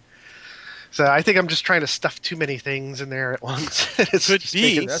fun. So I think I'm just trying to stuff too many things in there at once. It's Could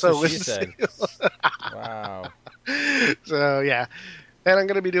be. That's what she said. Wow. So, yeah. And I'm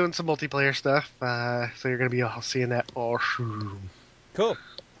going to be doing some multiplayer stuff, so you're going to be all seeing that all soon. Cool.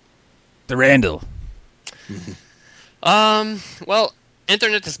 The Randall. Well,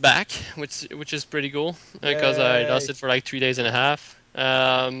 internet is back, which is pretty cool, because I lost it for like 3 days and a half.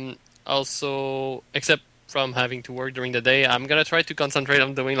 Also, except from having to work during the day, I'm gonna try to concentrate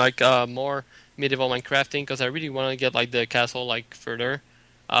on doing like more medieval Minecrafting, because I really want to get like the castle like further.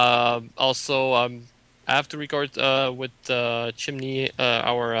 Also, I have to record with Chimney,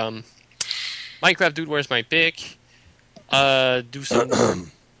 our Minecraft dude. Where's my pick? Do some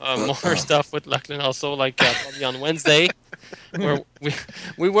more stuff with Lachlan also, like probably on Wednesday. Where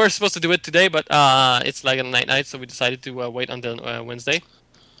we were supposed to do it today, but it's like a night, so we decided to wait until Wednesday.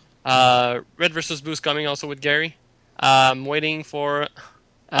 Red vs. Blue's coming also with Gary. I'm waiting for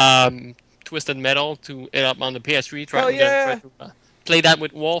Twisted Metal to hit up on the PS3. Try to play that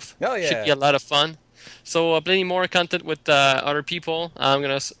with Wolf. Hell yeah. Should be a lot of fun. So plenty more content with other people. I'm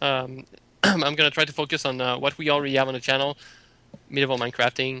gonna try to focus on what we already have on the channel, medieval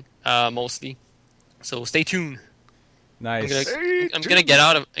Minecrafting mostly. So stay tuned. Nice. I'm gonna get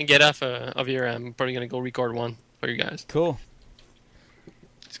off of here. I'm probably gonna go record one for you guys. Cool.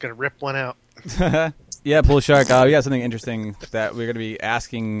 It's gonna rip one out. Yeah, Bull Shark. We got something interesting that we're gonna be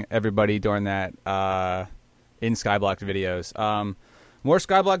asking everybody during that in Skyblock videos. More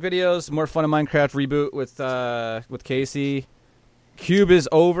Skyblock videos, more fun in Minecraft reboot with Casey. Cube is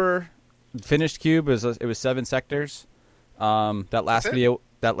over. Finished Cube. It was 7 sectors. That last video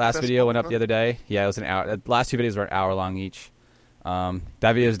went up the other day. Yeah, it was an hour. The last 2 videos were an hour long each. That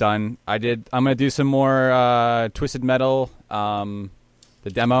video's done. I'm gonna do some more Twisted Metal, the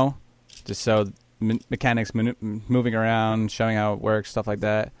demo, just so mechanics moving around, showing how it works, stuff like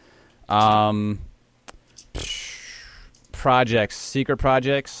that. Secret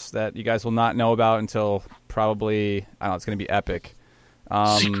projects that you guys will not know about until probably, I don't know, it's gonna be epic.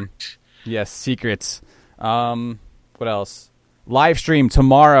 Secret. Yes, secrets. What else? Live stream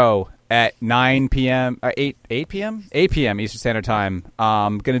tomorrow at 9 p.m. 8 p.m. 8 p.m. Eastern Standard Time.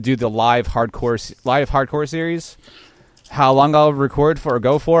 Going to do the live hardcore series. How long I'll record for or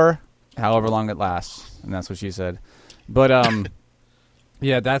go for, however long it lasts, and that's what she said. But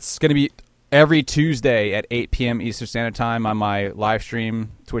yeah, that's going to be every Tuesday at 8 p.m. Eastern Standard Time on my live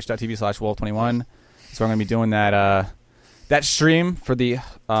stream, twitch.tv/wolf21. So I'm going to be doing that stream for the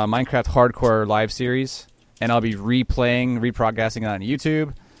Minecraft Hardcore live series. And I'll be reprocessing it on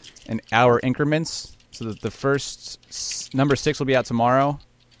YouTube in hour increments. So the first number 6 will be out tomorrow,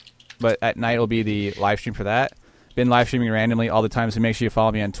 but at night will be the live stream for that. Been live streaming randomly all the time, so make sure you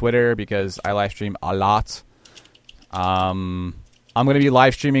follow me on Twitter because I live stream a lot. I'm going to be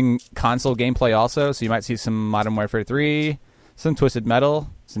live streaming console gameplay also, so you might see some Modern Warfare 3, some Twisted Metal,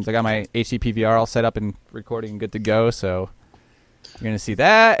 since I got my HD PVR all set up and recording and good to go. So you're going to see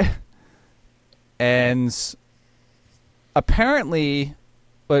that. And apparently,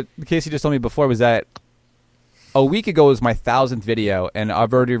 what Casey just told me before was that a week ago was my 1,000th video, and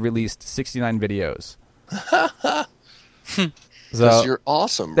I've already released 69 videos. Because you're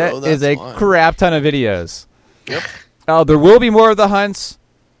awesome, bro. That is a crap ton of videos. Yep. There will be more of the hunts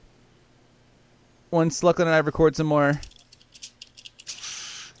once Lucklin and I record some more.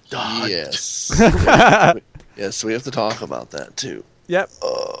 Yes. Yes, we have to talk about that too. Yep.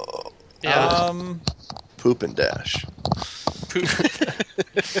 Poop and dash. Poop.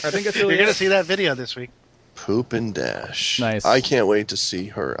 I think it's really You're going to see that video this week. Poop and dash. Nice. I can't wait to see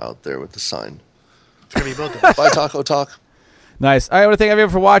her out there with the sign. It's going to be both of us. Bye, Taco Talk. Nice. I want to thank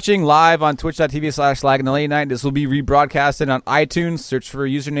everyone for watching live on twitch.tv/laginthelatenight. This will be rebroadcasted on iTunes. Search for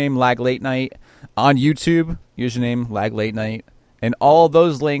username laglatenight. On YouTube, username laglatenight. And all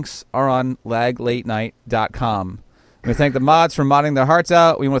those links are on laglatenight.com. We want to thank the mods for modding their hearts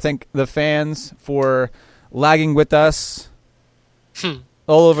out. We want to thank the fans for lagging with us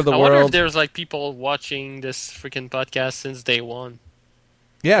all over the world. I wonder if there's like people watching this freaking podcast since day one.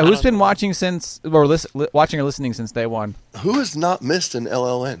 Yeah, who's been watching watching or listening since day one? Who has not missed an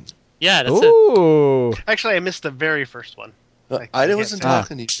LLN? Yeah, that's it. Actually, I missed the very first one. I wasn't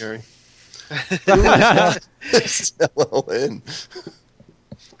talking to you, Jerry. Who has not missed LLN?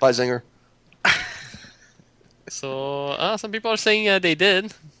 Bye, Zinger. So, some people are saying they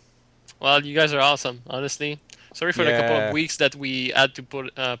did. Well, you guys are awesome, honestly. Sorry for the couple of weeks that we had to put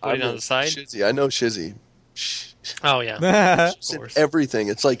it on the side. Shizzy. I know Shizzy. Oh, yeah. Of course. Everything.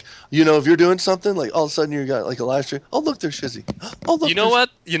 It's like, if you're doing something, like all of a sudden you got like a live stream. Oh, look, there's Shizzy. Oh, look. You know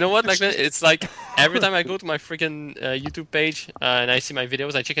what? Like it's like every time I go to my freaking YouTube page and I see my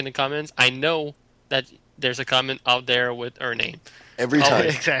videos, I check in the comments. I know that there's a comment out there with her name. Every time.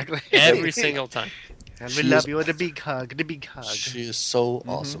 Exactly. Every single time. And we love you with a big hug. The big hug. She is so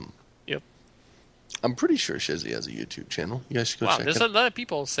awesome. Yep. I'm pretty sure Shizzy has a YouTube channel. You guys should go check it. There's a lot of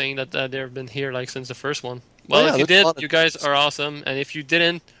people saying that they've been here like since the first one. Well, if you did, you guys are awesome. And if you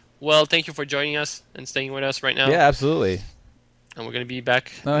didn't, well, thank you for joining us and staying with us right now. Yeah, absolutely. And we're going to be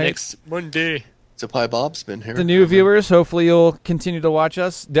back next Monday. Pie Bob's been here. The new viewers, hopefully you'll continue to watch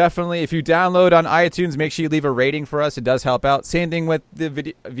us. Definitely, if you download on iTunes, make sure you leave a rating for us. It does help out. Same thing with the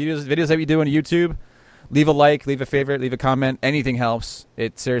videos that we do on YouTube. Leave a like, leave a favorite, leave a comment. Anything helps.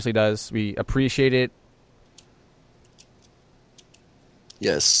 It seriously does. We appreciate it.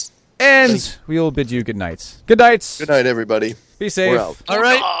 Yes. And we will bid you good nights. Good nights. Good night, everybody. Be safe. We're out. All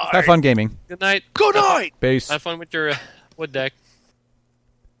right. Have fun gaming. Good night. Good night. Peace. Have fun with your wood deck.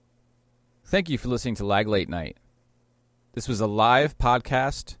 Thank you for listening to Lag Late Night. This was a live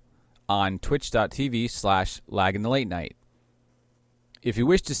podcast on twitch.tv/laginthelatenite. If you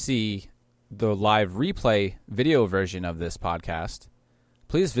wish to see the live replay video version of this podcast,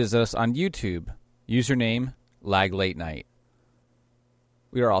 please visit us on YouTube. Username Lag Late Night.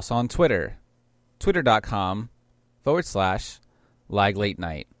 We are also on Twitter. Twitter.com/Lag Late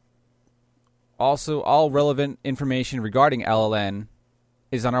Night. Also, all relevant information regarding LLN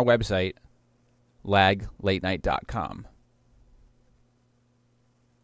is on our website, laglatenight.com.